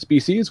pollination of the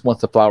species. Once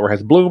the flower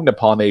has bloomed and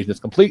pollination is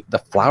complete, the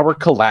flower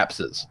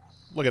collapses.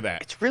 Look at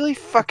that. It's really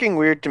fucking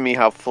weird to me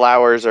how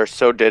flowers are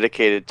so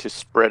dedicated to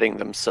spreading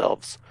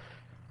themselves.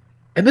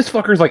 And this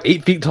fucker's like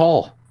 8 feet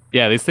tall.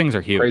 Yeah, these things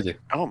are huge. Crazy.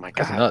 Oh my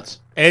That's god. nuts.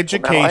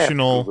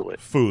 Educational Google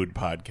it. food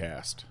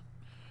podcast.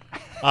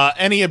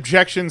 Any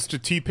objections to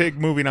T-Pig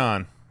moving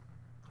on?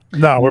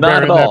 No, we're Not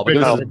burying at all, that bitch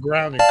because- in the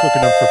ground and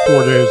cooking them for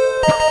 4 days.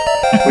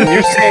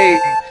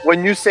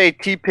 When you say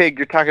T-Pig,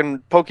 you're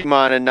talking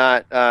Pokemon and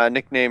not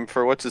nickname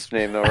for what's his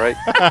name, though, right?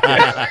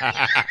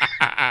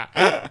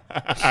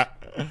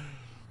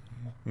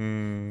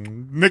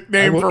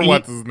 Nickname for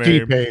what's his name?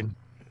 T-Pain.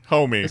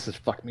 Homie. This is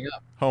fucking me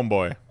up.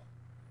 Homeboy.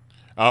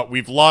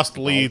 We've lost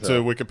Lee to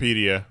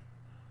Wikipedia.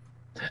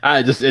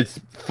 It's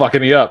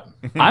fucking me up.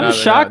 I'm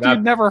shocked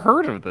you'd never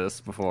heard of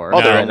this before.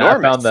 Oh, they're And I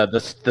enormous. found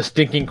the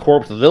stinking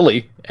corpse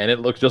Lily, and it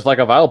looks just like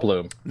a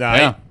Vileplume. Now,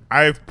 Yeah.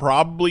 I've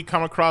probably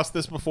come across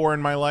this before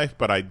in my life,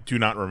 but I do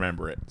not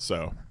remember it.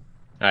 So,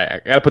 All right, I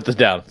gotta put this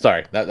down.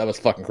 Sorry, that was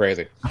fucking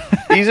crazy.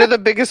 These are the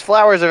biggest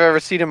flowers I've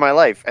ever seen in my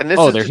life, and this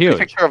is they're just huge. a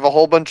picture of a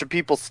whole bunch of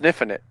people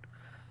sniffing it.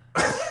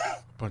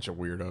 bunch of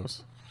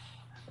weirdos.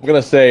 I'm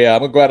gonna say I'm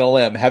gonna go out on a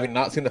limb, having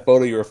not seen the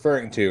photo you're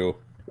referring to.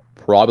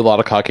 Probably a lot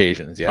of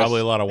Caucasians. Yes.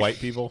 Probably a lot of white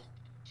people.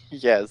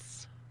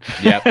 Yes.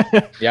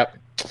 Yep. Yep.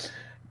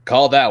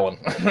 Call that one.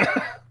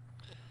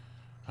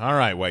 All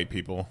right, white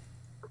people.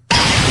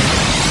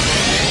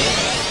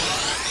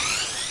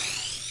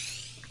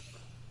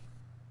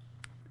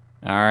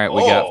 All right,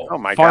 we got Oh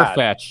my God.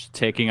 Farfetch'd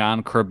taking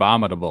on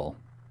Crabominable.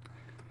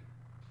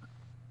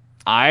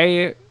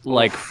 I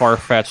like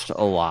Farfetch'd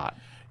a lot.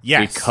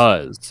 Yes.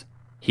 Because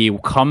he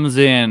comes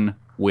in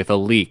with a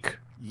leak.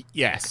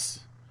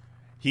 Yes.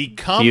 He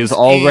comes. He is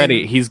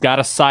already. in- He's got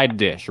a side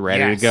dish ready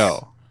Yes. to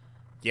go.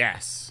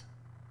 Yes.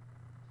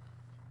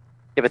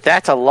 Yeah, but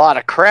that's a lot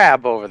of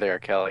crab over there,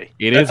 Kelly.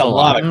 It That's is a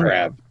lot of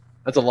crab.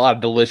 That's a lot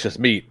of delicious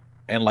meat.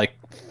 And like,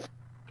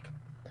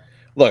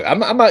 look, I'm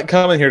not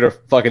coming here to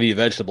fucking eat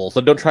vegetables,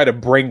 so don't try to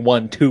bring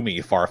one to me,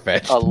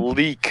 Farfetch'd. A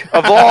leek.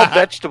 Of all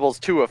vegetables,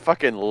 too, a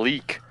fucking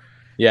leek.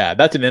 Yeah,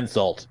 that's an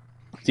insult.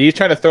 So he's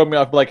trying to throw me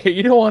off, like, hey,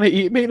 you don't want to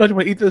eat me? Don't you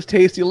want to eat this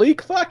tasty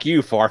leek? Fuck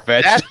you,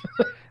 Farfetch'd. That-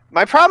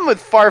 My problem with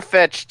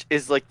Farfetch'd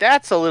is, like,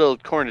 that's a little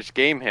Cornish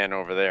game hen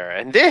over there,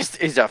 and this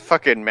is a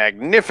fucking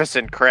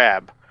magnificent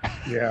crab.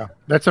 Yeah,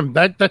 that's a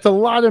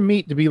lot of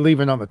meat to be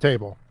leaving on the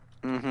table.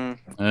 Mm-hmm.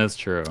 That's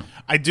true.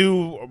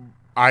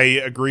 I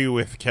agree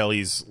with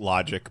Kelly's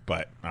logic,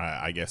 but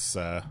I guess.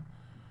 I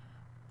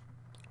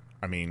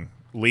mean,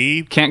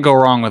 Lee. Can't go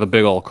wrong with a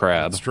big old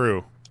crab. That's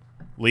true.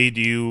 Lee,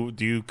 do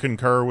you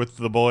concur with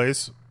the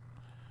boys?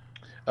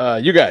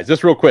 You guys,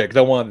 just real quick, 'cause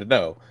I wanted to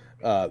know.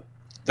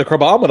 The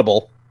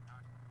Crabominable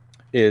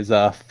is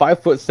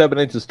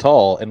 5'7"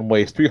 tall and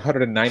weighs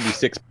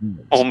 396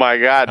 pounds. Oh my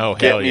God! Oh,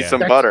 Get hell me yeah.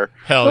 some butter.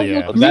 Hell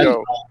yeah! look, That-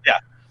 Go. yeah,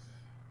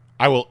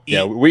 I will eat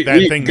yeah, we that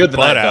eat thing's good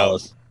butt tonight, out.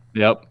 fellas.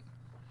 Yep.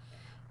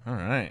 All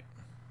right,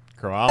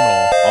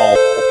 Crabominable. All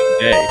fucking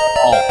day,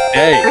 all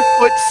day.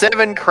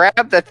 5'7"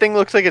 crab. That thing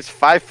looks like it's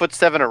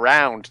 5'7"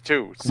 around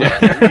too. So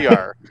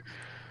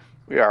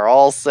we are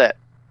all set.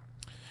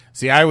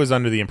 See, I was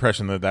under the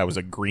impression that was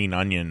a green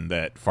onion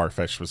that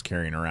Farfetch'd was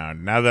carrying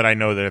around. Now that I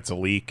know that it's a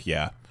leek,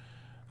 yeah.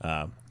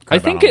 I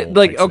think it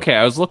like okay.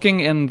 I was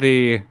looking in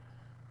the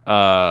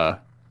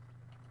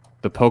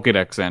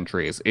Pokédex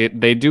entries.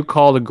 They do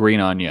call the green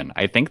onion.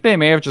 I think they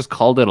may have just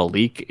called it a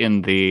leek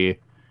in the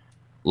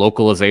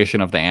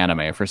localization of the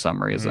anime for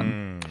some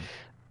reason.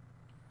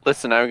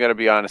 Listen, I'm gonna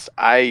be honest.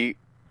 I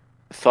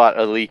thought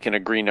a leek and a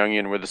green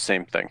onion were the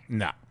same thing.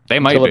 Nah. They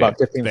might Until be. about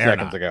 15 They're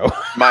seconds not. ago.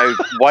 My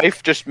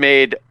wife just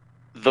made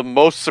the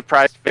most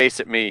surprised face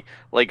at me,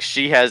 like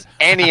she has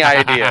any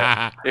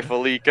idea if a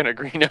leek and a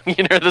green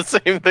onion are the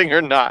same thing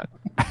or not.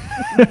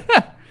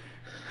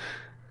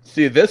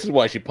 See, this is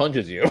why she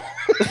punches you.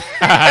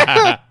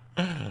 All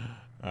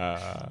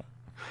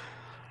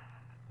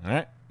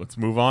right, let's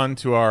move on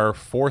to our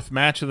fourth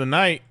match of the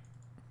night.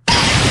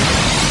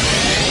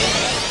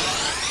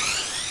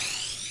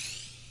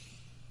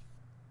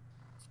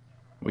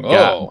 We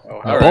got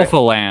all right.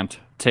 Bofalant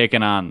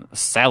taking on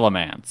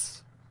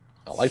Salamence.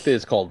 I like that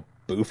it's called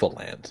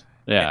Boofaland.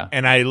 Yeah.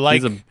 And I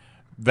like He's a-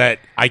 that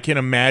I can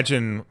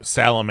imagine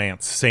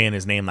Salamence saying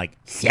his name like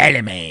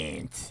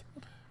Salamence.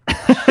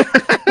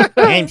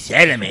 I'm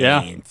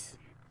Salamence.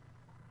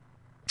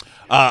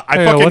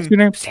 Yeah. What's your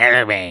name?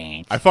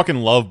 Salamence. I fucking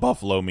love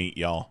buffalo meat,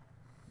 y'all.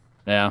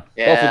 Yeah.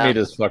 Buffalo meat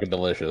is fucking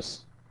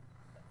delicious.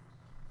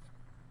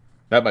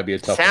 That might be a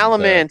tough one to-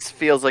 Salamence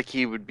feels like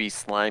he would be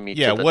slimy.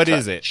 Yeah, to the what touch.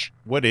 is it?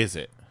 What is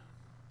it?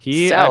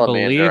 He, I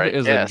Salamander, believe, I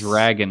is guess. a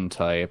dragon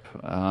type.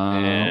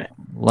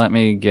 Let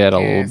me get a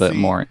little bit see.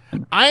 more.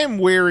 I am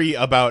wary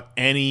about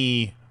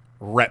any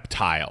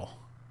reptile.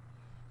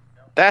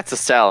 That's a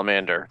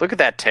salamander. Look at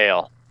that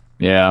tail.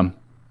 Yeah.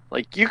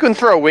 Like, you can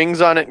throw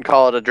wings on it and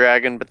call it a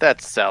dragon, but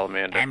that's a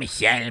salamander. I'm a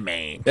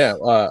salamence.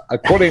 Yeah,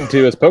 according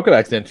to its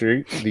Pokédex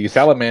entry, the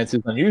Salamence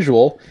is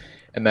unusual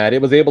in that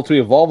it was able to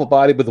evolve a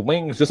body with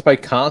wings just by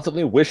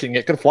constantly wishing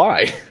it could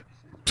fly.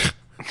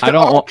 I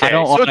don't. Okay, I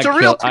don't so want it's to a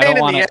real kill. I pain don't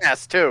in want the to.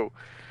 ass, too.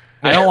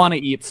 I don't want to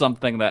eat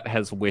something that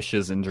has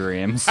wishes and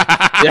dreams.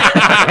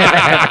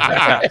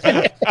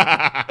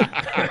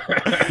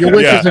 Your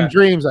wishes and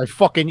dreams, I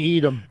fucking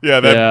eat them. Yeah,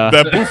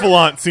 that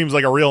Bouffalant seems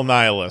like a real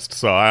nihilist,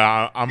 so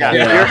I'm all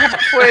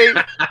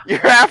you're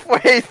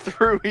halfway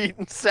through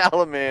eating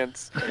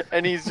salamanders,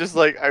 and he's just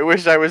like, I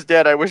wish I was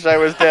dead, I wish I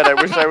was dead, I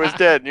wish I was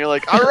dead. And you're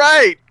like, all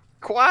right,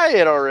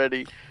 quiet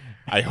already.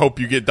 I hope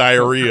you get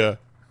diarrhea.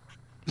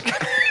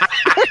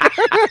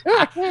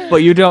 But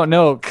you don't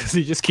know because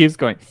he just keeps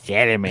going,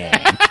 Salamand.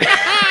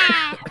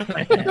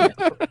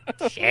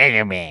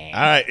 Salamand.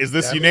 All right, is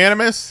this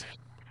unanimous?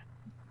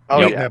 Oh,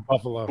 Yep. yeah.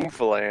 Buffalo.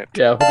 Bouffalant.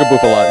 Yeah, we can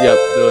Bouffalant. Yep,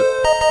 do it.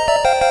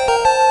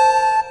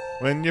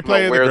 When you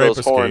play the wear Grape those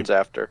Escape. horns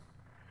after.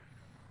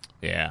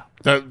 Yeah.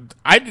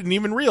 I didn't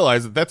even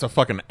realize that's a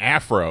fucking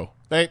afro.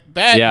 That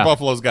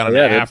buffalo's got an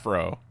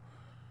afro.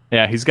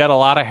 Yeah, he's got a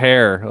lot of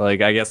hair.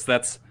 Like, I guess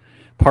that's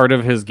part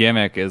of his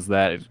gimmick is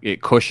that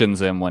it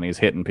cushions him when he's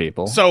hitting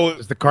people. So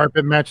Does the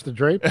carpet match the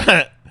drape?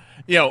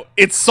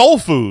 It's soul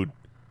food.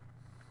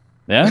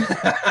 Yeah?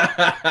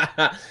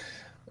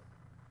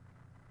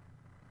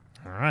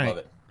 All right. Love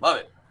it. Love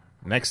it.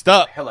 Next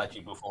up. Hell at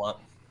you, Bouffalant.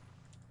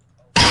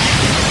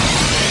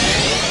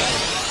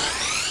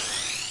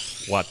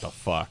 What the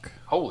fuck?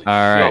 Holy All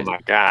right. Oh my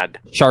god.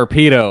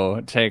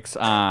 Sharpedo takes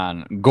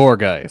on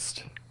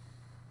Gorgeist.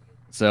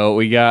 So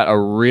we got a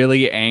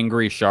really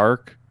angry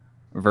shark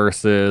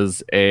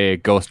versus a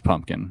ghost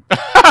pumpkin.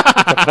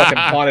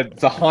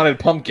 It's a haunted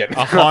pumpkin.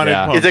 A haunted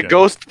Yeah. pumpkin. Is it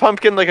ghost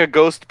pumpkin like a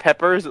ghost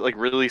pepper? Is it like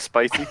really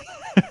spicy?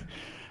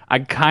 I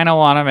kind of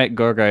want to make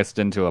Gorgeist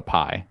into a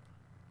pie.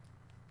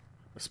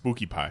 A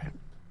spooky pie.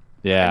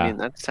 Yeah. I mean,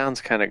 that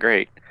sounds kind of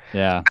great.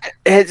 Yeah.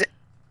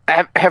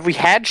 Have we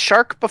had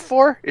shark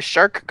before? Is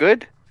shark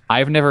good?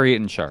 I've never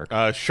eaten shark.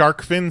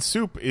 Shark fin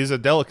soup is a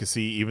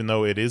delicacy, even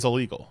though it is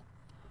illegal.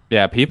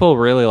 Yeah, people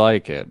really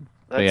like it.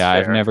 But That's yeah,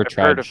 I've fair. never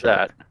tried heard of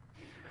shark. that.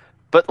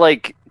 But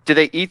like, do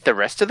they eat the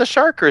rest of the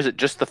shark, or is it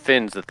just the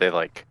fins that they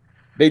like?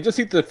 They just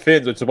eat the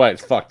fins, which is why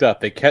it's fucked up.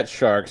 They catch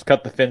sharks,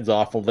 cut the fins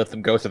off, and let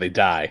them go so they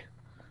die.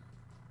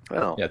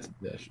 Well, Yeah,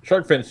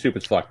 shark fin soup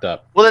is fucked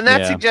up. well, then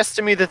that Yeah. suggests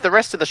to me that the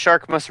rest of the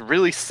shark must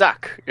really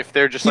suck. If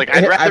they're just like,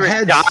 I've I'd rather it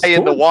had die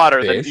in the water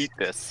than swordfish. eat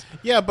this.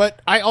 Yeah,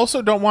 but I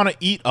also don't want to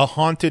eat a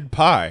haunted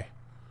pie.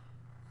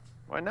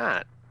 Why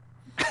not?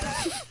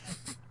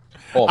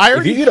 Well, I if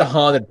already- you eat a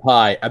haunted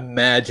pie,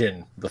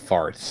 imagine the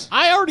farts.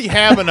 I already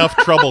have enough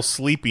trouble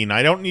sleeping.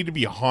 I don't need to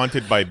be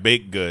haunted by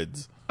baked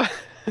goods.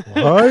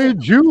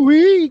 Why'd you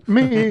eat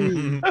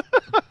me?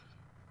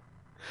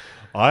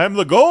 I am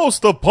the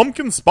ghost of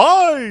pumpkin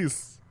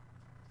spice.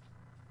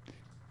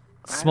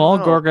 Small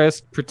don't know.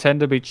 Gorgeist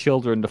pretend to be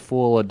children to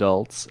fool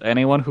adults.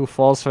 Anyone who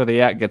falls for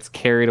the act gets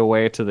carried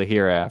away to the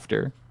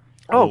hereafter.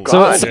 Oh, So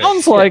God. it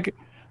sounds like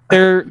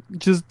they're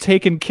just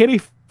taking kitty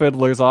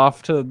fiddlers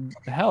off to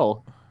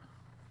hell.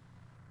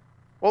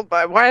 Well,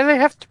 why do they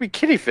have to be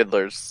kitty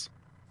fiddlers?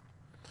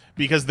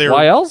 Because they're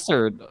Why else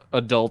are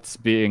adults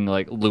being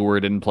like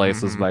lured in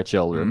places by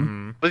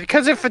children?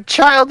 Because if a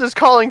child is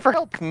calling for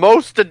help,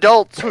 most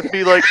adults would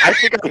be like, I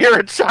think I hear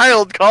a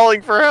child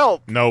calling for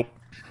help. Nope.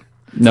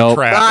 Nope.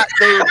 Trap. Not,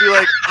 they would be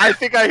like, I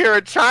think I hear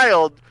a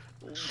child.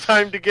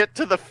 Time to get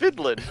to the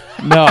fiddling.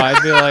 No,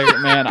 I'd be like,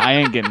 man, I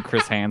ain't getting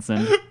Chris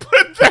Hansen.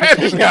 Put that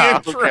in Yeah,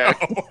 the intro.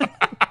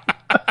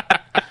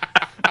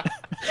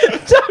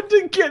 Time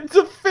to get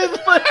to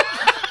Finland.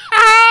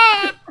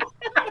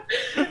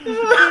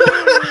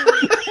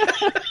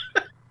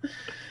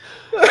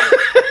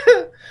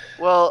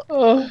 Well,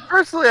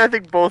 personally, I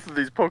think both of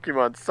these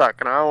Pokemon suck,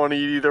 and I don't want to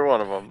eat either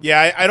one of them.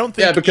 Yeah, I don't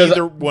think Yeah, because-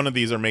 either one of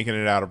these are making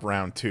it out of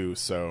round 2,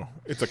 so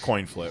it's a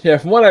coin flip. Yeah,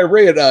 from what I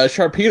read,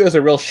 Sharpedo's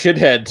a real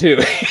shithead too.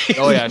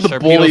 Oh yeah, the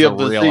bully Sharpedo's of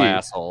a the real sea.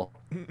 asshole.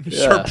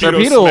 Sharpedo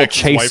Sharpedo will smacks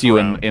his chase wife you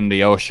around. in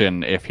the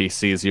ocean if he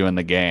sees you in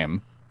the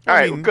game. All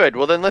right, mean- good.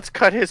 Well, then let's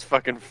cut his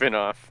fucking fin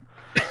off.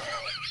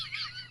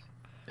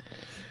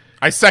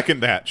 I second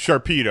that.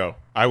 Sharpedo.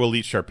 I will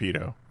eat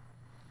Sharpedo.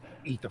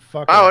 Eat the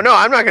fuck. Oh out. no,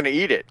 I'm not going to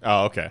eat it.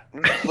 Oh, okay.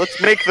 Let's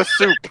make the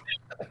soup.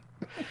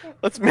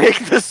 Let's make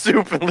the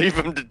soup and leave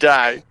him to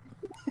die.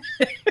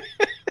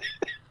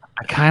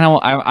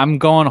 I'm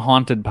going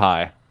haunted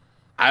pie.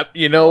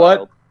 You know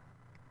what?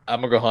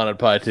 I'm gonna go haunted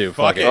pie too.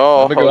 Fuck it.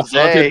 Oh, I'm gonna go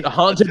Jose.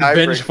 haunted Tiebreaker.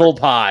 vengeful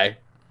pie.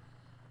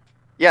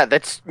 Yeah,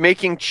 that's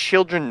making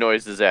children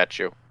noises at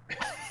you.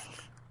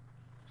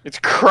 It's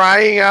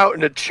crying out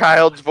in a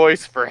child's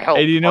voice for help.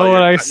 Hey, do you know while what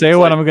you're I not say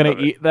when I'm enslaved gonna of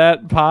it. eat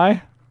that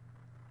pie?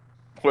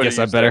 What do Guess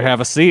you I better say? have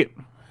a seat.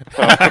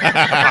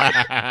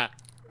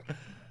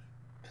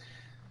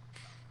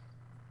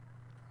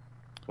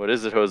 What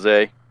is it,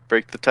 Jose?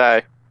 Break the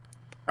tie.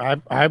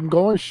 I'm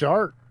going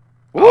shark.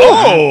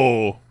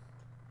 Oh!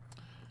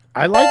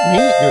 I like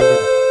meat, dude.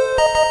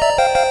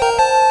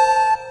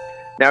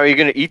 Now, are you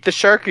going to eat the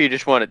shark, or you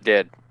just want it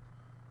dead?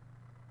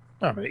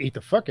 I'm gonna eat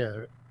the fuck out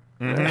of it.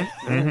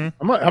 Mm-hmm.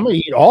 Mm-hmm. I'm gonna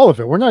eat all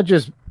of it. We're not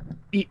just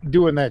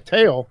doing that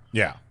tail.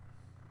 Yeah.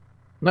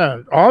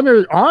 No,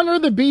 honor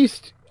the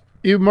beast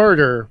you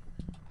murder,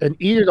 and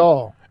eat it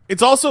all.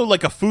 It's also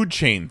like a food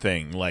chain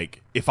thing.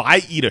 Like, if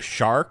I eat a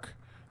shark,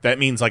 that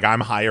means like I'm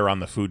higher on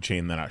the food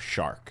chain than a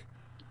shark.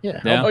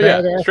 Yeah. Yeah. how Oh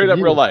yeah, badass straight are up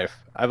you? real life.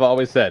 I've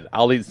always said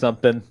I'll eat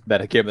something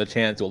that, given the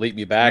chance, will eat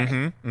me back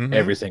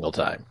every single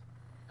time.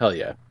 Hell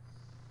yeah!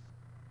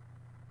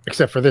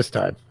 Except for this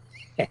time.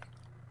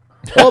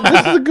 Well,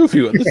 this is a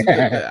goofy one.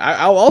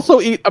 I'll also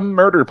eat a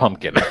murder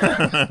pumpkin.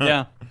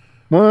 Yeah.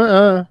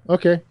 Well,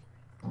 okay.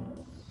 All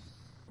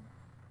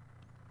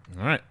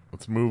right,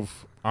 let's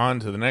move on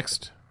to the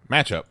next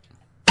matchup.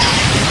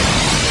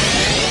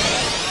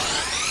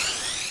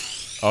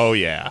 Oh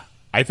yeah,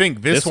 I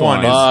think this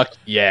one is. Fuck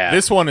yeah!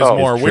 This one is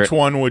more. Which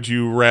one would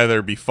you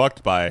rather be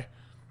fucked by?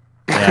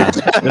 Yeah,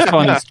 this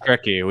one is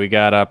tricky. We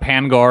got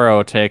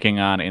Pangoro taking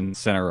on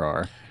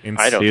Incineroar.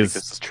 I don't think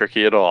this is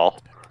tricky at all.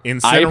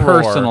 I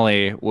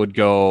personally would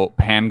go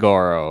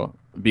Pangoro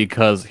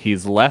because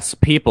he's less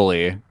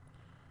people-y,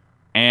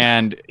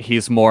 and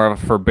he's more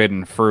of a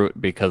forbidden fruit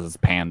because it's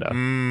panda.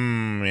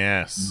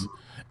 Yes.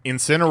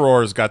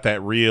 Incineroar's got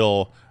that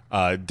real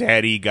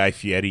daddy Guy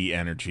Fieri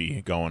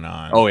energy going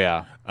on. Oh,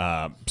 yeah.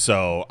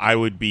 So I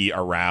would be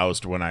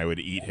aroused when I would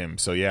eat him.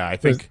 So, yeah, I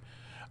think...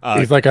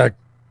 he's like a...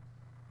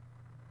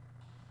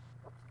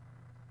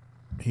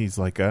 He's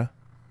like a...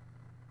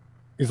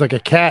 He's like a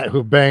cat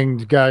who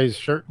banged Guy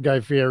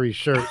Fieri's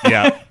shirt.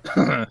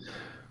 Yeah.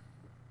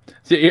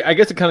 See, I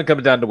guess it kind of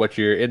comes down to what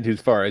you're into as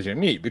far as your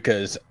meat,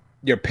 because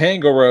your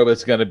Pangoro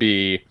is going to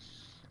be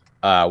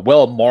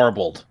well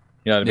marbled.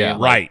 You know what I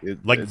mean? Right.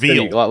 Like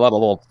veal. A lot of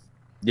little...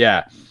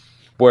 Yeah.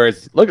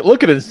 Whereas, look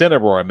at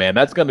Incineroar, man.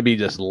 That's going to be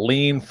just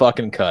lean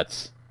fucking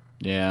cuts.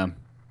 Yeah.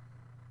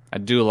 I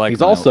do like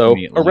He's also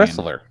a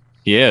wrestler.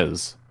 He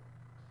is.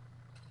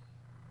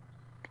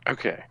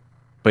 Okay.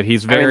 But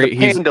he's very... the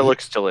panda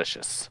looks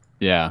delicious.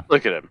 Yeah.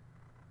 Look at him.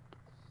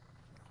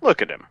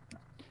 Look at him.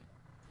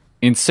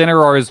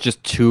 Incineroar is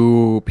just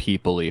too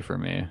people-y for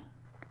me.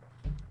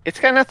 It's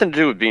got nothing to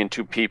do with being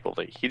too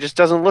people-y. He just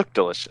doesn't look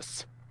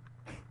delicious.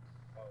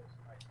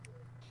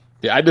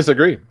 Yeah, I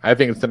disagree. I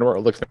think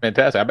Incineroar looks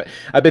fantastic.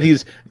 I bet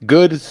he's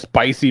good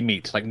spicy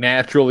meat, like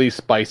naturally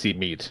spicy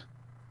meat.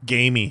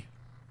 Gamey.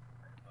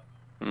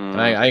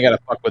 And I ain't got to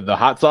fuck with the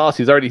hot sauce.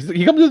 He comes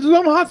with his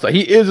own hot sauce.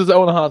 He is his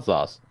own hot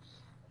sauce.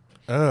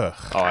 Ugh.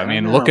 Oh, I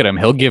mean, look at him.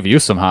 He'll give you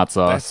some hot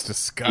sauce. That's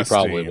disgusting. He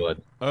probably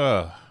would.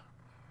 Ugh.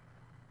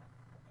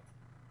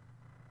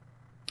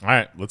 All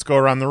right, let's go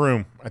around the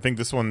room. I think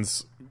this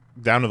one's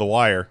down to the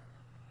wire.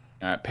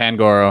 All right,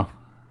 Pangoro.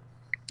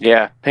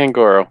 Yeah,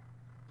 Pangoro.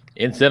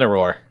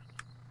 Incineroar.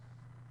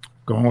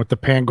 Going with the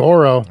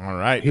Pangoro. All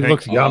right. He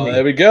looks yummy.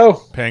 There we go.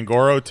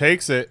 Pangoro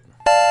takes it.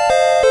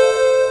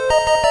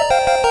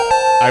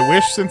 I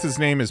wish, since his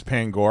name is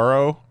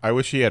Pangoro, I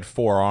wish he had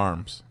 4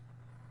 arms.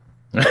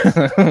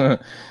 That's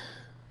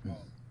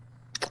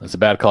a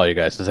bad call, you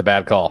guys. That's a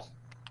bad call.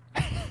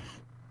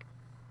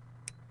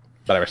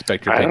 But I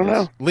respect your opinions. I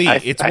don't know. Lee,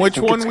 it's which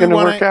one we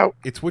want to.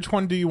 It's which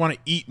one do you want to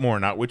eat more,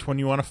 not which one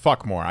you want to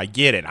fuck more. I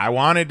get it. I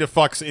wanted to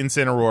fuck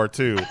Incineroar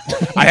too.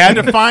 I had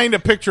to find a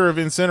picture of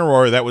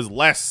Incineroar that was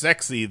less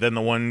sexy than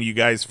the one you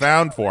guys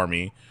found for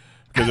me,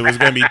 because it was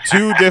going to be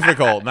too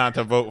difficult not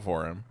to vote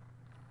for him.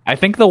 I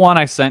think the one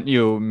I sent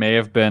you may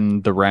have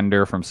been the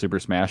render from Super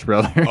Smash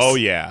Brothers. Oh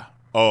yeah.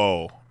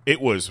 Oh, it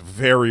was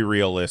very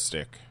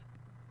realistic.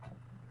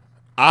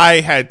 I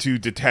had to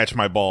detach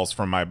my balls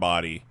from my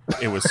body.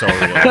 It was so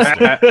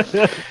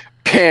realistic.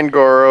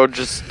 Pangoro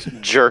just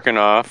jerking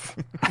off.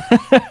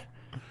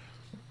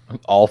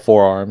 All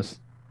 4 arms.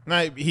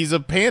 Nah, he's a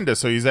panda,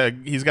 so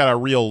he's got a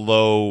real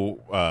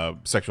low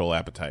sexual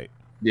appetite.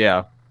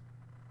 Yeah.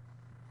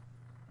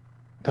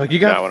 Like, you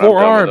got 4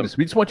 arms.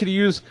 We just want you to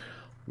use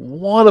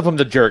one of them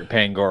to jerk,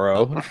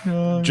 Pangoro.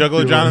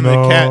 Juggalo John in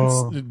the cat.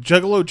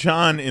 Juggalo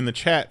John in the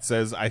chat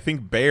says, "I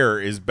think bear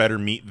is better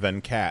meat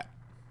than cat."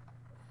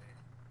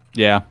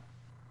 Yeah.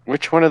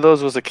 Which one of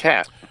those was a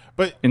cat?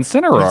 But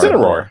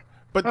Incineroar.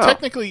 But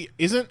technically,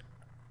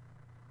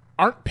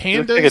 aren't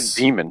pandas like a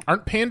demon?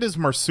 Aren't pandas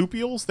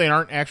marsupials? They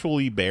aren't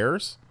actually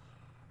bears.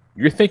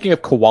 You're thinking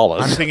of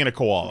koalas. I'm thinking of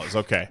koalas.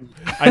 Okay,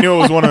 I knew it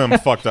was one of them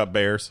fucked up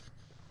bears.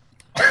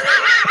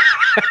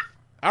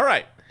 All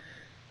right,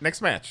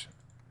 next match.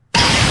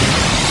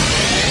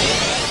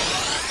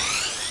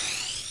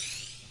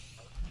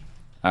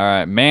 All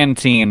right,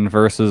 Mantine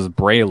versus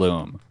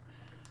Breloom.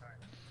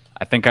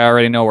 I think I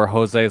already know where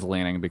Jose's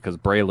leaning because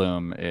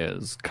Breloom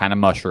is kind of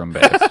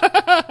mushroom-based.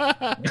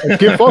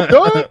 Get fucked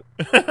up.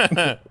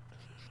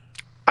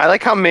 I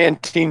like how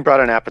Mantine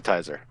brought an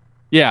appetizer.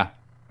 Yeah.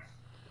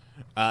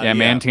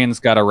 Mantine's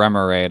got a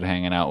Remoraid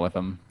hanging out with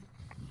him.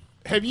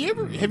 Have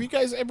you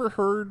guys ever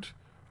heard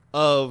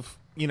of,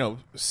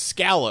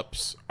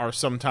 scallops are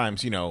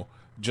sometimes,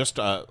 just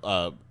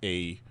a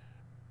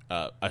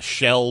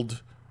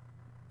shelled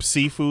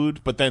seafood,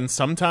 but then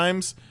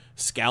sometimes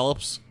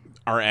scallops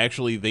are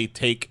actually, they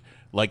take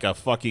like a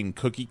fucking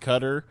cookie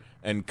cutter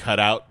and cut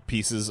out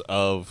pieces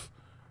of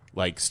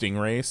like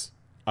stingrays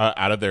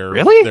out of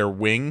their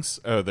wings,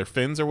 their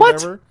fins or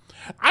whatever.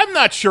 What? I'm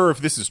not sure if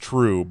this is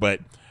true, but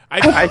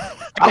I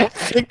don't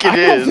think it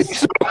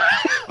is.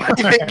 I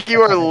think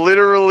you are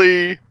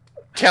literally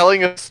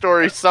telling a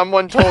story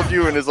someone told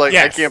you and is like,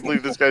 yes. I can't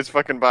believe this guy's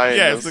fucking buying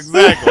this.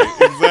 Yes,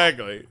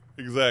 exactly.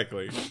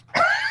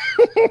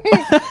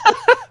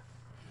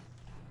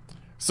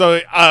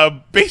 So,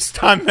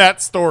 based on that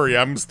story,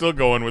 I'm still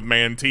going with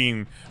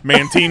Mantine.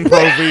 Mantine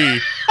Pro V.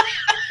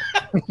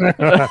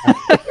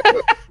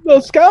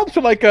 Those scallops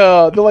are like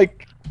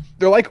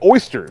they're like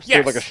oysters. Yes.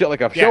 They're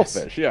like a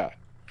shellfish. Yeah.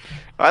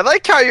 I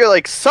like how you're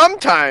like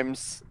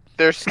sometimes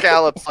they're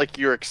scallops like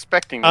you're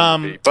expecting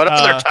them to be, but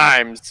other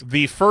times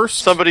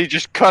somebody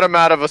just cut them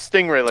out of a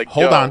stingray. Like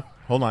hold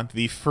on.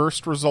 The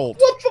first result.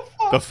 What the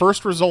fuck? The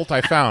first result I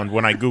found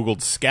when I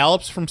googled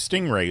scallops from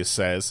stingrays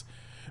says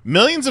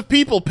millions of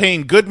people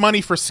paying good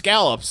money for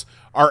scallops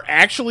are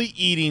actually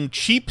eating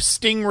cheap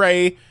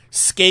stingray,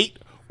 skate,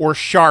 or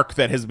shark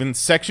that has been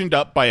sectioned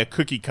up by a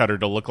cookie cutter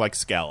to look like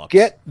scallops.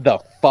 Get the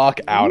fuck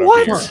out of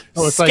here.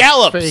 Oh, it's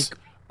Scallops like fake,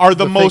 are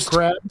the fake most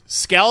crab?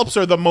 scallops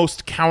are the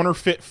most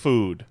counterfeit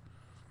food.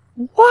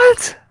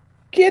 What?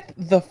 Get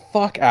the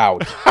fuck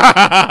out.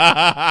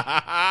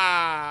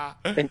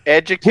 An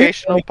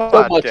educational We're learning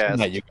so much podcast.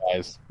 tonight, you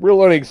guys. We're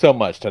learning so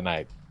much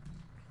tonight.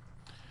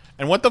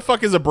 And what the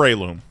fuck is a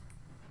Breloom?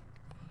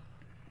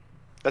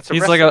 That's a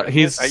He's wrestler. like a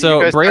he's You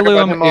so guys talk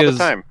about him all Breloom the is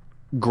time.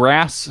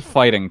 grass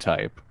fighting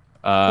type.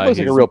 He looks like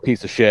a He's real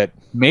piece of shit.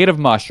 made of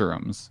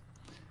mushrooms.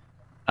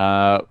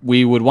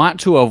 We would want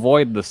to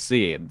avoid the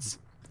seeds.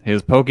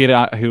 His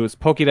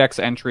Pokédex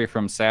entry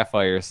from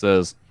Sapphire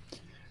says,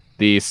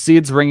 the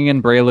seeds ringing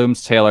in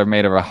Breloom's tail are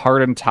made of a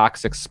hard and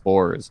toxic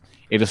spores.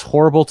 It is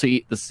horrible to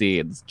eat the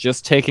seeds.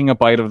 Just taking a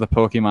bite of the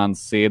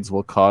Pokemon's seeds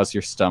will cause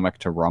your stomach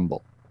to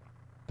rumble.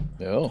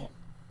 No.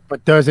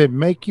 But does it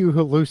make you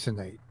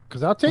hallucinate?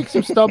 Because I'll take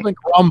some stomach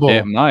rumble.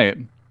 It might.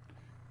 And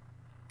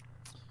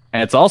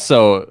it's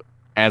also,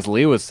 as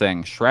Lee was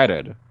saying,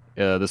 shredded.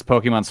 This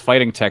Pokemon's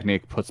fighting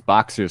technique puts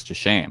boxers to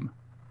shame.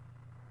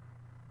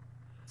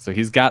 So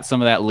he's got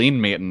some of that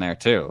lean meat in there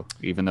too,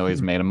 even though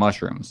he's made of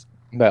mushrooms.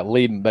 That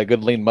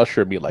good lean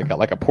mushroom meat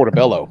like a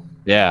portobello.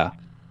 Yeah.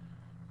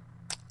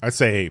 I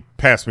say,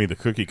 pass me the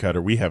cookie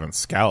cutter. We having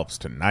scallops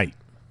tonight.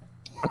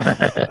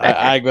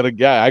 I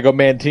go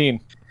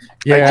Mantine.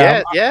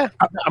 Yeah, Yeah.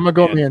 I'm gonna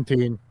go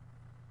Pantene.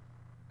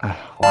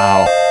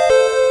 Wow.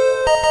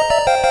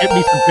 Get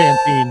me some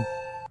Pantene.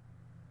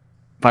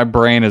 My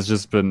brain has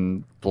just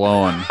been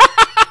blown.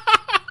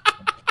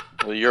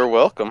 Well, you're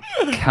welcome.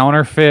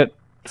 Counterfeit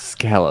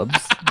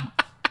scallops.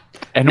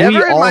 And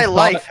Never in all my thought-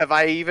 life have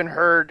I even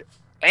heard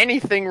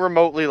anything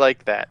remotely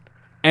like that.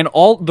 And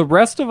all the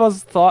rest of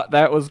us thought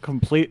that was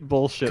complete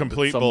bullshit.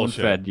 Complete that someone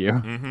bullshit. Fed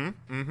you.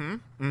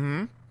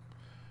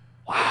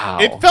 Wow.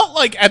 It felt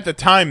like at the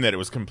time that it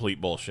was complete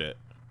bullshit,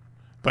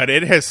 but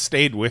it has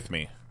stayed with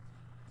me.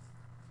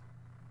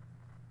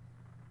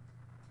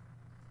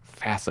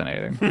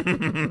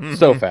 Fascinating.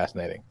 So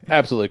fascinating.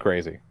 Absolutely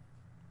crazy.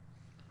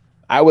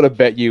 I would have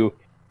bet you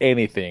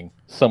anything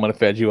someone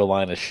fed you a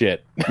line of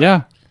shit.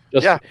 Yeah.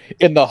 Just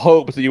in the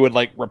hopes that you would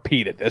like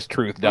repeat it as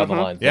truth down the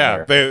line.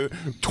 Yeah, somewhere.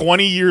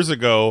 20 years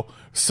ago,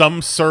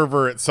 some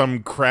server at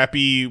some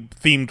crappy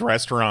themed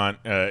restaurant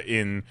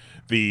in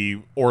the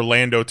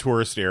Orlando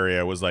tourist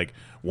area was like,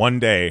 one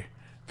day,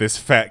 this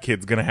fat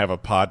kid's going to have a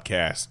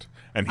podcast,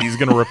 and he's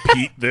going to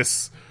repeat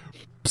this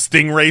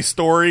Stingray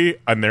story,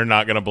 and they're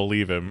not going to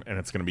believe him, and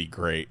it's going to be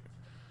great.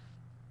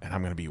 And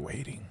I'm going to be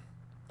waiting.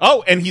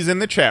 Oh, and he's in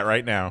the chat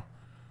right now.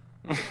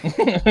 What's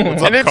up,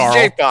 And it's Carl?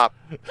 J-Pop.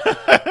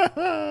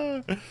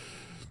 That is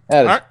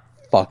Alright.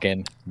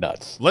 fucking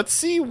nuts. Let's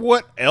see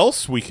what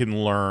else we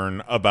can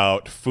learn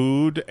about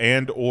food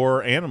and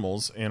or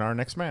animals in our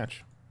next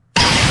match.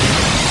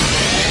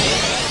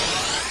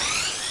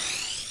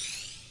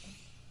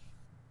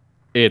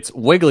 It's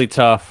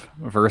Wigglytuff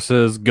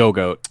versus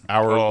Go-Goat.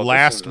 Our Oh, this is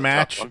last a tough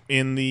match one.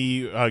 in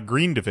the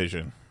green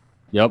division.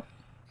 Yep.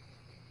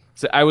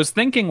 So I was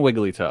thinking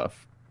Wigglytuff,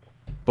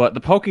 but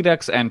the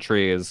Pokédex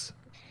entries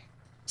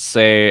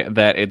say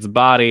that its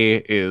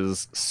body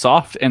is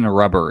soft and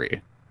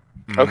rubbery.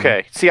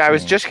 Okay. See, I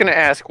was just going to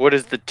ask, what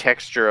is the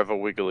texture of a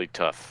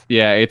Wigglytuff?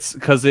 Yeah, it's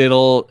because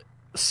it'll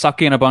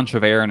suck in a bunch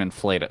of air and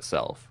inflate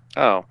itself.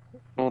 Oh,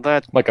 well,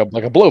 that Like a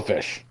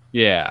blowfish.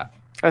 Yeah.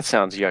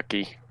 sounds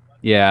yucky.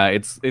 Yeah,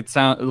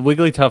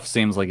 Wigglytuff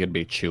seems like it'd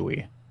be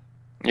chewy.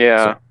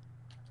 Yeah.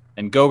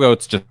 And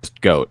Go-Goat's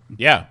just goat.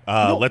 Yeah,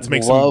 let's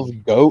make Love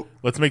goat.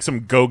 let's make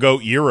some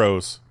go-goat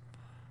Euros.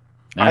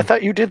 I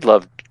thought you did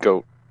love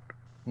goat.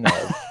 No.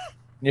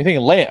 You're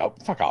thinking lamb. Oh,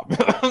 fuck off.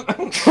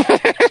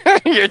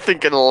 You're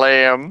thinking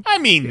lamb. I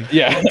mean,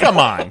 Yeah. come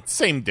on,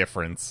 same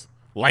difference.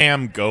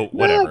 Lamb, goat,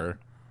 whatever.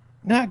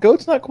 Nah,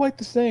 goat's not quite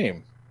the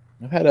same.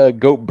 I've had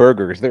goat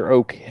burgers. They're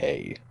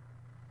okay.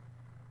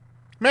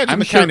 Imagine I'm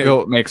the sure kind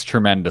Goat makes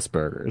tremendous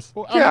burgers.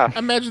 Well, Yeah.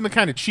 Imagine the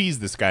kind of cheese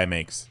this guy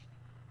makes.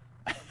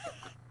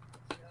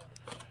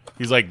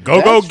 He's like,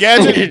 go-go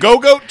gadget,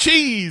 go-goat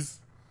cheese.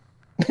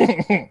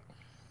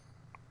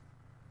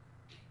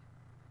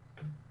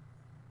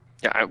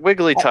 Yeah,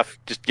 Wigglytuff,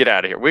 just get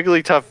out of here.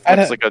 Wigglytuff I'd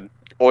looks ha- like an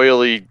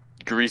oily,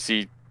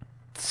 greasy,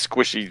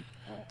 squishy,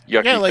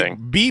 yucky Yeah, like, thing.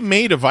 be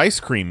made of ice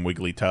cream,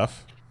 Wigglytuff.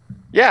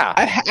 Yeah.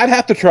 I'd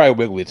have to try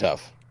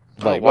Wigglytuff.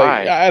 Like,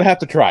 why? I'd have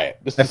to try it.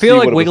 Just I to feel see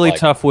like what it was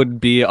Wigglytuff would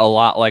be a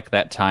lot like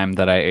that time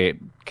that I ate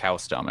cow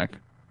stomach.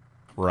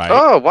 Right.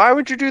 Oh, why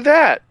would you do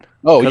that?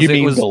 Oh, 'Cause you it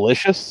mean was-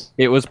 delicious?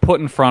 It was put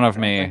in front of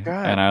me,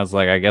 God. and I was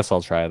like, I guess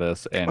I'll try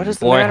this. And What is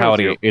the boy, matter with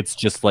howdy, you? it's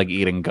just like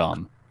eating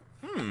gum.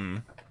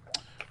 And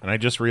I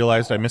just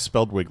realized I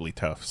misspelled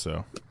Wigglytuff,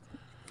 so.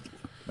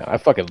 Man, I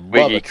fucking love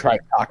Wiggy. a tri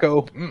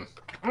taco.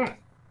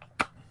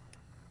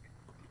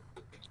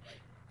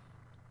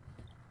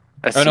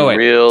 That's Oh, no, wait.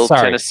 real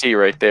Sorry. Tennessee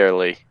right there,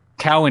 Lee.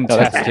 Cow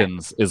that's-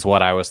 intestines is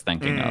what I was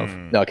thinking of.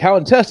 No, cow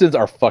intestines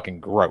are fucking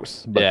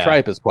gross, but Yeah.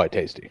 tripe is quite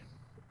tasty.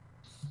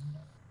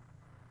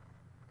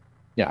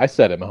 Yeah, I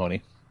said it,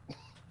 Mahoney.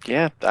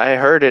 Yeah, I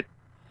heard it,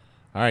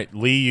 All right,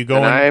 Lee, you and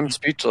going? I am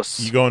speechless.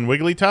 You going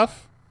Wigglytuff?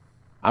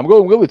 I'm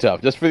going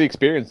Wigglytuff just for the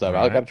experience of it.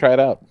 I Alright. gotta try it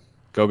out.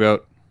 Go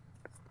goat.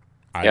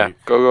 Yeah,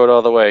 go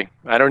all the way.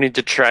 I don't need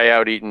to try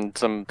out eating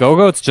some Go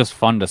goat's just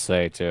fun to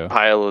say too.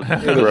 pile of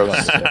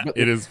gross.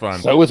 It is fun.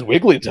 So is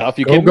Wigglytuff.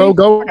 You Go, kidding go, me?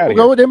 go, Fuck outta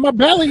go here. in my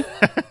belly.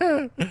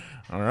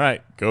 All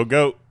right, go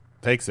goat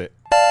takes it.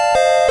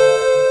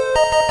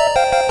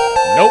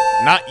 Nope,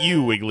 not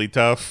you,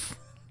 Wigglytuff.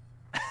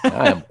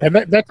 I'm- And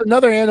that's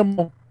another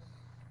animal.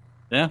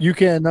 Yeah. You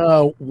can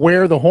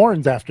wear the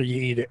horns after you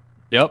eat it.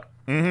 Yep.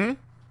 Mm-hmm.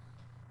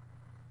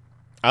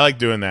 I like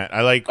doing that.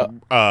 I like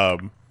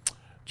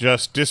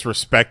just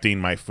disrespecting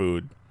my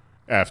food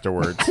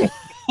afterwards. I'm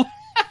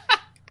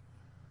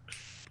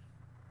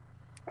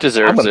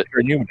Deserves gonna it.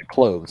 turn you into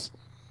clothes.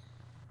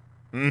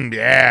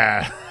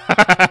 Yeah.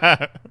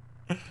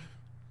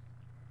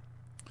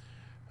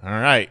 All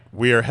right,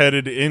 we are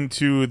headed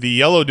into the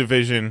yellow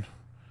division.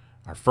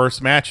 Our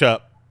first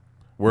matchup.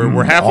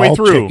 We're halfway all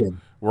through.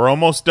 chicken. We're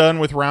almost done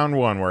with round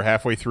one. We're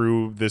halfway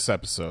through this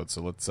episode,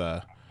 so let's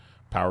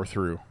power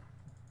through.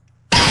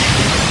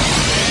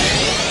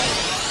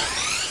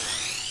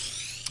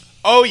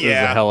 Oh This is a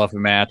yeah. hell of a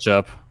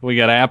matchup. We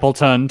got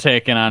Appleton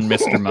taking on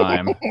Mr.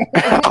 Mime.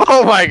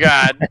 Oh my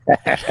god!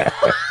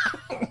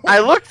 I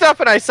looked up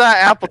and I saw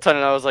Appleton,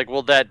 and I was like,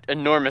 "Well, that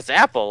enormous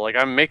apple! Like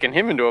I'm making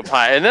him into a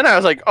pie." And then I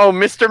was like, "Oh,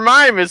 Mr.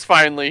 Mime is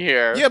finally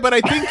here! Yeah, but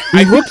I think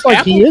He looks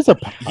like he is a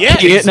pie. Yeah,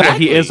 He is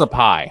exactly. a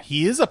pie.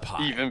 He is a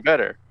pie. Even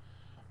better."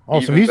 Oh,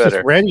 so Even he's better.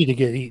 just ready to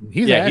get eaten.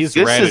 He's Yeah, he's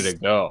This ready is- to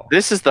go.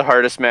 This is the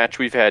hardest match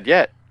we've had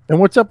yet. And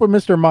what's up with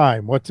Mr.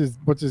 Mime? What's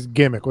his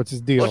gimmick? What's his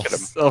deal? Look at him.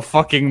 A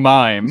fucking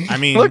mime. I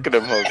mean, Look at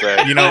him,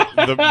 Jose. you know,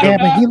 Yeah,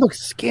 but he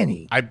looks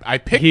skinny. I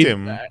picked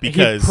him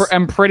because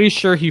I'm pretty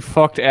sure he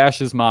fucked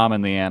Ash's mom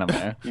in the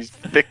anime. He's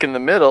thick in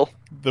the middle.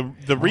 the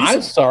I'm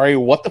reason sorry,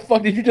 what the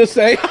fuck did you just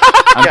say?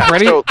 I'm Yeah,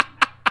 pretty. so-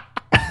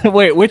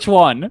 Wait, which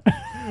one?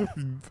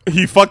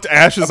 he fucked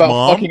Ash's About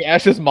mom. fucking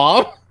Ash's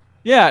mom?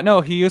 Yeah,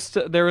 no, he used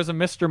to. There was a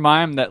Mr.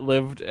 Mime that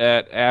lived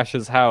at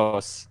Ash's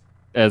house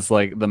as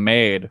like the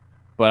maid,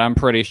 but I'm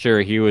pretty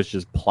sure he was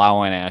just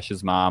plowing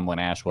Ash's mom when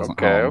Ash wasn't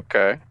home.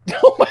 Okay.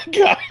 Oh my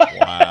god.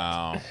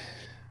 Wow.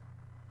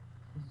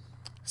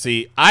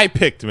 See, I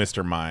picked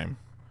Mr. Mime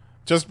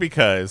just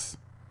because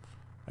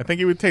I think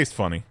he would taste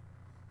funny.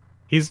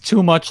 He's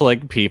too much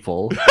like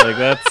people.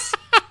 Like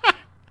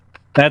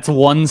that's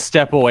one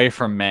step away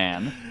from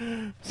man.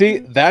 See,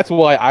 that's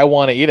why I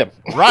want to eat him.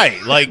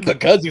 Right, like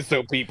Because he's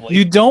so people.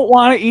 You don't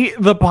want to eat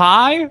the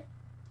pie,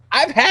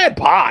 I've had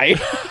pie.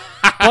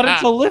 but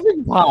it's a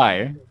living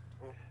pie.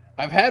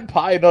 I've had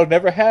pie, but I've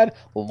never had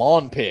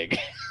lawn pig.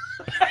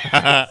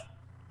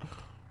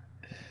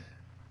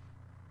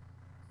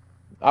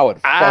 I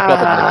would fuck up a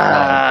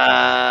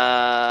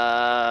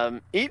pie.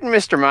 Eating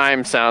Mr.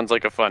 Mime sounds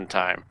like a fun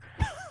time.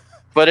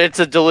 But it's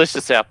a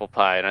delicious apple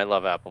pie, and I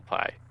love apple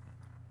pie.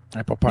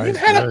 Apple pie. You've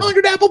is had good.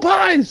 100 apple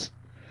pies.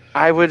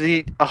 I would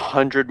eat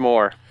 100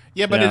 more.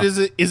 yeah, but Yeah.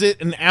 is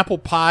it an apple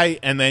pie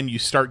and then you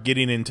start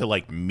getting into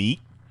like meat?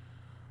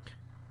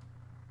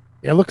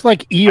 It looks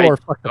like Eeyore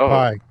fucked the oh.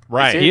 pie.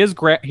 Right. it? He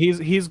is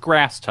he's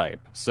grass type,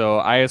 so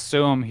I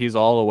assume he's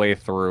all the way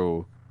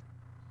through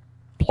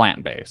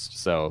plant based.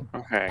 So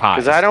Okay. Pies.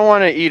 Because I don't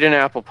want to eat an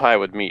apple pie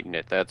with meat in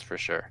it, that's for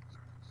sure.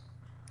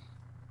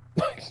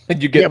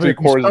 And you Yeah, get but if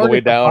you 3/4 of the start way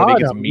at the down and it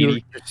gets bottom, you're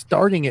meaty.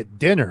 starting at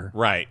dinner,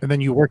 Right. and then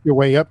you work your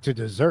way up to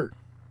dessert.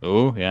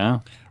 ooh yeah.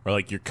 Or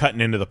like you're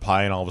cutting into the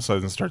pie and all of a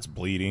sudden it starts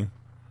bleeding.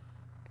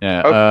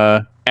 Yeah,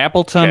 Oh.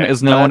 Appleton Okay,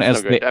 is no, known that's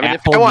as no the good. I mean,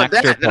 if apple I want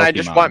nectar that, then I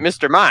just Pokemon. want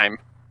Mr. Mime.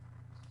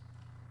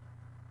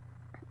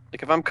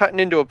 Like, if I'm cutting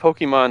into a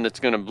Pokemon that's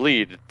going to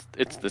bleed,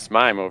 it's this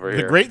Mime over The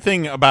here. great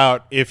thing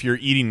about if you're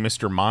eating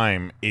Mr.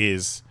 Mime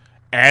is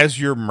as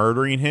you're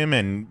murdering him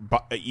and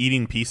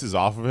eating pieces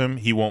off of him,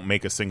 he won't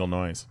make a single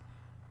noise.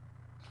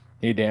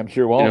 He damn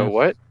sure You won't. know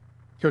what?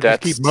 He'll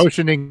just That's- keep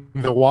motioning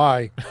the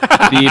Y.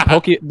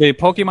 The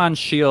Pokemon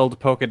Shield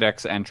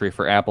Pokedex entry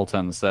for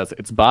Appleton says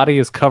its body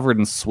is covered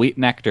in sweet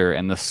nectar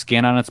and the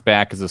skin on its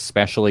back is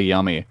especially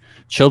yummy.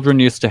 Children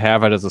used to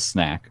have it as a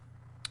snack.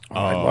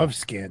 I love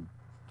skin.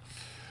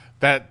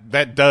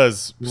 That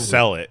does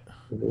sell it.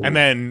 And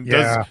then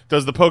Yeah.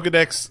 does the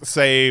Pokedex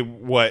say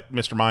what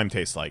Mr. Mime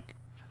tastes like?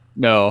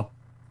 No.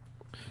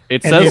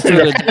 It And says if for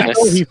it-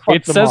 the he fucked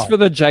it them says off. for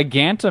the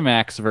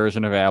Gigantamax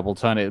version of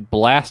Appleton, it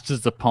blasts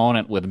its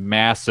opponent with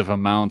massive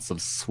amounts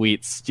of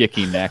sweet,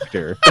 sticky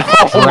nectar,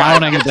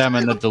 drowning them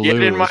in the deluge.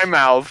 Get in my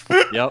mouth.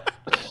 Yep.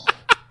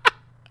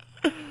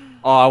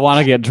 Oh, I want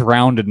to get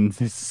drowned in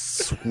this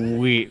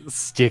sweet,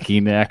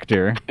 sticky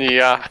nectar.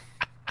 Yeah.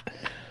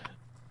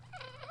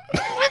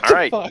 All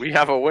right, we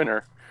have a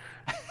winner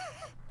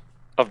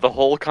of the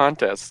whole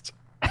contest.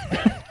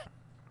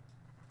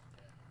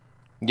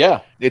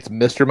 Yeah, it's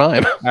Mr.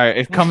 Mime. All right,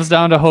 it comes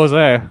down to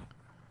Jose.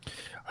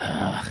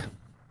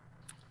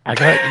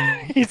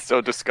 He's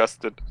so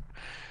disgusted.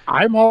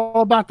 I'm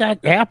all about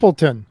that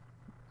Appleton.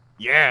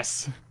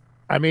 Yes.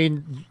 I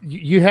mean,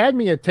 you had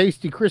me a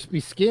tasty, crispy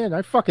skin.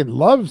 I fucking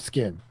love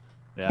skin.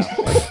 Yeah.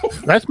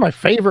 That's my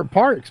favorite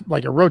part.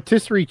 Like a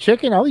rotisserie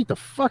chicken, I'll eat the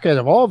fuck out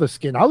of all the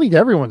skin. I'll eat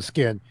everyone's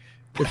skin.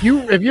 If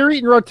you're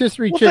eating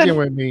rotisserie chicken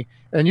with me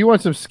and you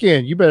want some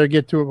skin, you better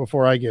get to it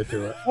before I get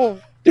to it. Well,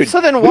 Dude,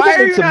 so then we why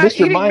gotta are eat you some not Mr.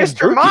 eating Mime Mr.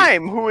 jerky.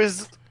 Mime, who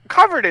is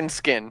covered in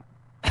skin?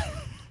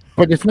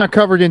 But it's not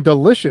covered in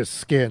delicious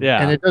skin.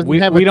 Yeah. And it doesn't we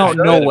have we a don't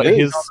dessert know on what the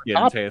his top skin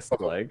of tastes it.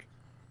 like.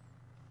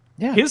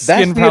 Yeah, His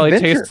that's skin the probably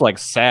adventure. tastes like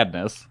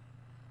sadness.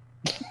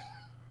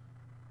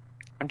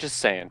 I'm just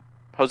saying.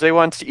 Jose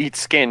wants to eat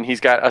skin. He's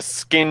got a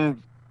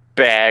skin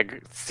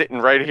bag sitting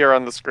right here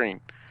on the screen.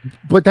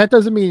 But that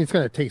doesn't mean it's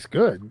going to taste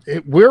good.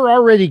 We're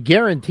already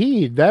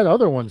guaranteed that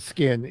other one's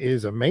skin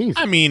is amazing.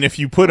 I mean, if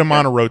you put him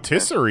on a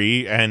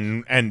rotisserie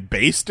and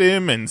baste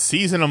him and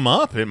season him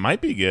up, it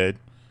might be good.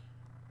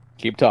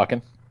 Keep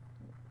talking.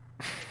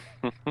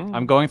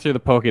 I'm going through the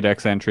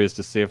Pokédex entries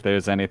to see if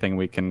there's anything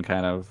we can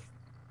kind of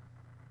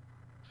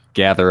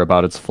gather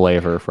about its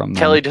flavor from them.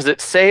 Kelly, does it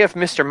say if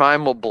Mr.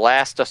 Mime will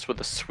blast us with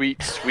a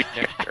sweet, sweet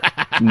nectar?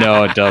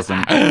 No, it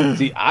doesn't.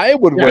 See, I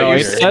would No, wager it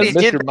He said he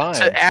Mr. did that Mime.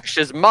 to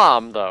Ash's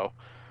mom, though.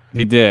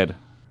 He did.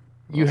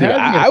 You See,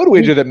 had me I a would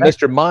wager that sweet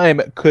Mr.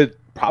 Mime could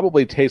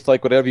probably taste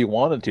like whatever you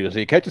wanted to. So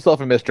you catch yourself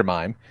a Mr.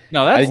 Mime.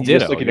 No, I that's think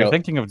just Ditto. like, You're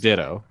thinking of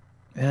Ditto.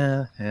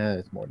 Yeah,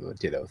 it's more of a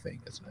Ditto thing,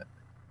 isn't it?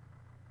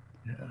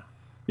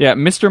 Yeah,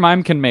 Mr.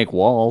 Mime can make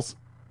walls.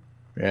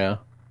 Yeah.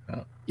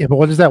 Yeah, but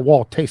what does that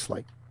wall taste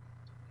like?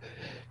 The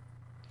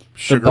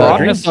Sugar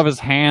broadness balls. of his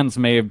hands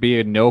may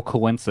be no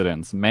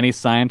coincidence. Many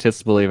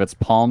scientists believe its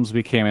palms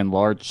became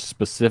enlarged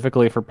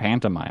specifically for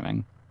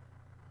pantomiming.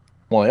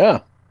 Well,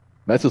 yeah.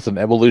 That's just an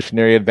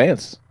evolutionary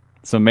advance.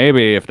 So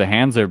maybe if the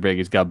hands are big,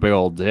 he's got a big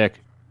old dick.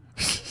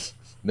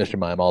 Mr.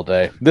 Mime all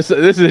day. This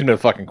isn't a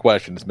fucking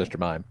question. It's Mr.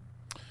 Mime.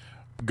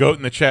 Goat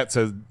in the chat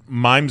says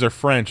mimes are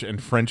French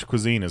and French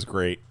cuisine is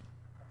great.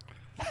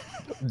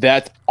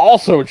 That's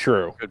also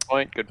true. Good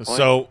point, good point.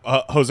 So,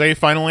 Jose,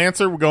 final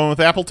answer. We're going with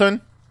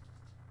Appleton.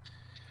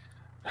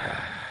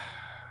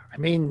 I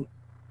mean,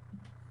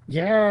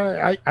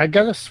 yeah, I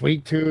got a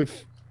sweet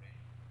tooth.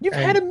 You've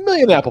had a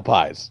million apple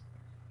pies.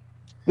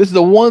 This is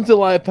a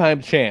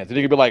once-in-a-lifetime chance. And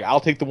you could be like,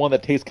 I'll take the one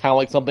that tastes kind of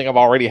like something I've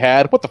already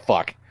had. What the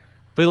fuck?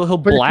 But he'll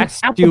But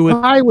blast it's an you apple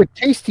with... pie with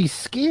tasty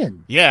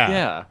skin.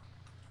 Yeah.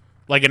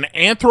 Like an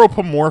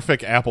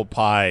anthropomorphic apple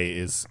pie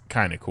is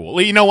kind of cool.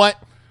 You know what?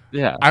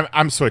 Yeah.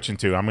 I'm switching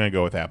to. I'm going to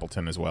go with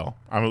Appleton as well.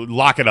 I'm gonna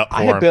lock it up for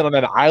I have him. been on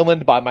an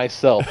island by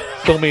myself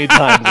so many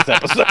times this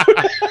episode.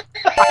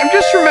 I'm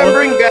just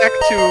remembering back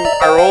to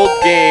our old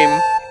game,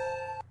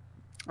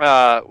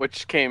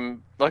 which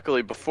came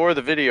luckily before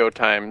the video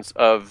times,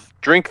 of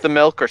drink the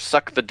milk or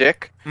suck the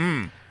dick.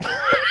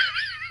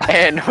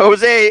 And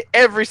Jose,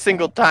 every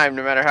single time,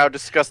 no matter how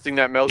disgusting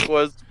that milk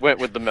was, went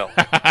with the milk.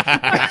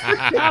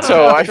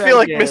 So I feel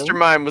like Mr.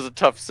 Mime was a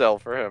tough sell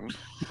for him.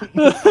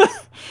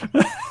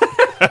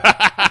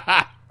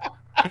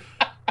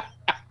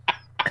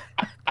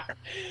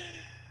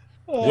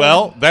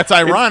 Well, that's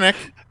ironic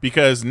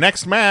because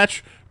next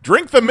match,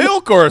 drink the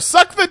milk or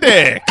suck the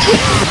dick.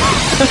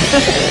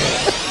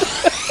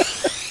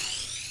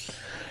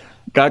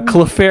 Got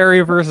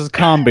Clefairy versus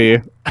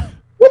Combi.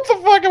 What the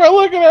fuck am I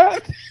looking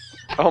at?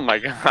 Oh my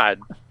god.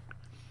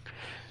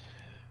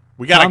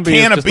 We got Combi a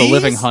can is of just bees. a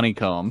living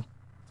honeycomb.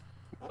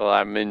 Well,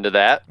 I'm into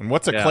that. And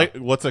what's a Yeah.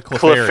 what's a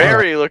Clefairy?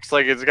 Clefairy looks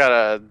like it's got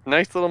a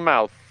nice little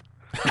mouth.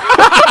 You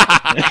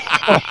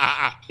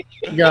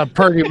got a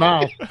pretty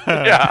mouth.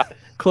 Yeah.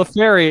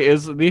 Clefairy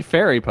is the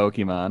fairy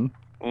Pokemon.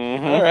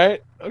 Mm-hmm. All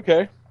right.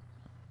 Okay.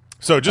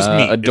 So just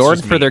meat. It's Adored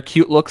just for meat. their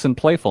cute looks and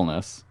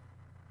playfulness.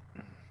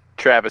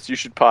 Travis, you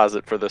should pause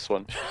it for this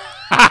one.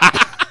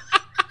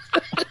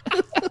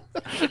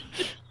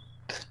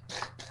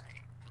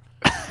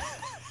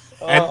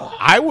 And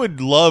I would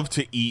love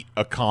to eat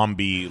a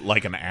combi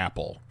like an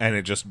apple, and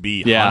it just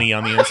be Yeah. honey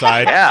on the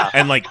inside, Yeah.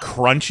 and like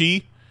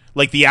crunchy.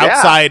 Like the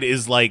outside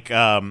is like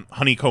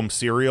honeycomb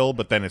cereal,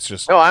 but then it's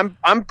just No,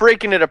 I'm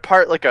breaking it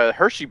apart like a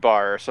Hershey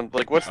bar or something.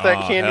 Like what's that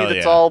Oh, candy hell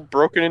that's yeah. all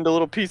broken into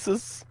little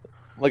pieces?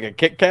 Like a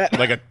Kit Kat?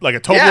 like a Yeah,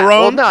 Toblerone.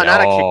 well, no,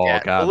 not a Oh, Kit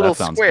Kat. God, the little that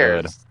sounds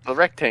squares, good. the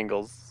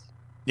rectangles.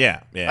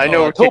 Yeah. I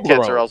know a Kit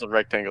Kats Toblerone. are also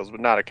rectangles, but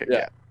not a Kit Yeah.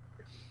 Kat.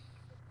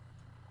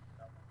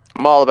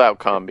 I'm all about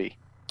combi.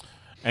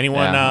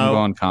 Anyone? Yeah, I'm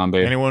going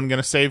Combi. Anyone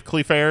gonna save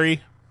Clefairy?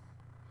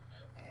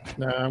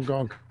 No, I'm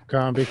going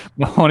combi.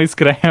 Mahoney's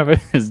gonna have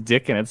his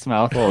dick in its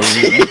mouth while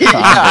he's eating Yeah,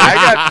 Combi.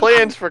 I got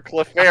plans for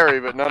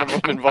Clefairy, but none of them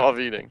involve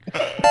eating.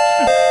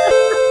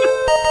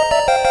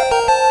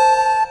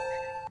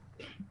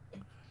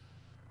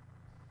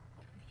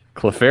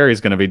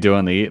 Clefairy's gonna be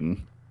doing the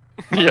eating.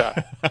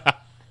 Yeah.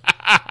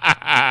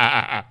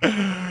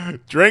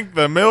 Drink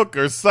the milk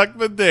or suck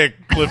the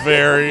dick,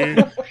 Clefairy.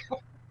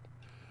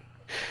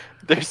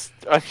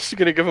 I'm just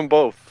gonna give them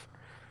both.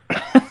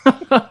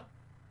 All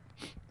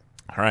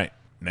right,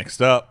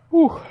 next up.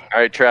 All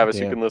right, Travis,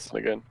 you can listen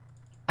again.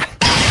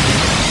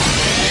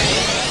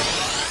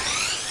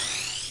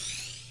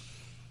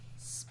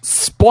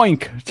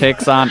 Spoink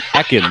takes on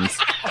Ekans.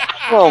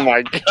 Oh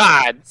my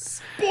god.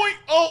 Boy,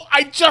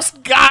 I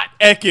just got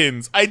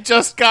Ekans. I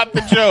just got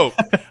the joke.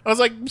 I was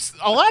like,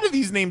 a lot of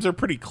these names are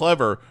pretty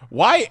clever.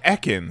 Why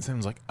Ekans? And I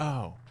was like,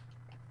 oh,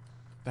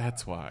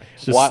 that's why.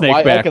 Just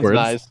snake backwards.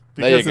 Nice.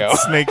 Because There you go.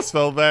 it's snake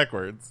spelled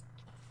backwards.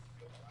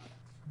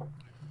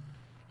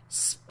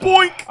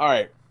 Spoink! All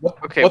right.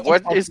 Okay, What's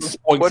what the is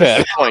Spoink's what is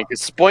head? Spoink?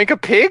 Is Spoink a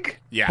pig?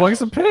 Yeah. Spoink's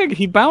a pig.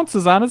 He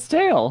bounces on his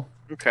tail.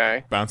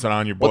 Okay. Bouncing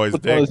on your boy's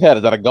What's on his dick. head?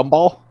 Is that a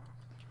gumball?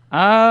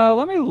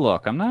 Let me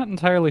look. I'm not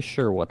entirely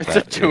sure what It's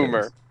that a tumor.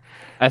 is.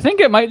 I think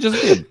it might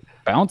just be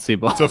a bouncy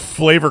ball. It's a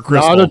flavor Not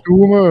crystal. a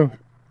tumor.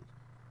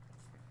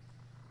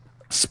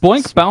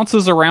 Spoink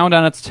bounces around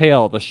on its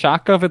tail. The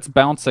shock of its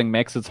bouncing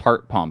makes its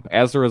heart pump.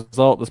 As a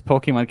result, this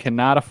Pokemon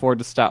cannot afford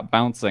to stop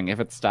bouncing. If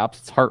it stops,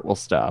 its heart will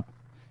stop.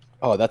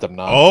 Oh, that's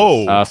obnoxious.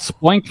 Oh.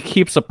 Spoink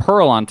keeps a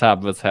pearl on top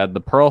of its head.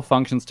 The pearl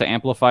functions to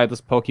amplify this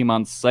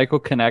Pokemon's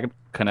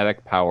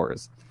psychokinetic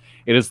powers.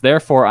 It is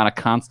therefore on a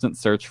constant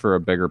search for a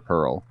bigger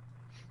pearl.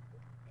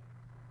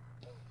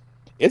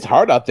 It's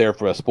hard out there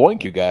for a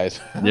Spoink, you guys.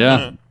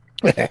 Yeah.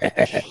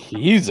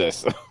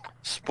 Jesus.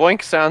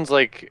 Spoink sounds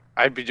like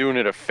I'd be doing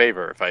it a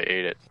favor if I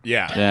ate it.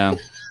 Yeah. Yeah.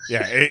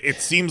 Yeah, it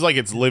seems like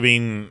it's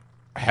living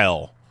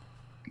hell.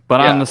 But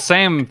Yeah. on the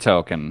same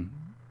token,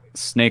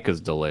 Snake is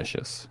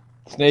delicious.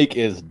 Snake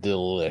is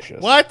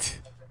delicious. What?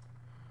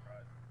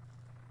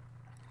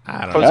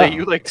 I don't Jose, know.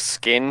 you like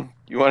skin?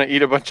 You want to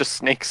eat a bunch of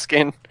snake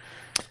skin?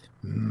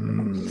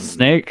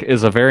 Snake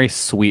is a very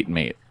sweet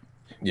meat.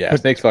 Yeah,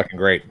 Snake's fucking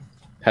great.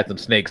 Had some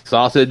snake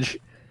sausage.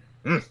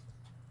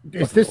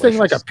 Is this thing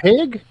like a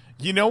pig?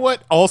 You know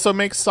what also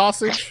makes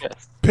sausage?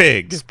 Yes.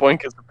 Pig.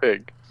 Spoink is a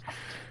pig.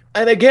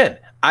 And again,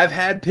 I've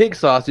had pig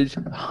sausage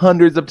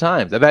hundreds of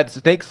times. I've had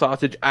snake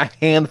sausage a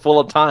handful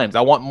of times.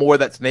 I want more of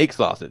that snake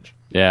sausage.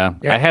 Yeah.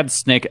 Yeah. I had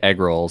snake egg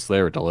rolls.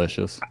 They were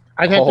delicious.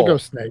 I'd have to Oh. go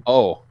snake.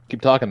 Oh,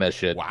 keep talking that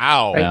shit.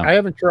 Wow. Yeah. I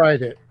haven't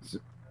tried it,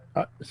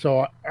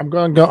 so I'm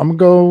going to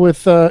go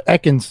with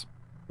Ekans.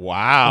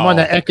 Wow. I'm on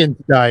the Ekans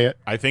diet.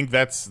 I think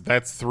that's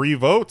 3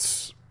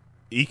 votes.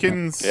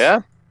 Ekans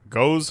Yeah.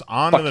 goes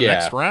on Fuck to the yeah.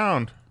 next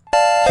round.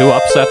 2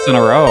 upsets in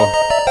a row.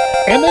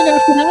 And then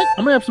after that,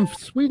 I'm gonna have some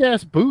sweet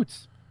ass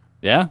boots.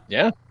 Yeah.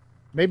 Yeah.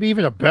 Maybe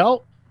even a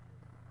belt.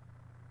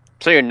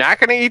 So you're not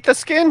going to eat the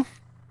skin?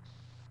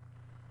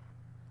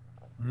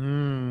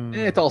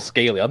 It's all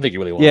scaly. I don't think you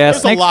really want Yeah, it. There's a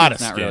snake lot of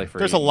skin's not skin. really for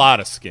There's a eating. lot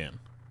of skin.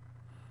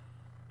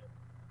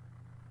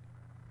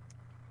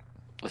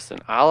 Listen,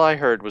 all I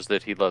heard was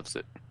that he loves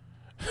it.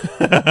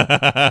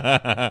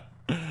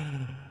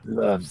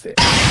 Loves it.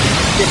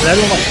 Yeah, but I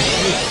don't like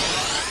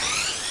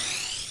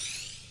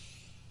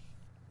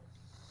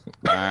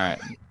All right.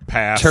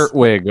 Pass.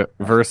 Turtwig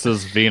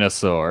versus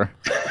Venusaur.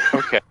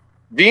 Okay.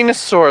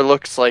 Venusaur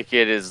looks like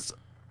it is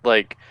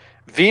like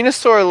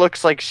Venusaur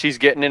looks like she's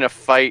getting in a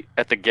fight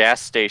at the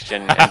gas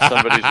station and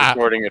somebody's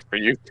recording it for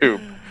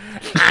YouTube.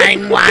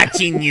 I'm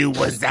watching you,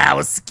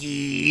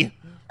 Wazowski.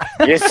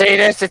 You see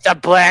this? It's a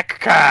black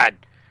card.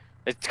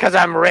 It's because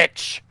I'm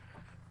rich.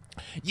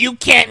 You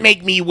can't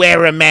make me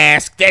wear a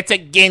mask. That's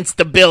against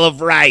the Bill of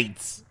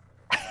Rights.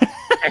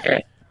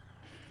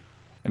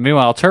 And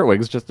meanwhile,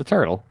 Turtwig's just a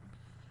turtle.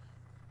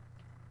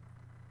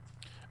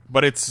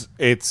 But it's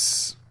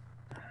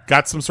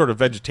got some sort of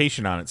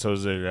vegetation on it. So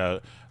is it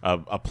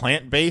a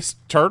plant-based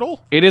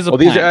turtle? It is a Well,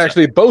 these are plant.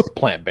 actually both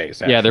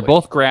plant-based. Yeah, they're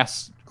both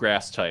grass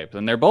type,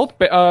 and they're both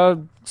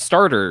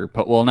starter,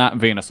 but well, not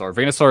Venusaur.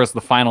 Venusaur is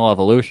the final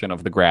evolution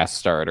of the grass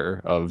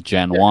starter of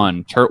Gen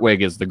 1.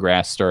 Turtwig is the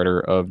grass starter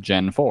of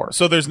Gen 4.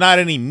 So there's not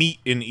any meat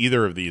in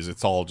either of these.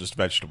 It's all just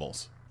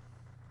vegetables.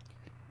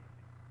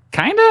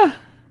 Kinda?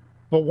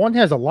 but one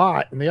has a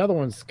lot, and the other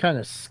one's kind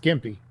of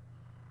skimpy.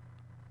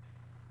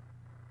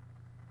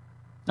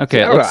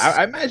 Okay, I don't know. let's-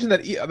 I imagine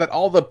that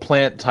all the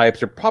plant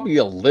types are probably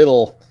a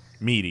little.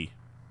 Meaty.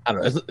 I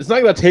don't know. It's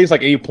not going to taste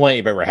like any plant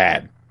you've ever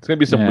had. It's going to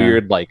be some Yeah.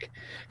 weird, like,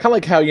 kind of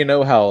like how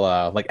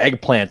like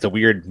eggplant's a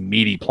weird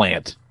meaty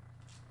plant.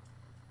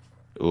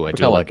 Ooh, I Which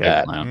do I like like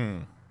that.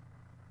 eggplant.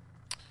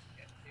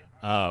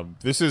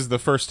 This is the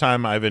first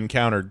time I've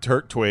encountered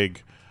Turtwig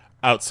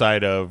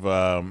outside of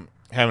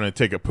having to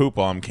take a poop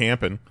while I'm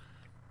camping.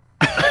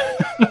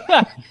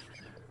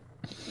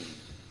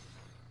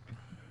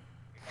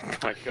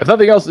 If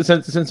nothing else,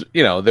 since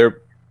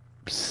they're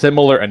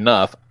similar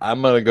enough,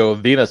 I'm gonna go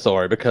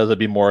Venusaur because it'd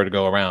be more to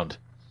go around.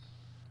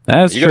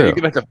 That's You're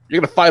true.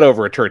 gonna fight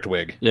over a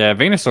Turtwig. Yeah,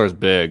 Venusaur's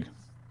big.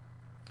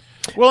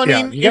 Well, I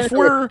Yeah, mean, you gotta if go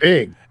we're with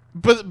big.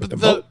 but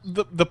the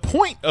the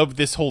point of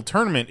this whole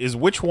tournament is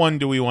which one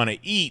do we want to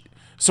eat?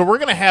 So we're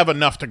gonna have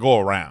enough to go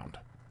around.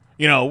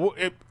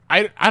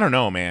 I don't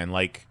know, man.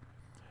 Like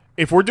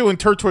if we're doing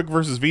Turtwig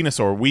versus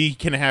Venusaur, we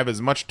can have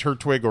as much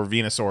Turtwig or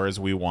Venusaur as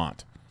we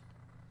want.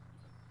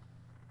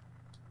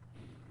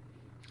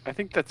 I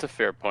think that's a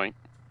fair point.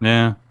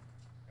 Yeah.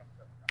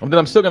 But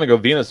I'm still going to go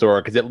Venusaur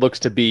because it looks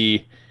to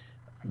be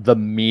the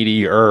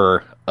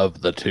meatier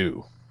of the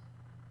two.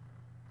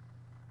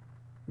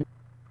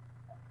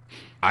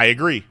 I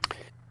agree.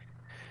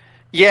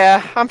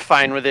 Yeah, I'm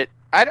fine with it.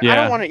 I Yeah.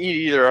 don't want to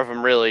eat either of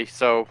them, really,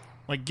 so...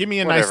 Like, give me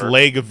a Whatever. nice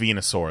leg of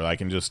Venusaur that I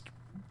can just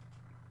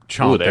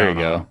chomp Ooh, there down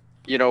you go. on.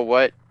 You know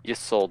what? You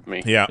sold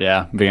me. Yeah.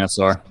 Yeah,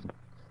 Venusaur.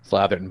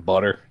 Slathered in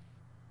butter.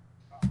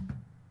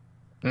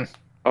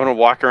 I want to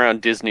walk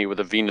around Disney with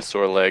a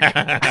Venusaur leg.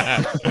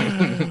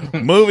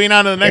 Moving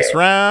on to the next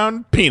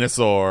round,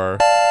 Venusaur.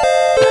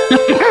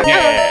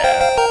 Yeah.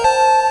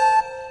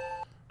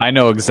 I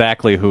know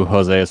exactly who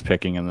Jose is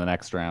picking in the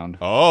next round.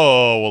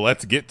 Oh, well,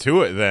 let's get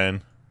to it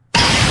then.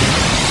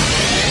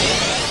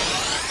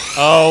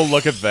 Oh,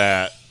 look at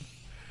that.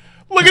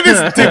 Look at this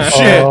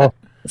dipshit.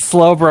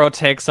 Slowbro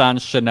takes on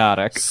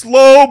Shiinotic.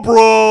 Slow,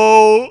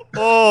 bro.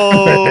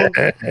 Oh,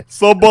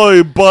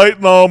 somebody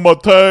biting on my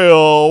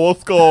tail.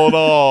 What's going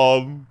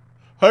on?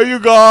 Hey, you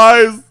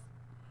guys.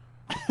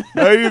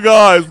 Hey, you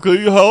guys. Can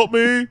you help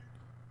me?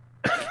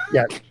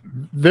 Yeah,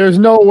 there's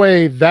no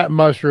way that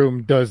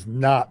mushroom does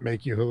not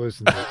make you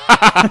hallucinate.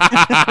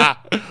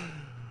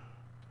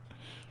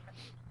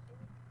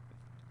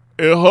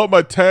 It hurt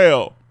my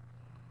tail.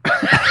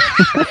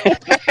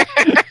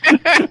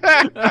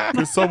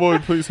 Can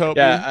someone please help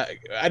me? Yeah,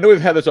 I know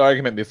we've had this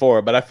argument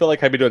before, but I feel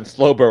like I'd be doing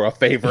Slowbro a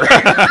favor.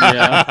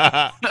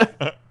 Yeah.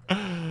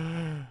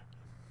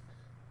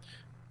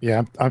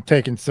 Yeah, I'm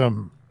taking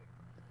some.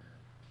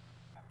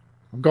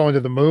 I'm going to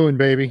the moon,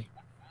 baby.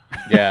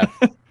 Yeah.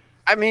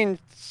 I mean,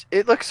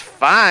 it looks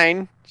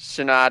fine,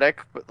 Shiinotic,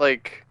 but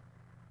like...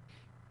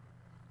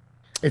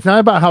 It's not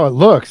about how it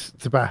looks;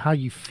 it's about how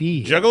you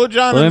feel. Juggalo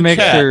John Let me in the make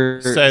chat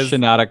sure says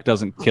Shiinotic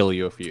doesn't kill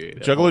you if you eat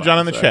it. Juggalo Hold John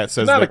on in the a sec. chat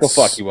says Sonic that will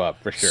fuck you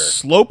up, for sure.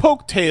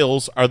 Slowpoke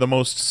tails are the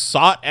most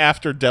sought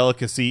after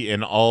delicacy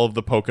in all of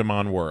the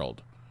Pokemon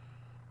world.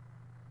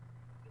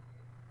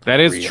 That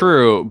is Real.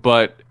 true,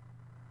 but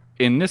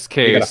in this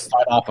You gotta case,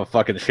 fight off a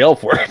fucking shell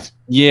for it.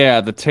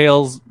 yeah, the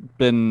tail's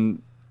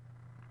been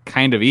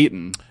kind of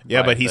eaten.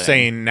 Yeah, by but he's thing.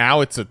 saying now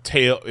it's a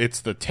tail.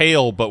 It's the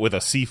tail, but with a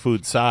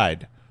seafood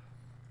side.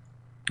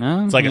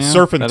 It's like a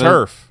surf and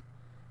turf.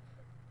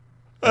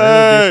 That is a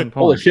Hey, decent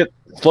Holy point. shit.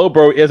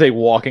 Slowbro is a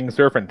walking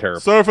surf and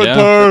turf. surf and Yeah.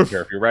 turf.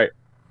 Turf, you're right.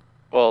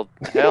 Well,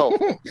 hell.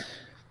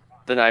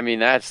 Then, I mean,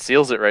 that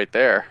seals it right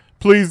there.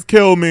 Please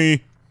kill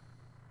me.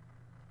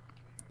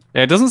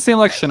 Yeah, it doesn't seem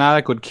like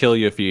Shiinotic would kill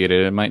you if you eat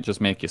it. It might just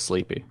make you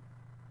sleepy.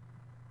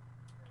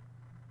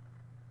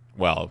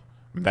 Well,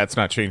 that's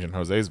not changing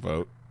Jose's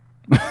vote.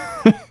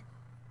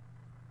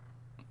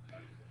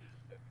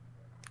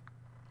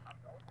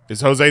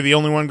 Is Jose the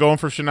only one going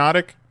for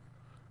Shiinotic?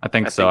 I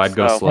think I so. think I'd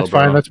go so. slow. That's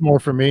fine. That's more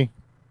for me.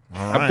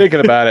 All I'm right. thinking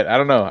about it. I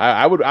don't know.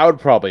 I would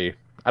probably...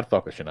 I'd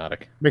fuck with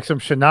Shiinotic. Make some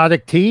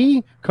Shiinotic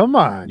tea. Come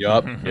on,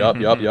 Yup.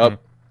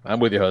 I'm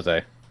with you,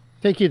 Jose.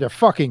 take you to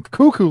fucking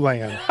cuckoo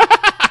land.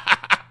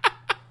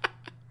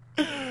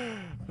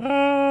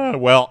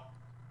 Well,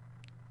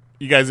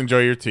 you guys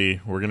enjoy your tea.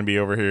 We're going to be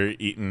over here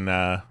eating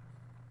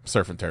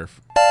surf and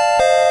turf.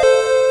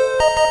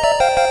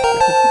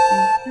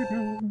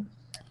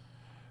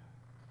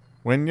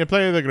 When you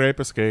play the Grape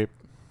Escape.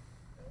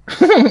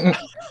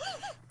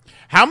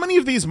 How many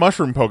of these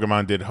mushroom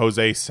Pokemon did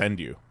Jose send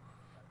you?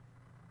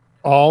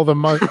 All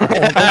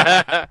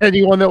the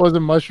anyone that was a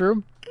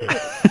mushroom.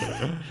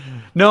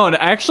 No, and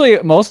actually,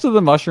 most of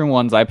the mushroom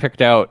ones I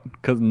picked out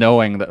because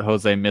knowing that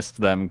Jose missed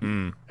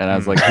them, and I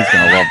was like,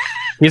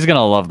 he's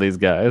gonna love these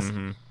guys.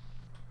 Mm-hmm.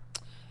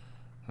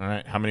 All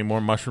right, how many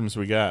more mushrooms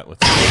we got?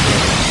 Let's see.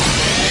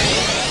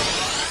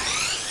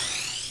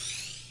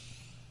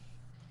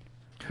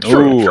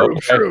 Ooh,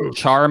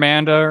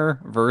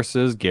 Charmander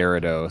versus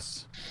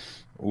Gyarados.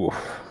 Ooh.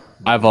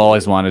 I've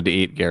always wanted to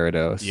eat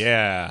Gyarados.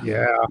 Yeah.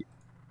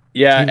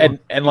 Yeah,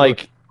 and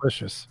like,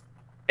 Delicious.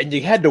 and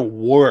you had to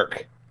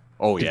work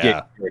Oh to yeah.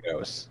 get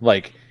Gyarados.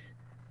 Like,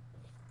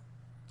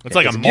 It's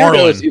like a Gyarados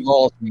Marlin.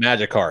 evolves from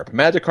Magikarp.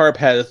 Magikarp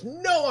has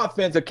no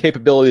offensive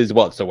capabilities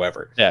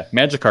whatsoever. Yeah,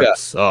 Magikarp Yeah.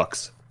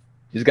 sucks.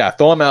 You just gotta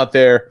throw him out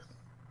there,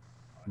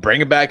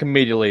 bring him back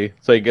immediately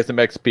so you can get some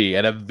XP,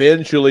 and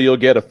eventually you'll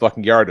get a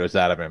fucking Gyarados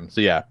out of him.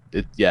 So yeah,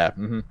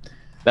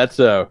 that's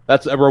a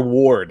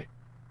reward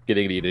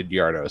getting to eat a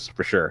Gyarados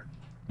for sure.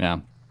 Yeah,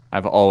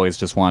 I've always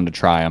just wanted to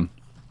try him,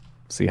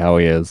 see how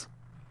he is.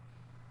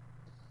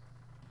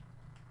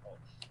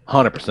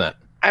 100%.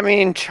 I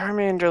mean,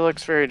 Charmander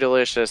looks very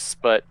delicious,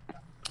 but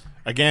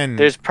Again,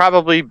 there's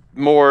probably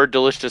more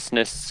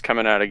deliciousness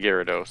coming out of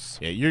Gyarados.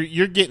 yeah,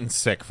 you're getting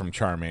sick from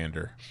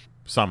Charmander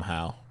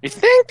somehow. You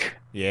think?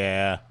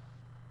 Yeah.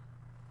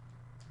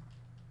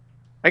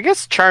 I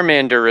guess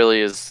Charmander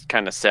really is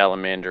kind of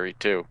salamandery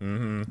too.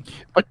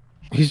 Mm-hmm.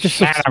 He's just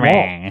so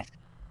small.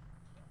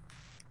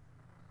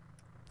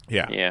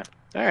 Yeah. Yeah.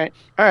 All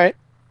right.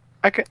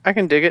 I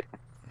can dig it.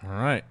 All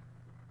right.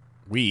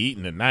 We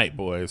eating tonight,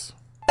 boys.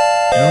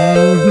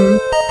 All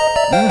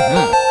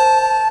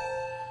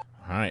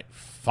right,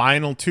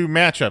 final two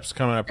matchups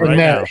coming up Put right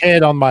now. that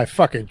head on my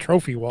fucking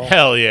trophy wall.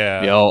 Hell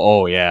yeah!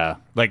 Oh yeah.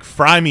 Like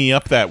fry me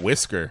up that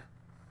whisker.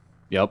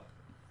 Yep.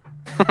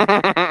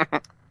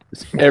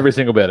 Every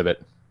single bit of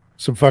it.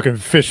 Some fucking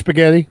fish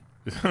spaghetti.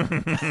 Fish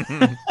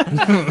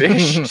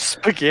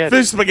spaghetti.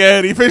 Fish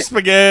spaghetti. Fish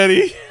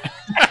spaghetti.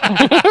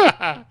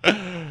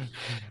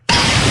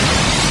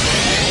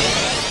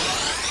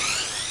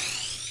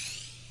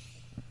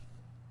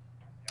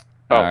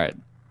 Oh. All right.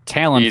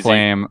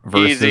 Talonflame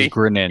versus Easy.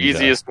 Greninja.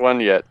 Easiest one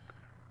yet.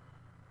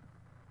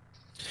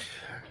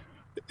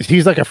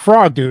 He's like a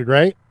frog dude,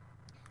 right?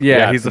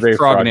 Yeah, he's it's a very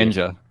frog froggy.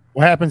 ninja.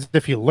 What happens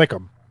if you lick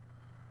him?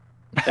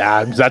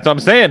 That's what I'm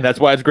saying. That's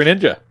why it's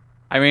Greninja.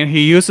 I mean,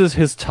 he uses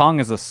his tongue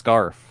as a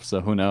scarf,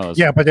 so who knows?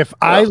 Yeah, but if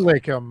I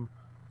lick him,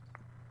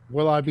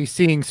 will I be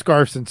seeing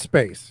scarves in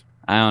space?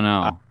 I don't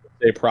know.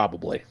 They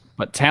probably.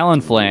 But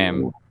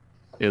Talonflame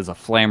is a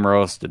flame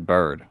roasted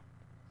bird.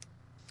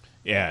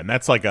 Yeah, and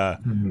that's like a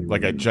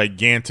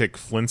gigantic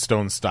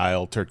Flintstone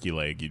style turkey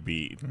leg you'd be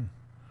eating.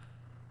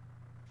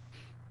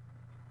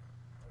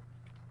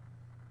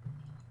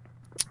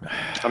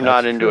 I'm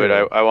not into it.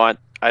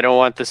 I don't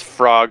want this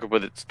frog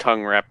with its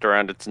tongue wrapped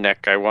around its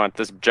neck. I want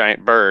this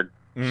giant bird.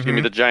 Just give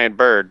me the giant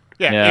bird.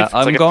 Yeah, if-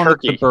 I'm like a going with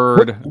turkey. the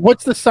bird.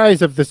 What's the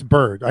size of this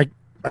bird?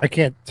 I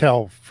can't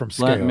tell from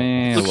scale. Let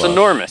me Looks look.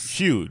 enormous.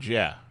 huge,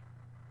 yeah.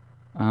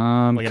 Like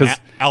an Because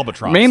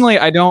albatross. mainly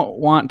I don't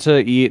want to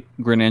eat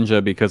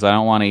Greninja because I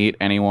don't want to eat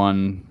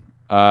anyone.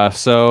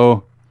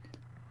 So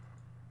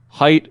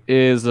height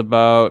is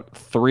about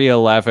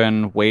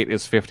 3'11", weight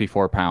is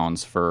 54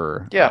 pounds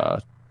for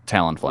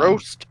Talonflame.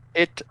 Roast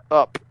it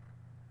up.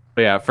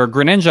 But yeah, for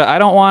Greninja, I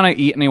don't want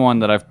to eat anyone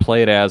that I've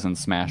played as in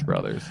Smash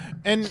Brothers.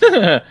 And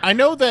I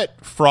know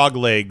that frog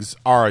legs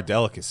are a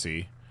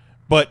delicacy,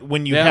 but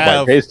when you Yeah,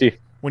 have tasty.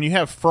 when you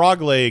have frog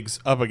legs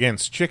up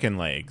against chicken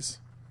legs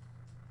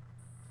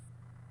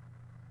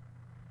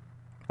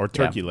or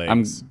turkey Yeah, I'm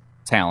legs,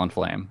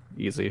 Talonflame,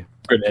 easy.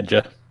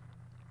 Greninja.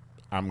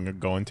 I'm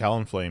going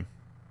Talonflame.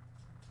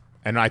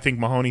 And I think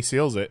Mahoney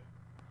seals it.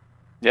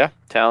 Yeah,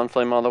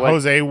 Talonflame all the way.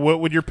 Jose, what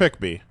would your pick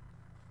be?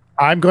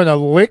 I'm going to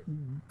lick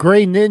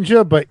Gray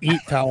Ninja, but eat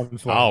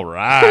Talonflame. All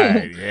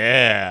right,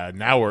 yeah.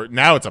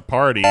 Now it's a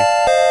party.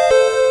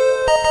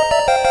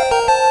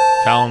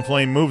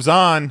 Talonflame moves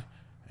on,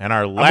 and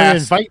our I'm going to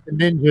last. invite the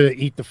ninja to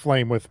eat the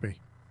flame with me.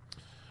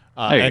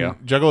 There you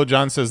and Juggalo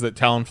John says that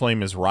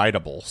Talonflame is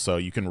rideable, so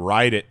you can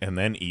ride it and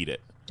then eat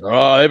it.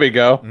 Oh, there we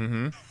go.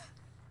 Mm-hmm.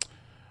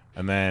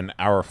 And then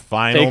our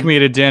final Take me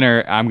to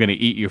dinner. I'm going to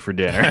eat you for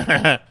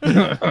dinner.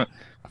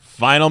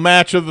 final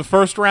match of the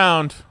first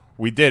round.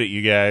 We did it,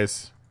 you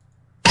guys.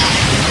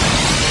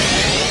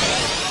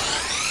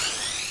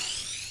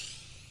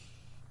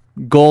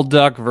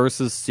 Golduck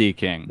versus Sea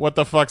King. What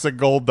the fuck's a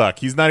gold duck?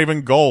 He's not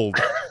even gold.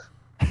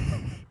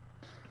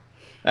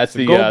 That's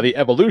the gold- the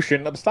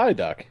evolution of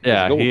Psyduck.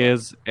 Yeah, Gold. he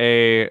is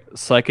a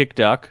psychic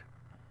duck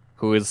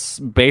who is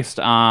based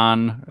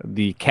on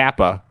the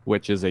Kappa,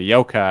 which is a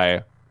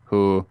yokai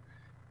who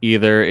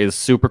either is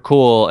super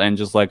cool and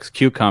just likes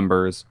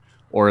cucumbers,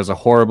 or is a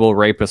horrible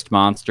rapist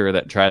monster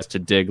that tries to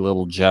dig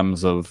little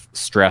gems of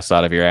stress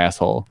out of your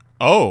asshole.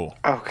 Oh,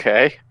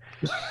 Okay.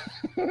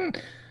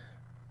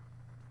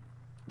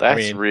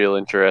 That's real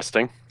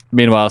interesting.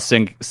 Meanwhile,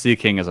 Sea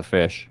King is a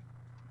fish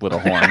with a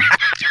horn.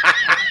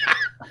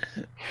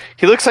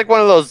 He looks like one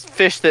of those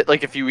fish that,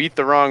 like, if you eat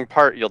the wrong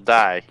part, you'll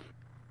die.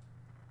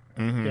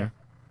 mm-hmm. Yeah.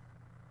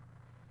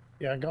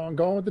 Yeah, I'm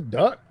going with the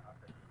duck.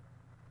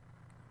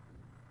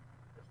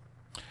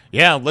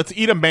 Yeah, let's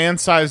eat a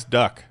man-sized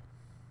duck.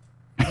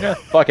 Yeah,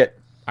 fuck it.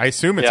 I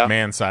assume it's Yeah.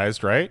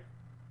 man-sized, right?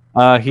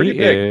 He Pretty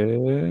big.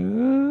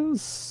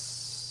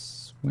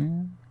 is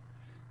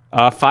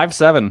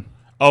 5'7",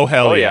 Oh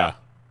hell Oh, yeah. yeah.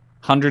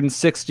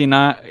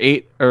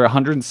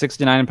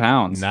 169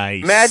 pounds.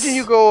 Nice. Imagine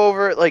you go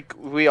over, like,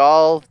 we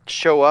all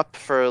show up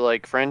for,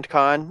 like,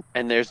 FriendCon,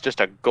 and there's just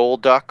a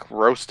gold duck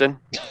roasting.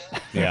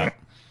 Yeah.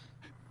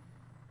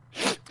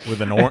 With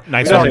a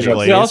nice Yeah, orange yeah.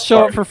 We all glaze.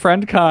 show up for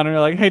FriendCon and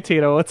we're like, "Hey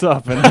Tito, what's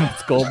up?" And then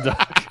it's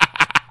Golduck.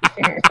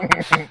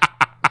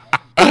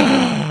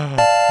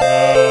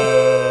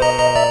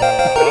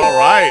 All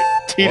right.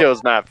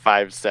 Tito's not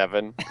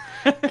 5'7".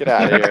 Get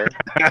out of here.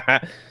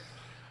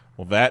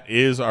 Well, that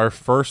is our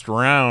first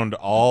round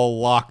all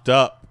locked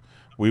up.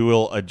 We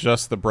will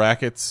adjust the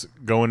brackets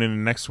going into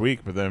next week,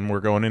 but then we're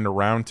going into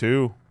round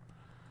 2.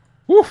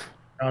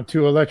 On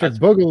to Electric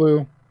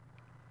Boogaloo.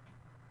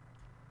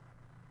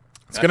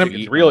 It's gonna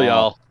It's real,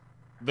 y'all.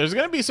 There's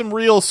gonna be some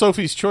real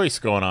Sophie's Choice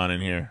going on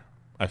in here,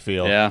 I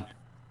feel. Yeah.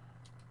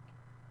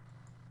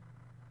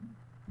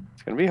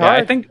 It's going to be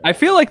Yeah, hard. I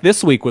feel like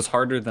this week was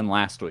harder than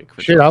last week.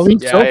 For Shit, choices. I'll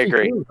eat Yeah, Sophie I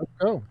agree. too. Let's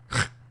go.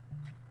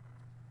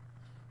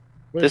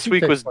 Where This did she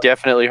week take was place?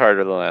 definitely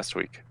harder than last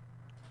week.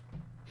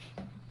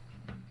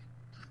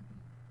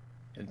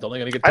 It's only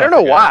gonna get. I don't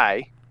tougher, know guys.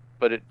 why,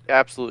 but it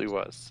absolutely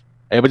was.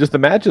 Hey, but just the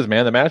matches,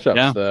 man. The matchups.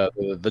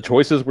 Yeah. The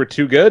choices were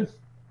too good.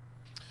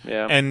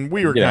 Yeah. And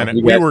we were Yeah, kind of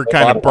we we got were a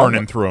kind lot of of burning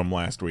them. through them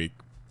last week.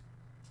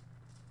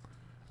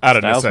 Out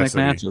of Styles make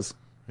necessity. matches.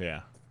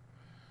 Yeah.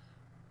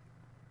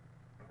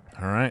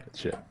 All right.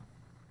 Shit.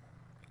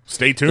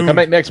 Stay So tuned. come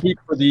back next week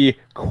for the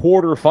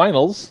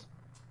quarterfinals.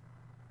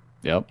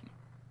 Yep.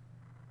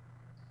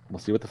 We'll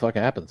see what the fuck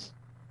happens.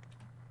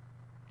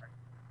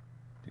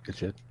 Good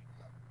shit.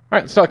 All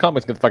right, let's talk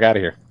comics. Get the fuck out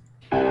of here.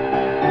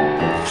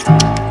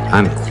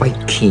 I'm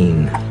quite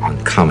keen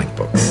on comic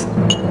books,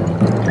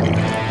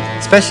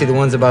 especially the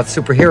ones about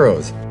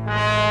superheroes.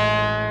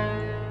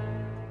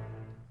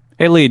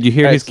 Hey, Lee, did you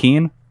hear Guys. he's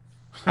keen?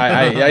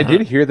 I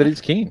did hear that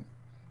he's keen.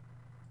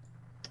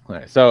 All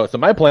right, so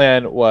my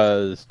plan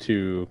was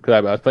to, because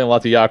I was playing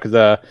lots of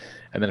Yakuza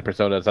and then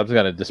Persona, so I was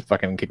going to just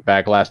fucking kick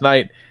back last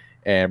night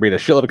and read a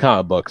shitload of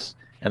comic books,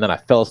 and then I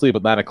fell asleep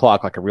at 9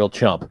 o'clock like a real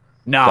chump.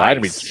 Nice. So I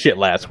didn't read shit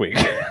last week.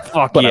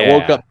 Fuck But yeah. I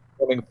woke up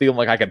feeling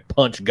like I could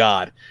punch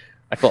God.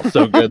 I felt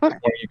so good this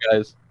morning, you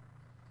guys.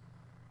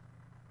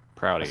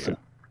 Proud of you.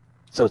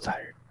 So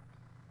tired.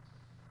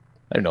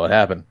 I didn't know what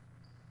happened.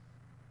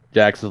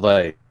 Jax was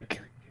like,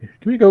 "Can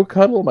we go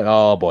cuddle?" I'm like,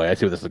 "Oh boy, I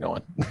see where this is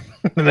going."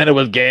 And then it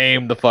was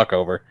game the fuck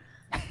over.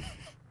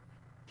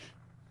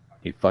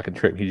 He fucking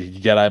tricked me. He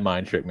Jedi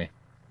mind tricked me.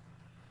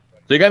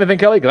 So you got anything,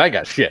 Kelly? Because I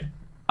got shit.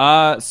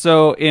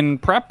 So in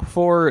prep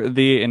for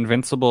the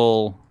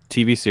Invincible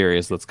TV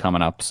series that's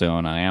coming up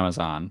soon on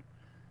Amazon,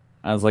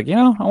 I was like,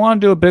 I want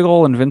to do a big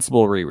old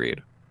Invincible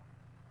reread.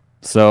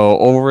 So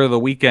over the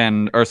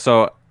weekend, or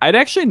so, I'd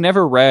actually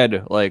never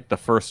read like the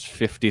first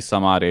 50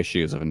 some odd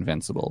issues of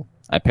Invincible.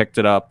 I picked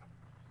it up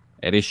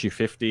at issue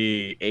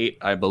 58,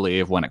 I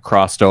believe, when it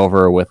crossed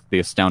over with The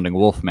Astounding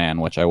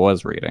Wolfman, which I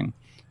was reading.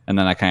 And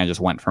then I kind of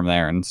just went from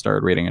there and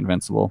started reading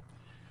Invincible.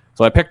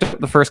 So I picked up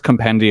the first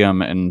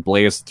compendium and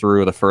blazed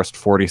through the first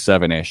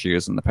 47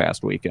 issues in the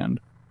past weekend.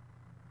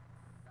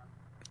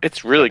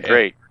 It's really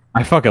great.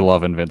 I fucking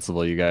love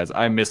Invincible, you guys.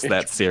 I miss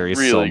that series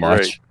so really much.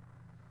 great.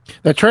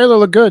 That trailer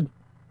looked good.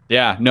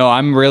 Yeah, no,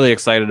 I'm really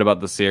excited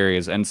about the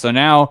series. And so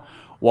now,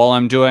 while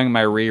I'm doing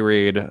my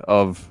reread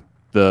of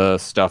the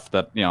stuff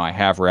that, I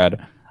have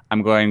read,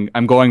 I'm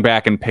going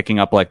back and picking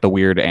up like the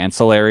weird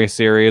ancillary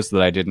series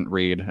that I didn't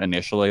read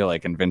initially,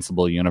 like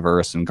Invincible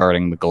Universe and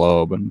Guarding the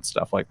Globe and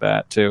stuff like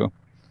that too.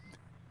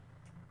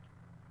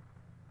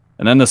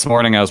 And then this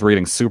morning I was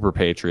reading Super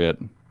Patriot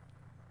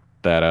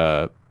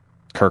that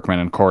Kirkman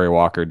and Cory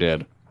Walker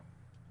did.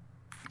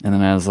 And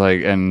then I was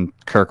like, and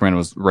Kirkman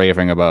was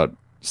raving about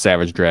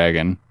Savage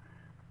Dragon.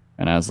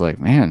 And I was like,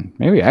 man,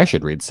 maybe I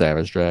should read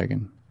Savage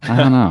Dragon. I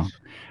don't know.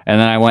 And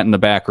then I went in the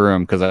back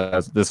room because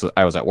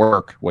I was at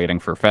work waiting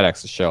for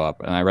FedEx to show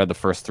up, and I read the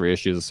first 3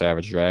 issues of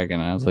Savage Dragon,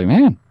 and I was like,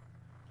 man,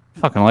 I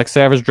fucking like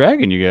Savage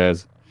Dragon, you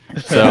guys.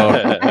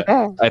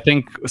 So I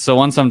think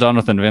once I'm done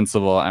with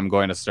Invincible, I'm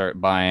going to start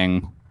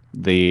buying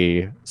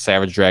the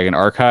Savage Dragon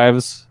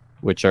archives,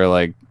 which are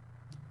like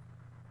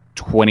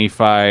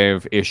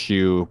 25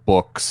 issue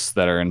books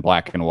that are in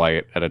black and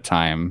white at a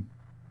time.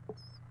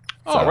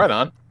 Oh, right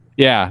on.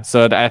 Yeah,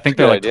 so I think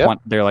they're like idea.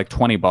 they're like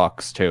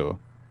 $20 too.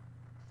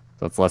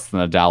 So it's less than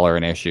 $1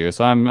 an issue.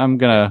 So I'm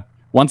gonna,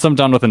 once I'm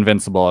done with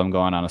Invincible, I'm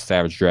going on a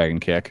Savage Dragon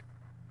kick.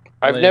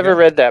 I've There you never go.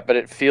 read that, but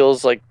it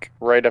feels like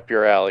right up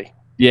your alley.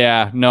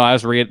 Yeah, no, I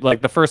was read like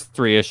the first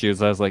 3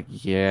 issues. I was like,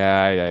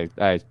 yeah,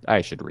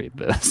 I should read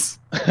this.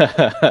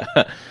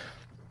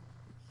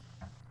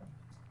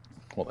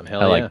 Well, then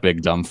hell I yeah. like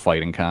big dumb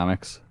fighting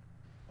comics.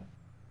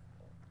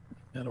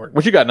 That'll work.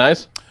 What you got,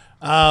 Nice?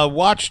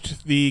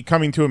 Watched the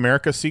Coming to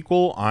America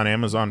sequel on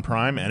Amazon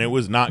Prime, and it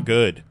was not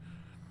good.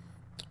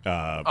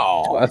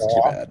 Oh, that's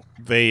too bad.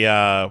 They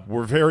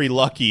were very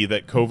lucky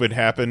that COVID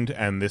happened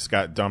and this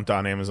got dumped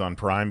on Amazon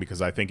Prime,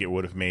 because I think it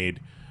would have made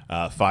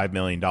 $5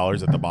 million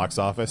at the box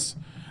office.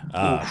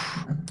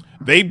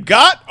 They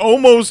got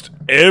almost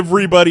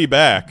everybody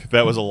back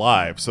that was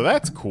alive, so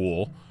that's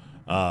cool.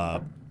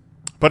 But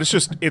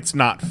it's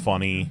not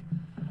funny.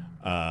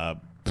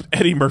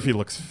 Eddie Murphy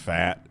looks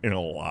fat in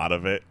a lot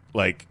of it.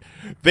 Like,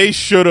 they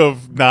should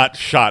have not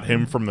shot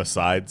him from the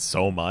side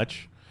so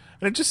much.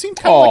 And it just seemed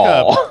kind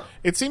of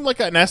it seemed like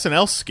an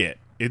SNL skit.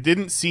 It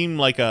didn't seem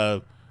like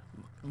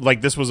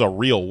this was a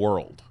real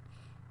world.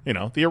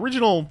 The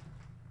original,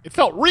 it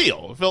felt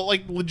real. It felt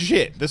like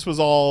legit. This was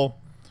all,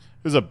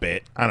 it was a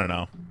bit. I don't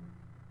know.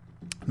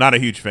 Not a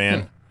huge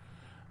fan.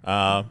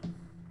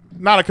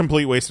 Not a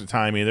complete waste of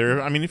time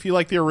either. I mean, if you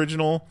like the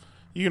original,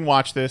 you can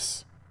watch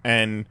this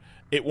and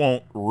it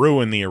won't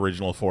ruin the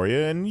original for you,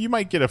 and you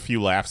might get a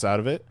few laughs out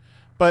of it.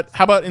 But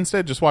how about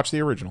instead just watch the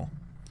original?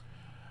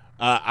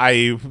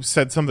 I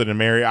said something to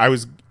Mary. I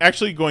was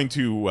actually going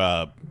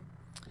to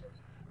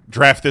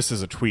draft this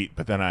as a tweet,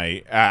 but then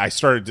I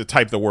started to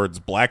type the words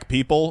 "black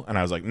people," and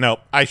I was like, nope,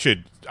 I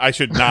should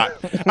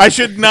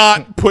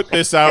not put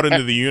this out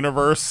into the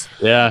universe.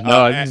 Yeah,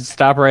 no,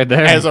 stop right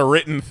there. As a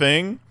written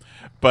thing.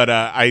 But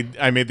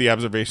I made the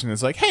observation.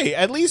 It's like, hey,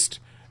 at least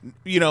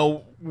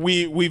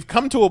we've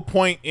come to a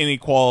point in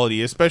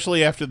equality,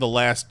 especially after the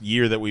last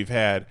year that we've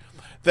had,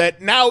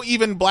 that now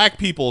even black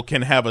people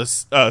can have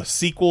a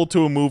sequel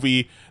to a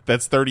movie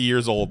that's 30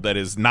 years old that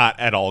is not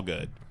at all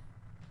good.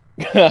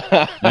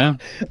 Yeah.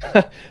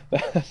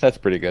 That's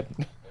pretty good.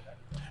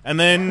 And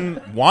then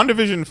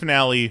WandaVision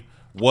finale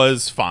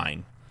was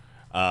fine.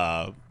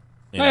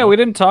 Yeah, we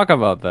didn't talk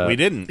about that. We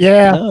didn't.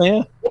 Yeah. Oh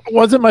yeah. It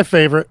wasn't my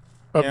favorite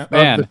of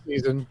Man. the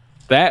season.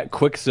 That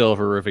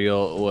Quicksilver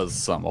reveal was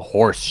some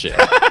horse shit.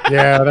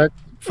 Yeah,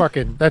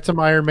 that's some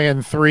Iron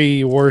Man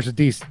 3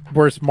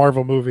 worst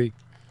Marvel movie.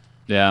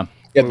 Yeah.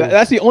 Yeah,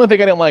 that's the only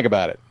thing I didn't like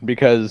about it,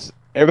 because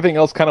everything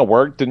else kind of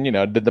worked and,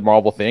 did the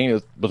Marvel thing.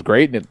 It was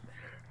great. And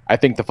I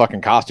think the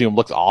fucking costume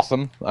looks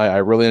awesome. I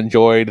really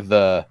enjoyed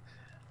the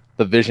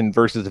Vision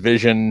versus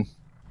Vision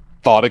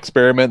thought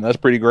experiment. That's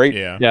pretty great.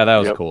 Yeah. Yeah, that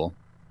was cool.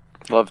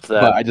 Loved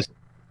that. But I just,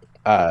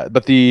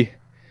 but the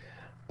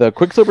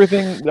Quicksilver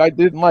thing I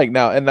didn't like.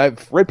 Now, and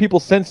I've read people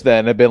since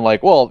then have been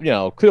like, well,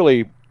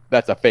 clearly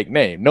that's a fake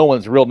name. No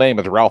one's real name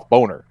is Ralph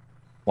Boner.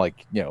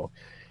 Like,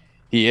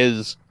 he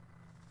is,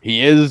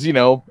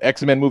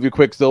 X-Men movie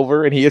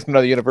Quicksilver, and he is from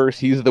another universe.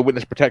 He's the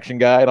witness protection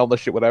guy and all this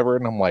shit, whatever.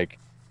 And I'm like,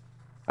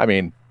 I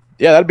mean,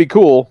 yeah, that'd be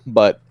cool,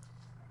 but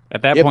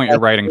At that point, you're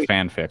writing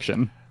fan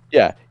fiction.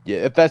 yeah,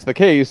 if that's the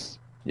case,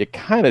 you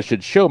kind of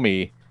should show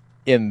me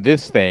in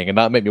this thing and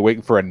not make me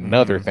wait for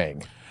another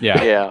thing.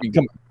 Yeah. Yeah.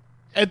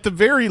 At the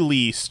very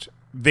least,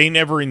 they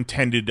never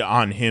intended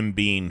on him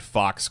being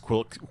Fox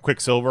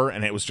Quicksilver,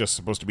 and it was just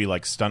supposed to be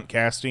like stunt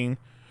casting.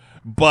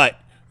 But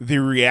the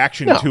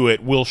reaction to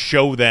it will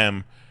show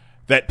them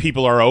that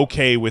people are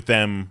okay with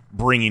them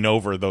bringing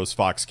over those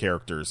Fox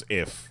characters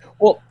if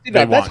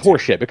that's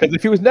horseshit, because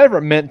if he was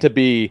never meant to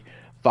be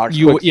Fox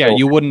Quicksilver,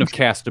 you wouldn't have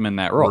cast him in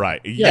that role.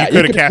 Right. Yeah, you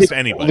could have cast picked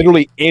anybody.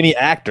 literally any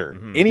actor.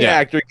 Any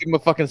actor, give him a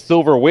fucking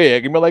silver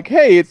wig and be like,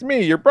 hey, it's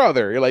me, your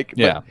brother. You're like,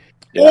 Yeah.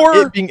 Or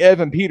it being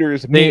Evan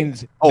Peters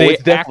means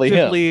it's definitely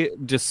actively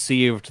him.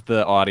 deceived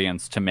the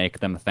audience to make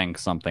them think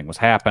something was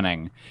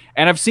happening.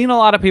 And I've seen a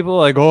lot of people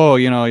like, oh,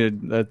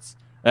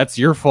 that's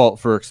your fault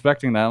for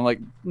expecting that. I'm like,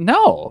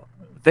 no.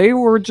 They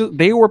were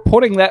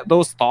putting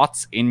those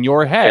thoughts in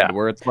your head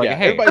where it's like,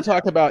 hey, everybody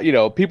talked about,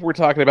 people were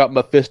talking about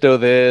Mephisto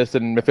this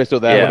and Mephisto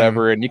that,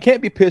 whatever, and you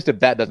can't be pissed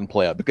if that doesn't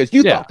play out because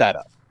you thought that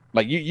up.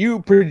 Like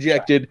you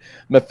projected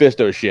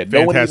Mephisto shit.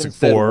 No one even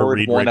said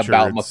word one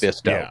about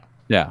Mephisto.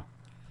 Yeah.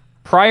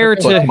 Prior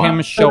to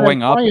him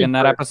showing up in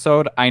that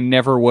episode, I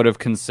never would have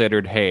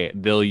considered, hey,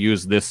 they'll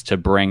use this to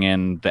bring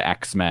in the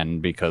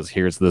X-Men because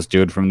here's this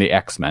dude from the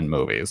X-Men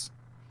movies.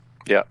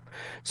 Yeah.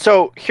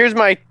 So here's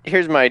my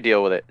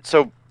deal with it.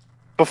 So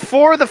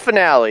before the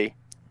finale,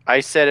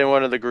 I said in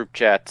one of the group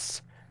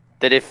chats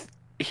that if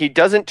he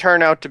doesn't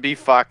turn out to be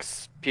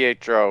Fox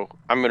Pietro,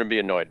 I'm going to be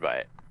annoyed by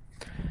it.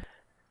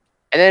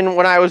 And then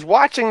when I was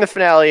watching the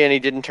finale and he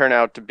didn't turn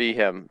out to be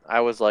him,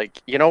 I was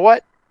like, you know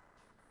what?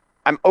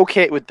 I'm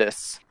okay with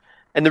this.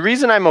 And the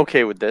reason I'm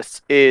okay with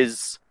this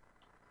is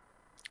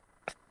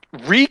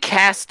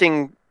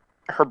recasting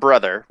her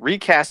brother,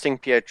 recasting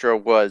Pietro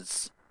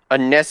was a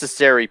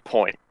necessary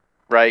point,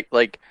 right?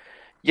 Like,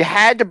 you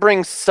had to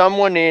bring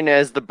someone in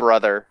as the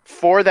brother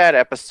for that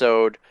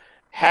episode,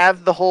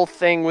 have the whole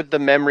thing with the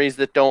memories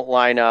that don't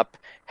line up,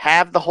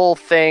 have the whole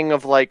thing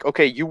of like,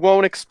 okay, you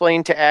won't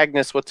explain to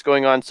Agnes what's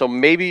going on, so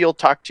maybe you'll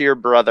talk to your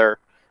brother.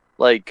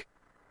 Like,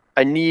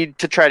 I need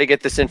to try to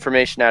get this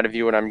information out of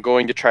you, and I'm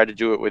going to try to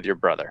do it with your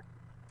brother.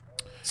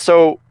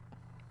 So,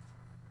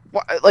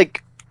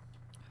 like,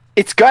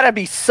 it's got to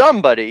be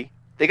somebody.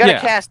 They got to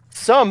cast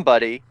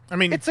somebody. I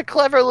mean, it's a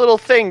clever little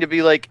thing to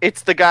be like,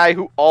 it's the guy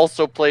who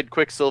also played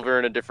Quicksilver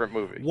in a different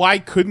movie. Why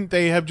couldn't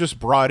they have just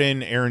brought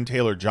in Aaron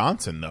Taylor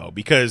Johnson, though?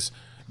 Because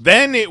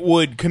then it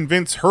would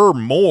convince her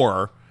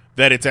more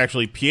that it's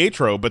actually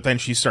Pietro, but then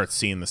she starts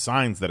seeing the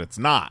signs that it's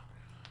not.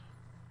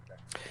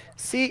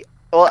 See,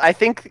 well, I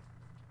think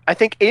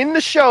in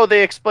the show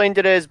they explained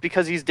it as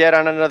because he's dead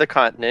on another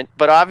continent,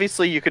 but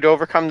obviously you could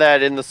overcome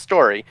that in the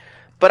story.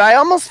 But I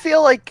almost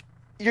feel like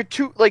you're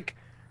too, like,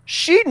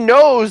 she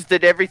knows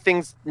that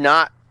everything's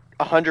not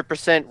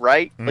 100%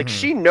 right. Like,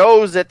 she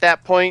knows at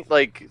that point,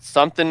 like,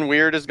 something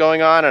weird is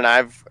going on, and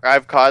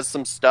I've caused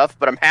some stuff,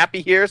 but I'm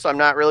happy here, so I'm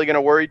not really going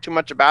to worry too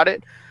much about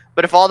it.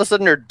 But if all of a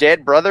sudden her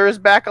dead brother is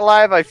back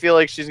alive, I feel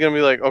like she's going to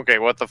be like, okay,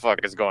 what the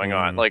fuck is going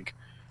on? Like,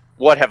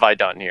 what have I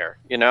done here?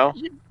 You know?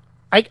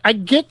 I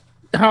get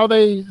how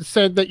they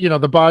said that,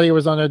 the body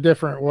was on a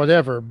different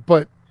whatever,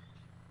 but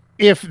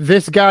if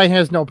this guy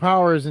has no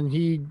powers and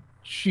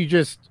she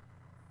just,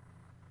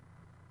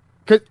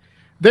 cause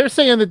they're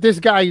saying that this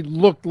guy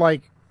looked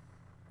like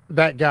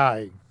that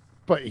guy,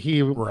 but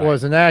he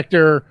was an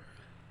actor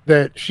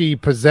that she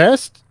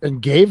possessed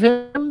and gave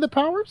him the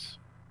powers.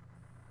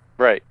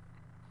 Right.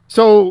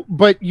 So,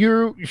 but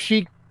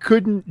she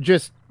couldn't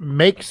just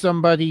make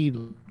somebody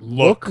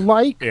look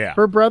like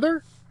her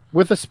brother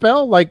with a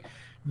spell like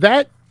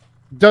that.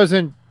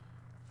 Doesn't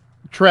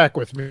track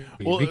with me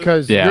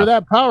because you're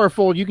that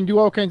powerful. You can do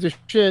all kinds of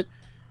shit,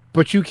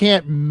 but you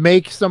can't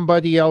make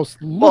somebody else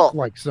look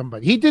like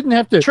somebody. He didn't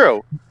have to.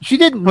 True. She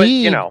didn't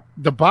need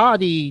the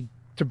body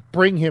to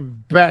bring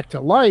him back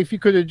to life. You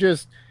could have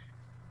just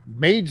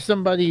made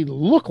somebody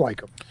look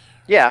like him.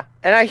 Yeah,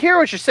 and I hear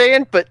what you're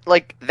saying, but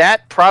like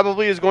that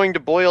probably is going to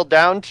boil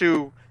down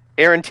to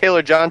Aaron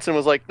Taylor Johnson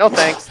was like, no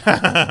thanks.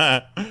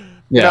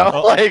 Yeah.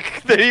 No,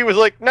 like that he was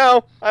like,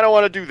 no, I don't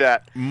want to do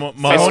that.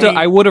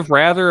 I would have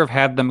rather have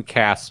had them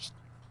cast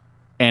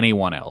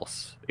anyone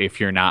else if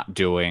you're not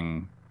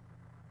doing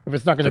If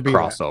it's not going the to be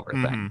crossover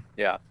Mm-hmm. thing.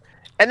 Yeah.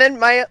 And then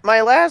my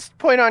last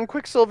point on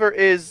Quicksilver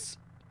is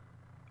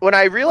when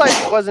I realized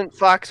it wasn't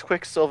Fox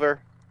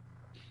Quicksilver,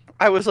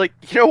 I was like,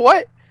 you know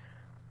what?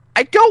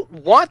 I don't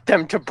want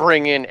them to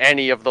bring in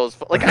any of those.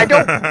 Like, I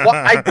don't.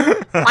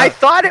 I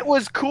thought it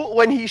was cool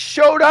when he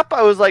showed up.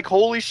 I was like,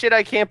 holy shit!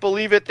 I can't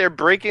believe it. They're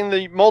breaking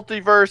the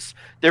multiverse.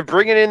 They're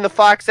bringing in the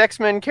Fox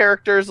X-Men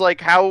characters. Like,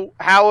 how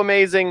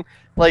amazing!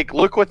 Like,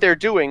 look what they're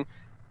doing.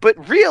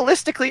 But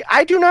realistically,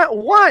 I do not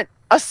want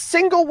a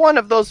single one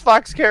of those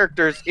Fox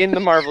characters in the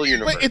Marvel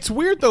universe. But it's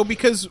weird though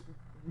because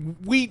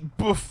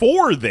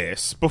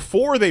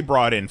before they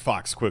brought in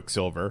Fox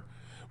Quicksilver,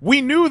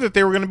 we knew that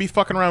they were going to be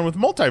fucking around with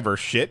multiverse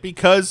shit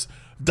because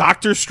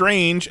Doctor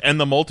Strange and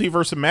the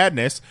Multiverse of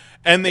Madness,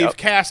 and they've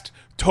cast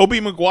Tobey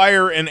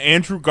Maguire and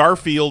Andrew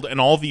Garfield and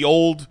all the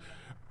old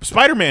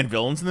Spider-Man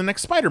villains in the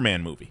next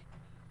Spider-Man movie.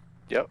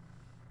 Yep.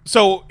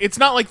 So it's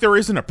not like there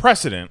isn't a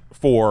precedent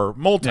for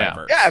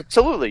multiverse. Yeah,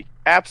 absolutely.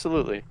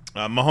 Absolutely.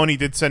 Mahoney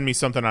did send me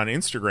something on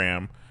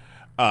Instagram,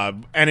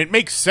 and it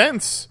makes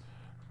sense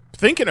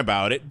thinking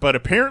about it, but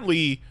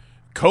apparently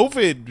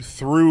COVID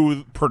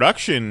threw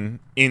production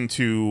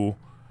into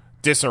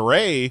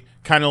disarray,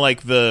 kind of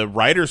like the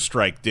writer's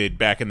strike did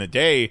back in the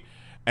day,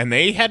 and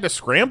they had to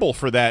scramble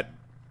for that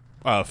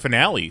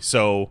finale.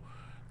 So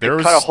there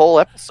was cut a whole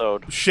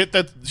episode. Shit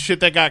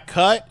that got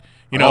cut.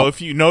 You know,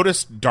 if you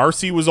noticed,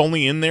 Darcy was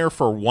only in there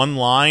for one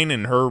line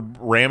and her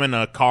ramming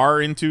a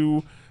car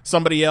into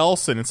somebody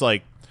else, and it's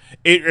like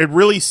it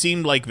really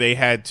seemed like they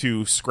had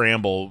to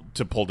scramble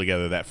to pull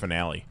together that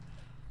finale.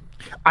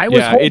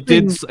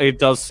 It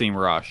does seem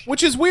rushed.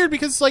 Which is weird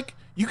because it's like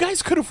you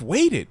guys could have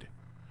waited.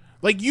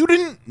 Like you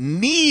didn't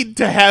need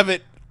to have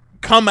it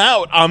come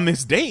out on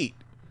this date.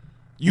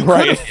 You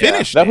could have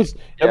finished That it.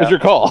 That was your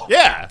call.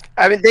 Yeah.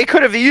 I mean, they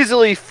could have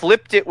easily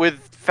flipped it with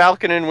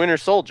Falcon and Winter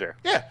Soldier.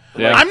 Yeah.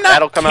 Yeah. I'm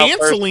That'll not come out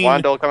first, canceling.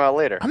 Wanda will come out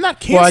later. I'm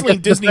not Well, I canceling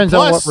guess Disney depends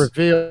Plus. on what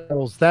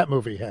reveals that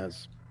movie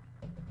has.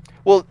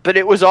 Well, but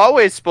it was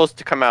always supposed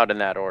to come out in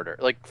that order.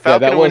 Like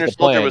Falcon and was Winter the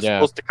Soldier plan, was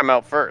supposed to come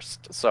out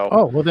first. So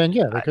Oh, well then,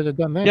 yeah, they could have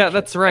done that. Yeah,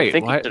 that's right. I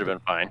think it should have been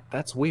fine.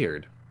 That's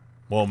weird.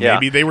 Well, Yeah.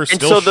 maybe they were And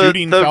still so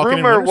shooting the Falcon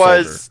rumor and Winter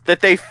was Soldier.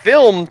 that they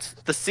filmed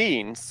the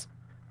scenes,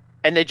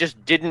 and they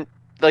just didn't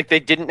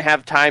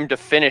have time to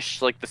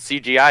finish like the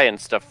CGI and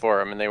stuff for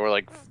them, and they were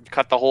like,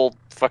 cut the whole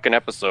fucking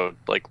episode,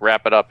 like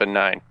wrap it up in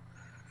 9.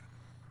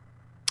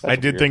 I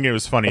did think it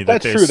was funny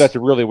That's that true. That's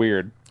really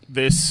weird.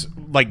 this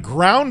like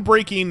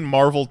groundbreaking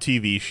Marvel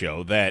TV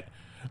show that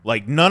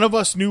like none of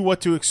us knew what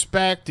to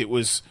expect.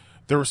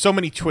 There were so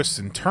many twists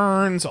and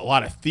turns, a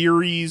lot of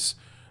theories,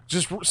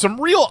 just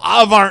some real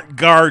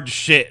avant-garde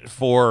shit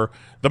for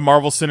the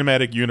Marvel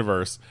Cinematic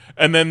Universe.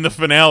 And then the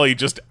finale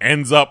just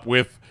ends up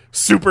with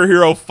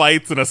superhero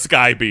fights and a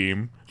sky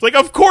beam. It's like,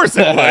 of course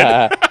it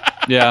would.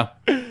 Yeah.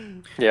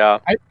 Yeah.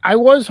 I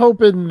was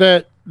hoping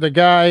that the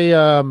guy,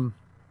 the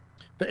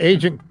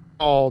agent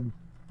called,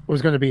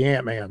 was going to be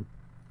Ant-Man.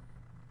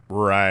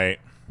 Right.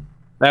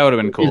 That would have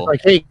been He's cool.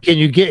 like, hey, can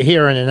you get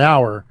here in an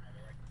hour?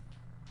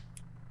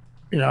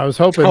 You know, I was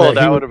hoping Oh,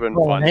 that he would have been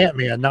call fun.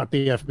 Ant-Man, not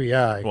the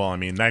FBI. Well, I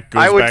mean, that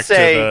I goes would back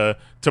say- to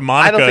I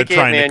Monica don't think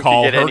trying Ant-Man to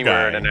call could get her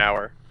anywhere in guy. an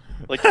hour.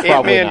 Like Probably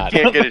Ant-Man not.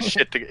 can't get his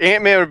shit together.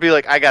 Ant-Man would be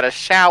like, I got a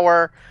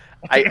shower.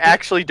 I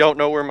actually don't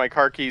know where my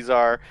car keys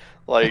are.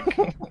 Like,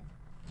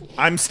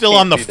 I'm still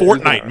Can't on the do that.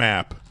 Fortnite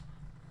map.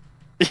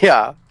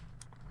 yeah.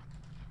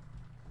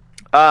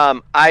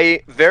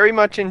 I very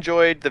much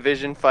enjoyed the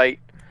Vision fight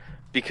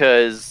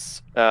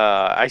because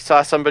I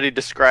saw somebody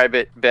describe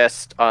it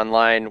best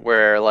online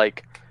where,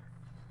 like,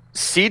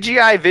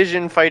 CGI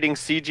Vision fighting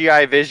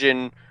CGI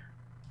Vision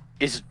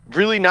is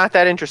really not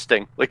that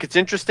interesting. Like, it's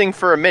interesting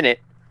for a minute,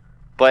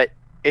 but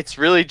it's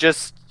really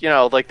just, you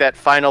know, like that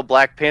final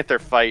Black Panther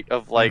fight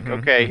of, like,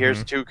 okay,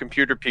 here's two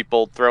computer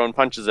people throwing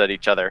punches at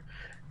each other.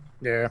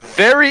 Yeah.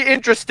 Very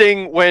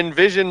interesting when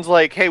Vision's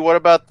like, hey, what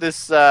about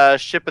this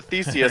ship of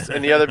Theseus?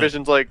 And the other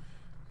Vision's like,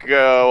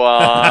 go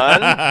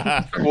on.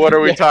 What are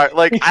we talking?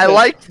 Like, I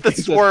liked the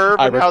swerve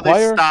I and how they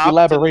require stopped.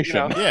 elaboration.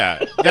 And, you know, Yeah,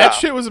 that Yeah.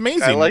 shit was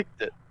amazing. I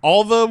liked it.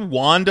 All the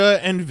Wanda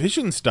and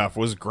Vision stuff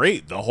was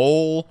great. The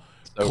whole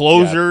So,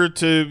 closure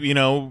to, you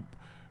know,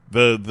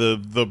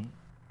 the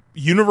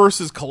universe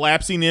is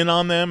collapsing in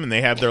on them and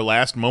they have their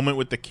last moment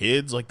with the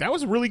kids. Like, that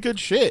was really good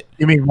shit.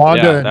 You mean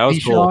Wanda Yeah, and that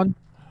was cool. Deshaun?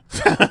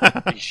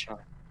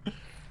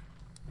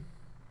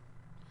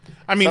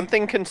 I mean,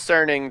 Something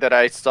concerning that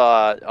I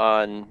saw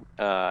on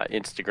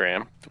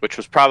Instagram, which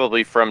was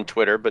probably from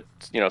Twitter, but,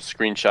 you know,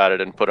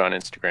 screenshotted and put on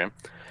Instagram,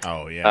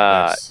 oh yeah,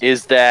 that's-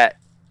 is that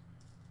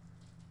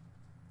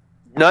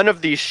none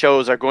of these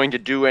shows are going to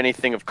do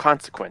anything of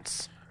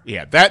consequence.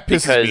 yeah, that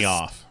pisses me because-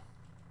 off.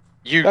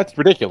 That's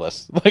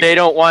ridiculous. Like, They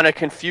don't want to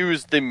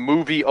confuse the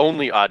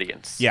movie-only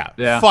audience. Yeah,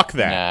 Yeah. fuck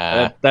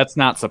that. That's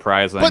not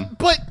surprising.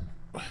 But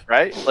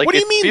Right? Like, What do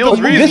you it mean feels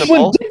the- this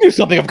one reasonable. did do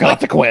something of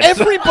consequence.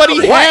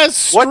 everybody What?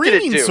 has What did it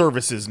streaming do?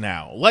 services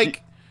now.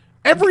 Like,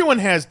 Everyone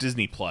has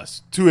Disney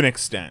Plus to an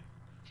extent.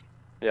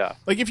 Yeah.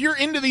 Like, if you're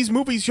into these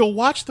movies, you'll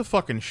watch the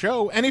fucking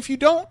show, and if you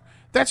don't,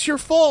 that's your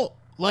fault.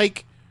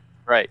 Like,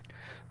 right.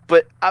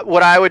 But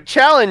what I would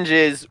challenge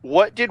is,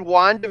 what did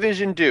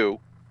WandaVision do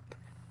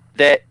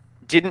that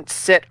didn't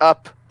set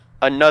up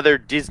another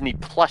Disney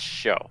Plus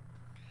show?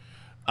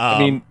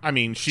 I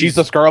mean, she's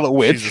the Scarlet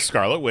Witch. She's the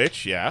Scarlet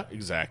Witch, yeah,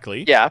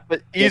 exactly. Yeah,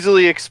 but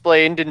easily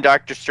explained in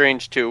Doctor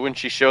Strange 2 when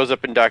she shows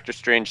up in Doctor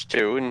Strange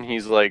 2 and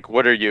he's like,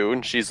 "What are you?"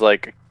 And she's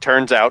like,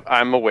 "Turns out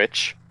I'm a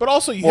witch." But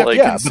also you have to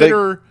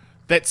consider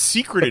that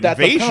Secret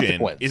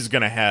Invasion is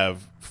going to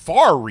have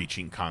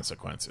far-reaching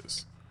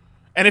consequences.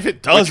 And if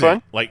it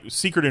doesn't, like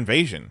Secret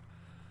Invasion.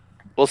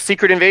 Well,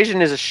 Secret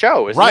Invasion is a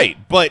show, isn't it? Right,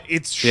 but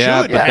it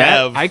should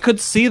have... I could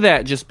see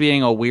that just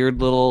being a weird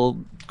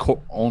little...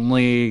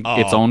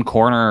 its own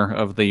corner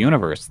of the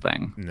universe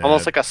thing.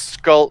 Almost like a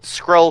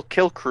Skrull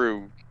kill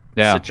crew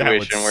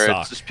situation where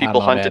it's just people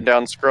hunting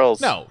down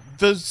Skrulls. No,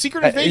 the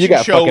Secret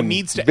Invasion show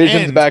needs to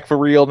Vision's end. back for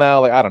real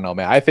now. Like, I don't know,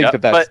 man. I think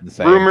that's but the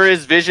same. Rumor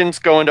is Vision's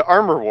going to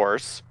Armor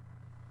Wars.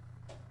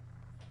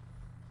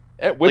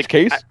 In which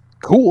case,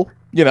 cool.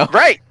 You know,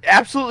 right?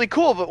 Absolutely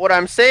cool. But what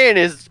I'm saying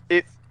is,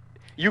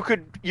 you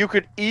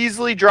could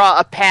easily draw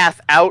a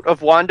path out of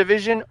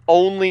WandaVision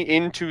only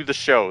into the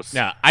shows.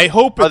 Yeah, I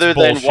hope it's other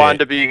bullshit. than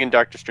Wanda being in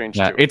Doctor Strange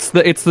 2. It's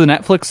the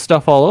Netflix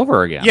stuff all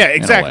over again. Yeah,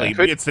 exactly.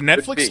 It's the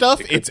Netflix stuff.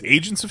 It's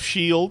Agents of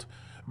S.H.I.E.L.D.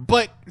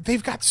 But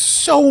they've got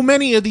so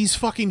many of these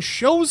fucking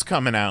shows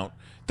coming out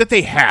that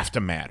they have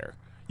to matter.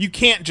 You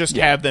can't just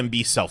have them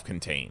be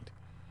self-contained.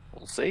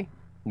 We'll see.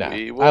 No,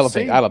 I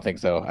don't think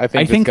so. I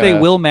think they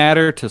will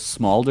matter to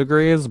small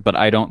degrees, but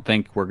I don't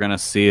think we're gonna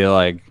see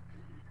like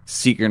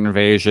Secret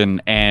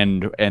Invasion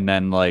and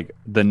then like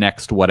the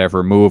next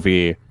whatever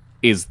movie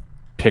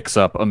picks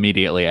up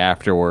immediately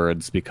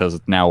afterwards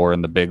because now we're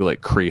in the big like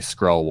Kree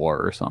Skrull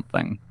war or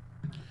something.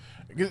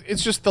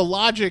 It's just the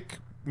logic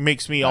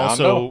makes me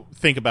also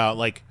think about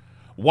like,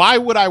 why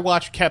would I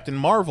watch Captain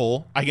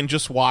Marvel? I can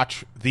just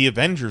watch the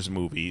Avengers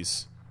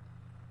movies.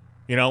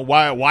 You know,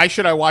 why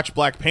should I watch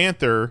Black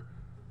Panther?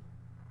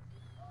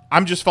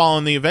 I'm just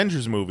following the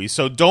Avengers movies.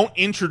 So don't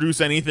introduce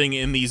anything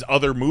in these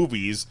other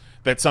movies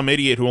that some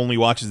idiot who only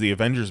watches the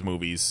Avengers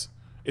movies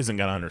isn't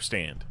going to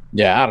understand.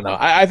 Yeah, I don't know.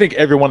 I think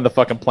everyone on the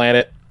fucking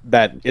planet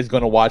that is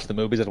going to watch the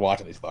movies is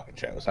watching these fucking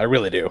shows. I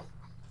really do.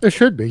 There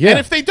should be, yeah. And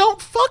if they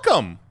don't, fuck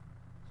them.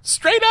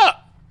 Straight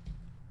up.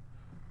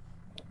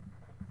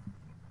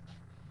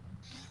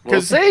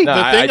 Because the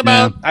thing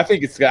about... I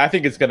think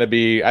it's going to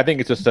be... I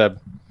think it's just a...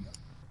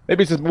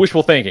 Maybe it's just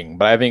wishful thinking,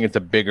 but I think it's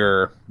a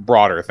bigger,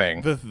 broader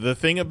thing. The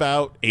thing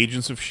about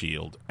Agents of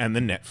S.H.I.E.L.D. and the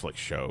Netflix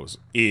shows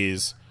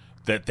is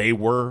that they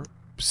were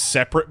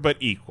separate but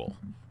equal.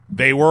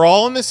 They were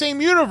all in the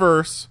same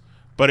universe,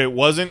 but it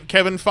wasn't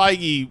Kevin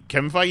Feige.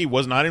 Kevin Feige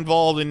was not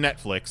involved in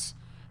Netflix.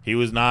 He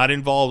was not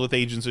involved with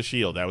Agents of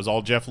S.H.I.E.L.D. That was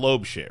all Jeff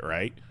Loeb shit,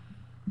 right?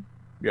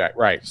 Yeah,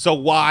 right. So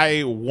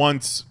why,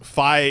 once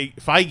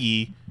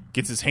Feige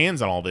gets his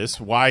hands on all this,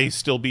 why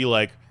still be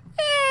like,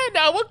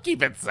 no, we'll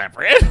keep it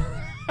separate?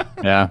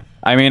 Yeah.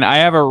 I mean, I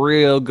have a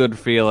real good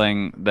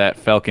feeling that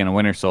Falcon and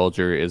Winter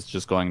Soldier is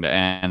just going to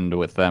end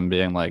with them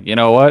being like, you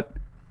know what?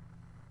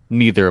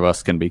 Neither of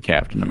us can be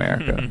Captain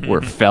America.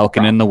 We're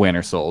Falcon and the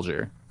Winter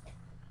Soldier.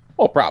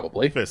 Well,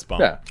 probably. Fist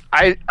bump. Yeah.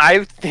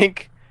 I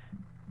think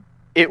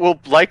it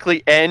will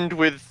likely end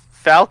with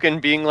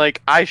Falcon being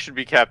like, I should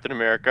be Captain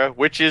America,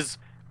 which is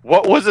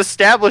what was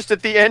established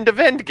at the end of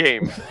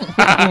Endgame.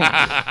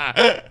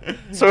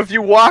 So if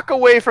you walk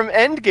away from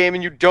Endgame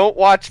and you don't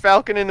watch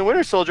Falcon and the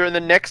Winter Soldier, and the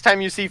next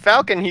time you see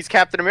Falcon, he's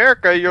Captain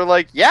America, you're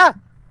like, yeah,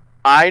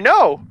 I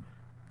know.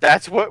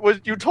 That's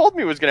what you told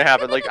me was going to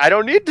happen. Like, I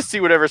don't need to see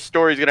whatever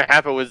story's going to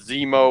happen with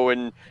Zemo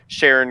and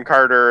Sharon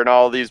Carter and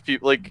all these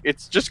people. Like,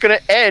 it's just going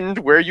to end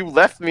where you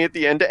left me at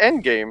the end of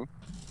Endgame.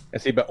 I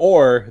see, but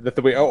or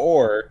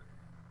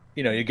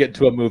you know, you get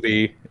to a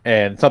movie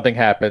and something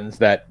happens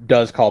that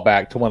does call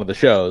back to one of the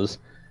shows,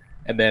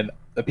 and then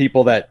the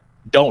people that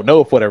don't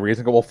know for whatever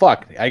reason go, well,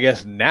 fuck, I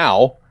guess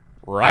now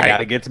I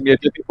gotta get me a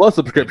Disney Plus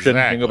subscription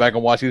and go back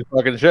and watch these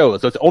fucking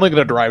shows. So it's only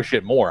gonna drive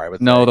shit more, I would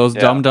say. No, those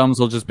dum-dums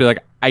will just be like,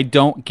 I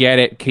don't get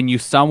it. Can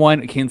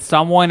someone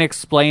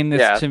explain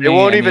this to me? They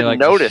won't and even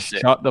notice it.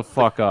 Shut the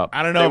fuck up.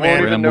 I don't know, they man.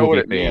 won't even know what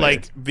it means.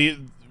 Like, the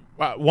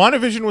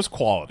WandaVision was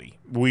quality.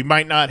 We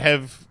might not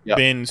have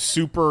been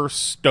super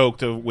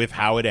stoked with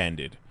how it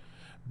ended.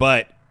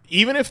 But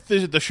even if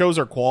the shows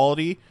are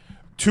quality,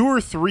 2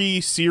 or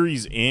 3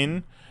 series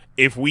in,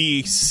 if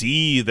we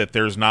see that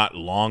there's not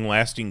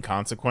long-lasting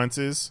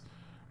consequences,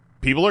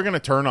 people are going to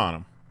turn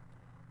on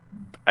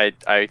them.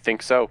 I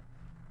think so.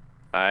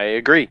 I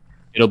agree.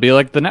 It'll be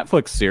like the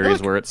Netflix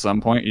series where at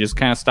some point you just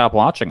kind of stop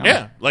watching them.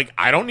 Yeah, like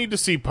I don't need to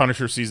see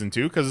Punisher Season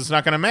 2 because it's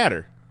not going to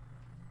matter.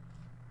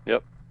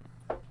 Yep.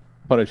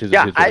 Punisher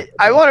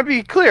I want to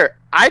be clear.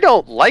 I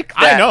don't like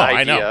that I know.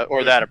 idea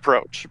or that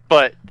approach,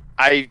 but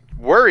I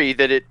worry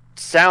that it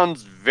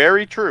sounds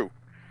very true.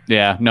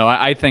 Yeah, no,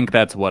 I think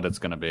that's what it's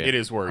going to be. It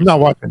is worrisome. I'm not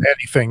watching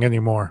anything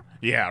anymore.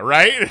 Yeah,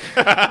 right?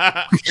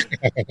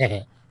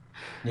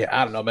 Yeah,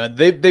 I don't know, man.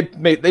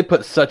 They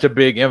put such a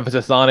big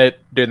emphasis on it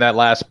during that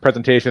last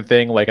presentation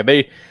thing. Like, and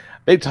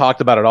they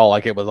talked about it all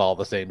like it was all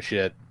the same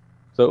shit.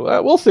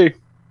 So we'll see.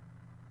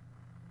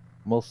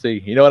 We'll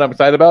see. You know what I'm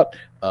excited about?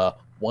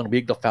 1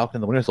 week the Falcon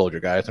and the Winter Soldier,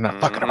 guys. They're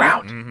not fucking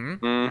around.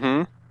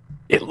 Mm-hmm.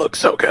 It looks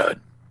so good.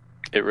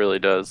 It really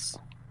does.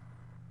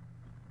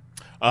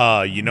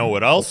 You know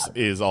what else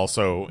is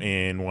also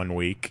in 1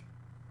 week?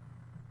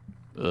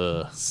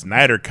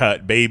 Snyder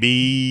Cut,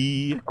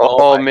 baby.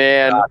 Oh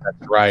man, God,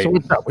 that's right. So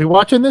what's up? We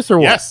watching this or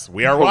what? Yes,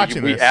 we are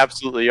watching we this.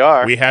 absolutely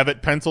are. We have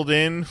it penciled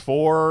in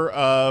for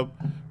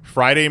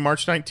Friday,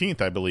 March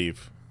 19th, I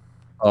believe.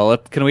 Oh,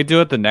 can we do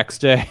it the next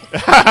day?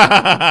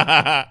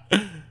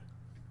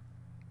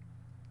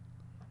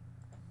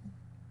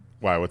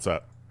 Why? What's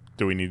up?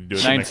 Do we need to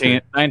do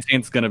it?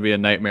 19th's going to be a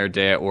nightmare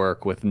day at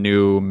work with a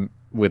new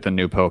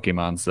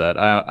Pokemon set.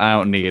 I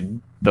don't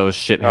need those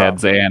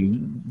shitheads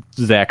and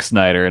Zack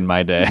Snyder in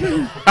my day.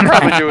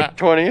 Probably do it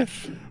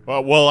 20th.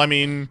 Well, I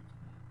mean,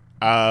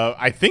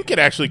 I think it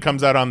actually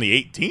comes out on the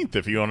 18th.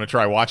 If you want to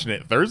try watching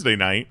it Thursday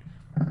night,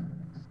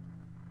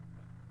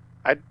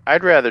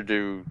 I'd rather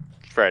do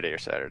Friday or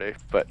Saturday,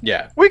 but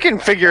Yeah. we can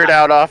figure it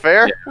out off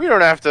air. Yeah. We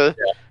don't have to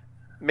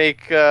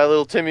make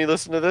little Timmy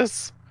listen to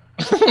this.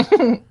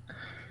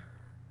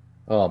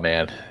 Oh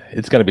man,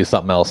 it's gonna be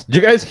something else. Did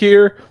you guys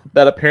hear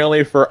that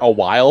apparently for a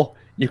while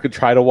you could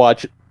try to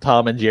watch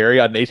Tom and Jerry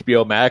on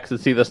HBO Max and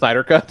see the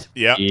Snyder Cut?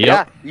 yeah.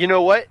 Yeah, you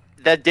know what?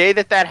 That day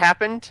that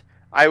happened,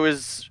 I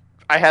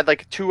had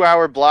like a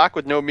 2-hour block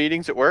with no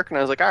meetings at work, and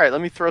I was like, all right,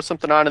 let me throw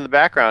something on in the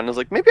background. And I was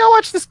like, maybe I'll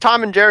watch this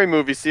Tom and Jerry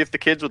movie, see if the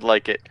kids would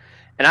like it.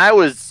 And I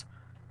was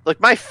like,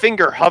 my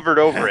finger hovered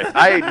over it.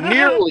 I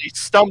nearly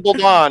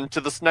stumbled on to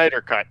the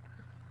Snyder Cut.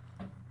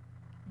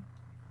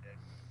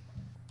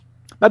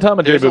 That Tom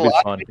and Jerry There's a movie's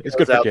lot fun. of It's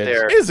good videos for out kids.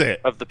 there Is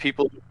it? of the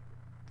people.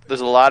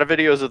 There's a lot of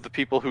videos of the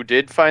people who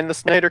did find the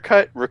Snyder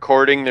Cut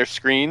recording their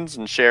screens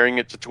and sharing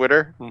it to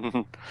Twitter.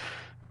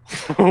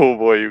 Oh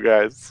boy, you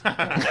guys!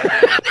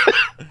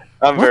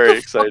 I'm very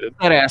excited.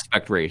 That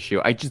aspect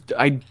ratio,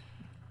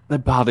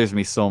 that bothers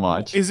me so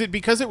much. Is it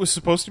because it was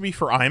supposed to be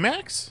for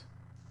IMAX?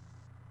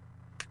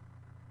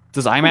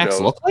 Does knows?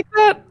 IMAX look like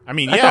that? I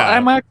mean, I yeah.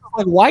 thought IMAX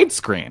was like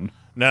widescreen.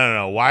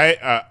 No.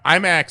 Why?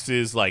 IMAX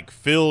is like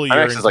fill your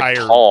IMAX is like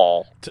entire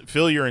tall.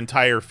 fill your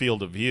entire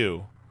field of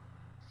view.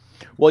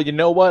 Well, you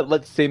know what?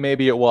 Let's say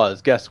maybe it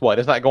was. Guess what?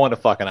 It's not going to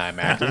fucking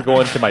IMAX. It's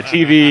going to my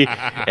TV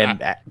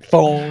and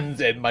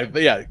phones and my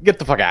Get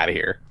the fuck out of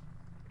here.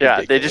 Yeah,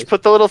 Ridiculous. they just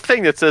put the little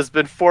thing that says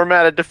 "been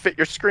formatted to fit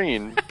your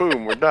screen."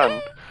 Boom, we're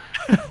done.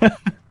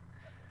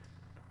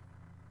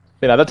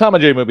 The Tom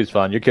and Jerry movie's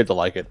fun. Your kids will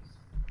like it.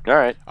 All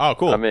right, Oh,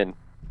 cool. I'm in.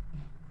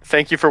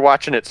 Thank you for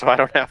watching it, so I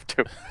don't have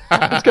to.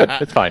 It's good.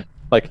 It's fine.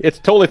 Like, it's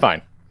totally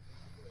fine.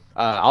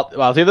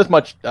 I'll say this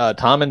much: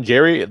 Tom and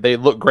Jerry, they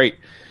look great.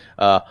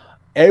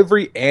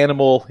 Every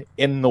animal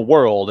in the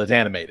world is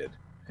animated,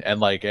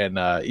 and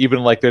even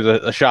like there's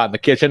a shot in the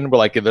kitchen where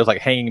like there's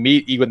like hanging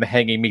meat. Even the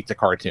hanging meat's a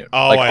cartoon.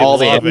 Oh, like, I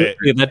love it.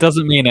 That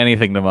doesn't mean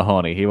anything to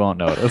Mahoney. He won't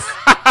notice.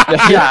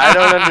 Yeah, I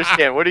don't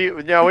understand. What do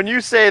you now when you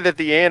say that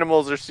the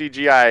animals are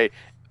CGI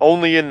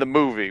only in the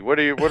movie? What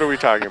are we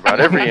talking about?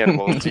 Every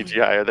animal is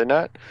CGI, are they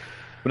not?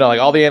 No, like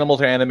all the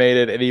animals are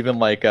animated, and even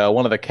like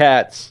one of the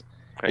cats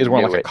is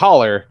wearing like a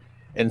collar,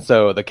 and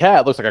so the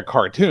cat looks like a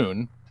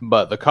cartoon,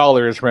 but the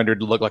collar is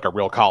rendered to look like a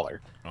real collar.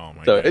 Oh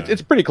my So god.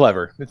 it's pretty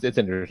clever. It's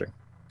interesting.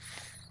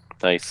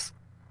 Nice.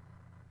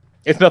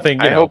 It's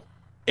nothing. I hope.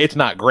 It's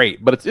not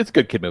great, but it's a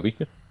good kid movie.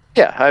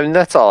 Yeah, I mean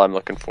that's all I'm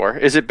looking for.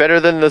 Is it better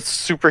than the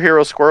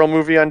superhero squirrel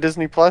movie on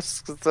Disney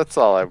Plus? 'Cause that's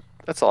all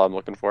I'm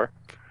looking for.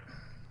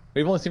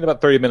 We've only seen about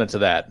 30 minutes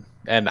of that,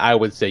 and I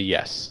would say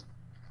yes.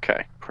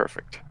 Okay,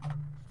 perfect.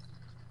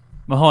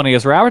 Mahoney,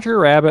 is Roger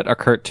Rabbit a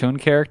cartoon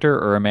character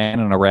or a man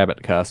in a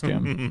rabbit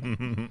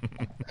costume?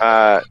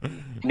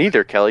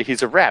 Neither, Kelly.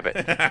 He's a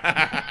rabbit.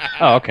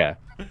 Oh, okay.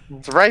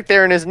 It's right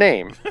there in his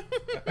name.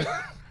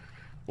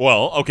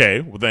 Well,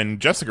 okay. Well, then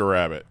Jessica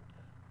Rabbit.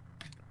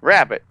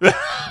 Rabbit.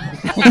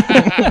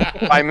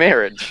 By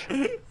marriage.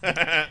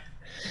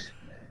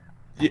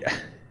 Yeah.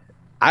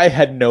 I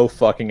had no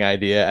fucking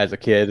idea as a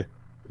kid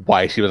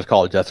why she was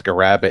called Jessica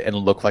Rabbit and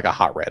looked like a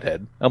hot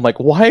redhead. I'm like,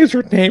 why is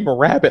her name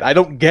Rabbit? I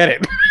don't get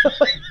it.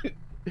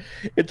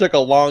 It took a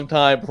long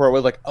time before I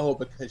was like, oh,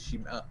 because she...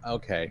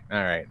 okay,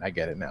 all right, I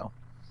get it now.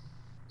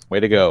 Way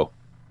to go,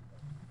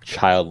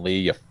 Child Lee,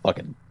 you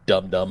fucking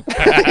dum-dum.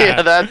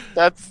 Yeah,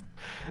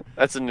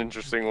 that's an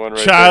interesting one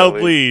right Child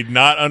there, Lee. Lead,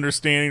 not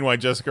understanding why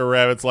Jessica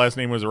Rabbit's last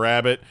name was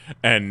Rabbit,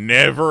 and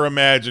never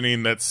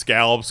imagining that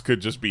scallops could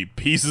just be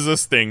pieces of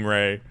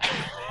stingray.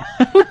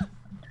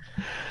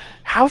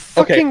 How Okay,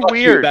 fucking fuck you,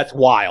 weird. that's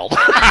wild.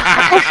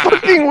 How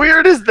fucking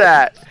weird is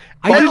that?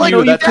 I didn't Fuck know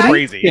you, that's could eat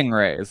crazy.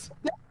 Stingrays.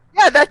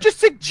 Yeah, that just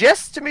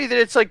suggests to me that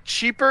it's like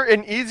cheaper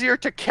and easier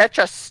to catch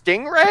a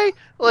stingray.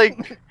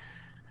 Like,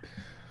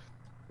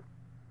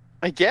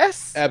 I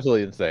guess.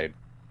 Absolutely insane.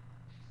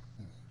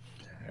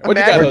 What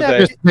you Imagine got, that-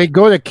 Jose? They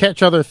go to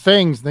catch other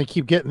things and they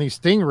keep getting these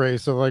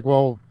stingrays. So like,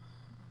 well,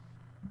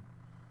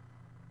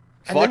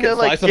 And then they're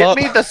like, "Get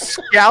me the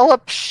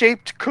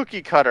scallop-shaped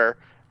cookie cutter.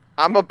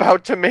 I'm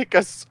about to make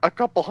us a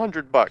couple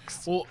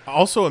 $100." Well,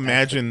 also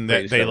imagine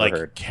that they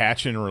heard.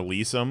 catch and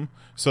release them.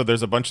 So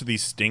there's a bunch of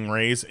these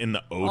stingrays in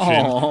the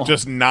ocean,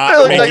 just not They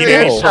look like making they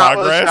any get shot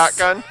with a progress.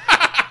 shotgun.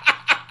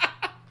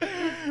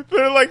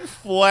 They're like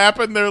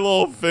flapping their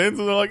little fins,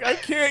 and they're like, "I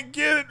can't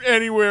get it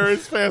anywhere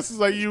as fast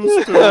as I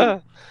used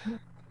to."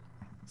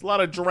 It's a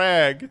lot of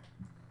drag.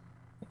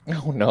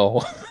 Oh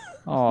no.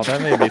 Oh,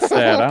 that made me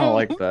sad. I don't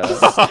like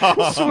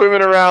that.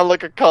 Swimming around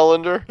like a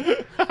colander.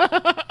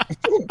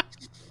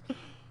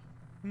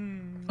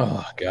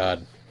 Oh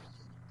God.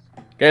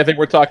 Anything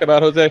we're talking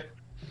about, Jose?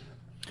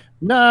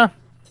 Nah.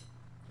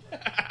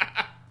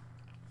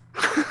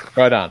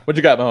 Right on. What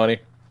you got, Mahoney?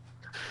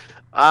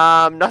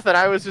 Nothing.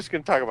 I was just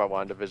gonna talk about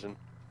WandaVision.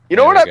 You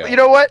know There what? we go. You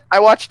know what? I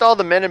watched all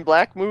the Men in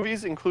Black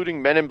movies,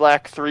 including Men in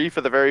Black 3 for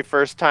the very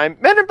first time.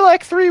 Men in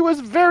Black 3 was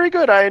very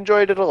good. I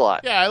enjoyed it a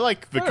lot. Yeah, I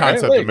like the All right,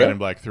 concept there you of Men go. in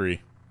Black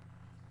 3.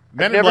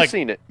 I've never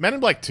seen it. Men in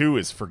Black 2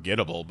 is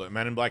forgettable, but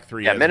Men in Black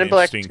 3 Yeah, has Men an in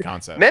Black interesting 2.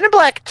 concept. Men in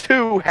Black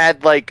 2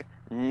 had like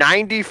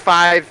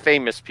 95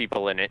 famous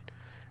people in it,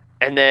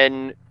 and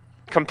then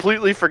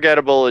completely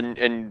forgettable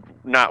and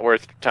not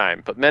worth your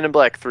time. But Men in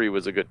Black 3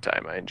 was a good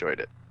time. I enjoyed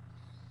it.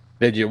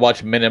 Did you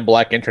watch Men in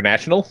Black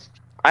International?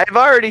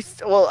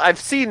 I've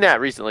seen that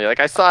recently.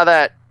 Like I saw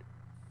that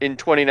in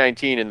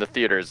 2019 in the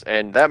theaters,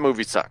 and that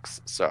movie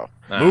sucks. So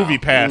Movie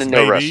Pass,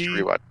 no rush baby.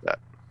 to rewatch that.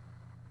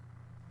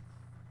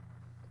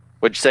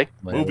 What'd you say?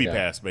 Movie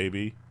Pass,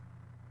 baby.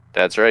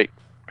 That's right.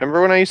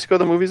 Remember when I used to go to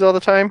the movies all the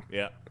time?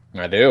 Yeah.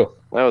 I do.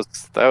 That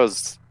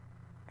was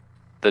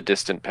the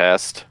distant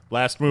past.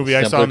 Last movie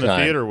I saw in the Simpler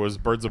time. theater was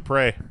Birds of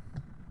Prey.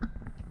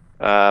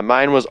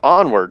 Mine was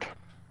Onward.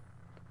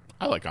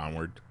 I like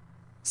Onward.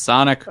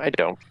 Sonic. I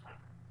don't.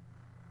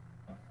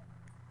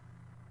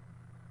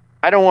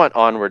 I don't want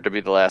Onward to be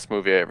the last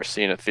movie I ever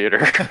see in a theater.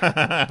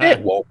 It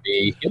won't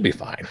be. You'll be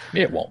fine.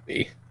 It won't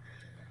be.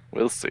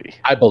 We'll see.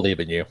 I believe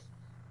in you.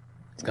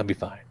 It's gonna be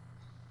fine.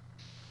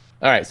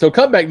 All right, so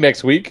come back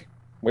next week.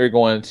 We're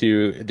going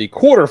to the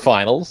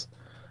quarterfinals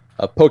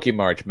of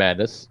Poké-March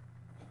Madness.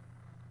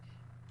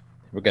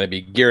 We're going to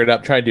be geared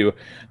up, trying to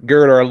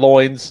gird our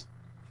loins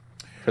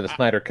for the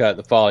Snyder Cut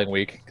the following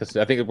week, because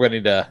I think we're going to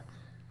need to.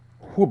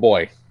 Oh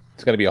boy,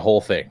 it's going to be a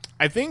whole thing.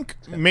 I think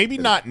maybe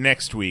not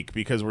next week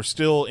because we're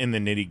still in the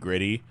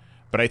nitty-gritty,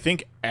 but I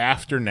think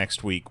after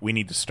next week we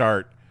need to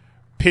start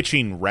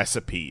pitching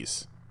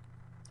recipes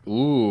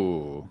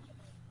Ooh.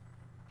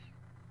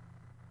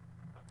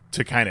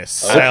 to kind of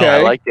sell. Okay.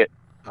 I like it.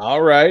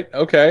 All right,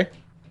 okay.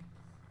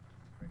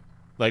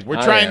 Like we're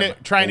I trying am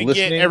to get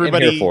listening and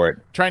everybody here for it.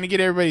 trying to get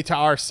everybody to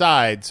our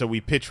side, so we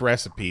pitch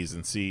recipes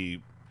and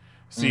see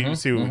what we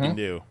can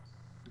do.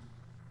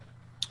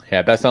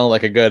 Yeah, that sounds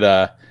like a good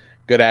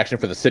action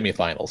for the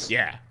semifinals.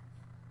 Yeah.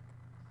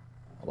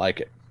 I like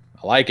it.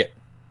 I like it.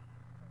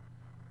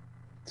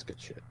 It's good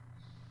shit.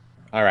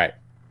 All right.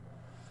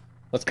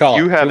 Let's call If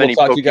you it. have We'll any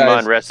talk to you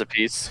guys. Pokemon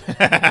recipes,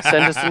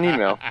 send us an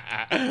email.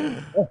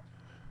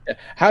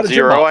 How did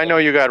your Zero, mom- I know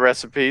you got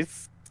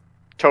recipes.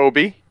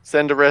 Toby,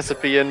 send a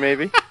recipe in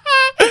maybe.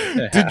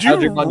 Did How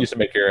you your mom used to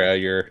make your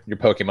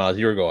Pokemon as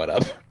you were growing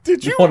up?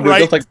 did you One write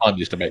just like mom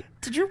used to make.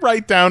 did you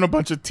write down a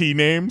bunch of tea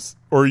names,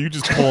 or are you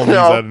just pulling these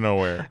No. out of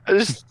nowhere? I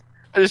just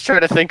try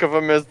to think of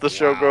them as the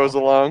show goes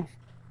along.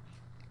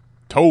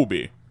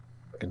 Toby.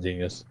 Fucking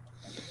genius.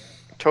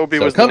 Toby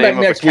So was the come back name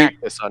of a next week.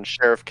 cactus on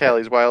Sheriff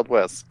Callie's Wild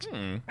West.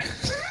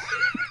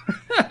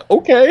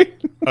 Okay.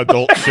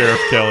 Adult Sheriff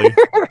Kelly.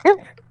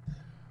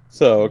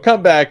 So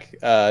come back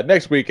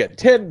next week at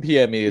 10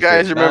 p.m. You Eastern.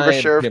 guys remember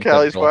 9 Sheriff p.m.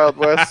 Callie's Central. Wild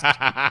West?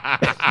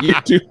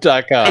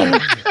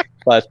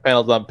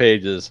 YouTube.com/panels on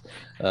pages.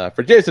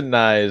 For Jason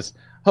Nyes,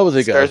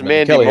 Jose Stars Guzman,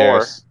 Mandy Kelly Moore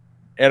Harris,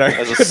 and our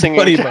As a good singing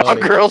buddy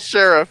Mahoney. cowgirl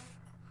sheriff.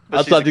 But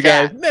I'll she's talk a to you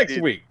guys cat. next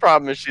The week.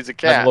 Problem is she's a I'm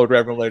cat. Lord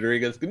Reverend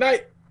Rodriguez. Good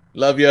night.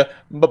 Love you.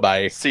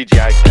 Bye-bye.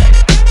 CGI cat.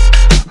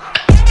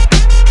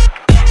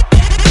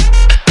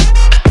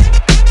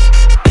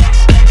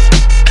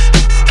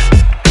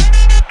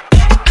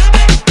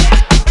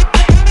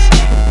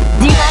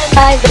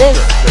 Demonetize this.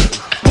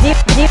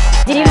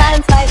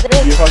 Demonetize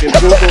this. You fucking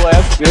Google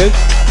ass bitch.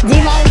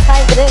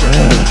 Demonetize this.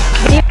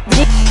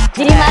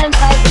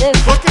 Demonetize this.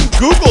 Fucking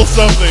Google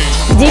something.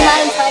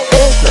 Demonetize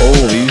this.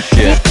 Holy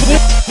shit.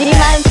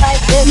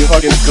 Demonetize this. You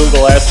fucking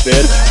Google ass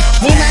bitch.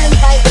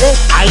 Demonetize this.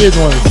 I didn't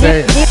want to say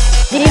it.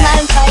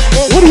 Demonetize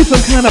this. What are you,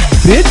 some kind of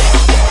bitch?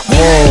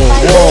 Whoa.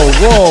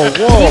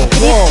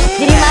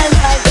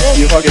 Demonetize this.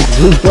 You fucking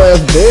Google ass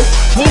bitch.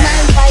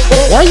 Demonetize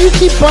this. Why you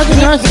keep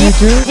bugging us, you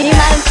two?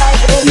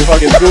 Demonetize this. You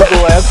fucking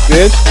Google ass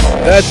bitch.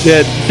 That's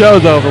it.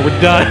 Show's over. We're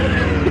done.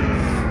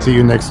 See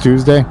you next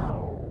Tuesday.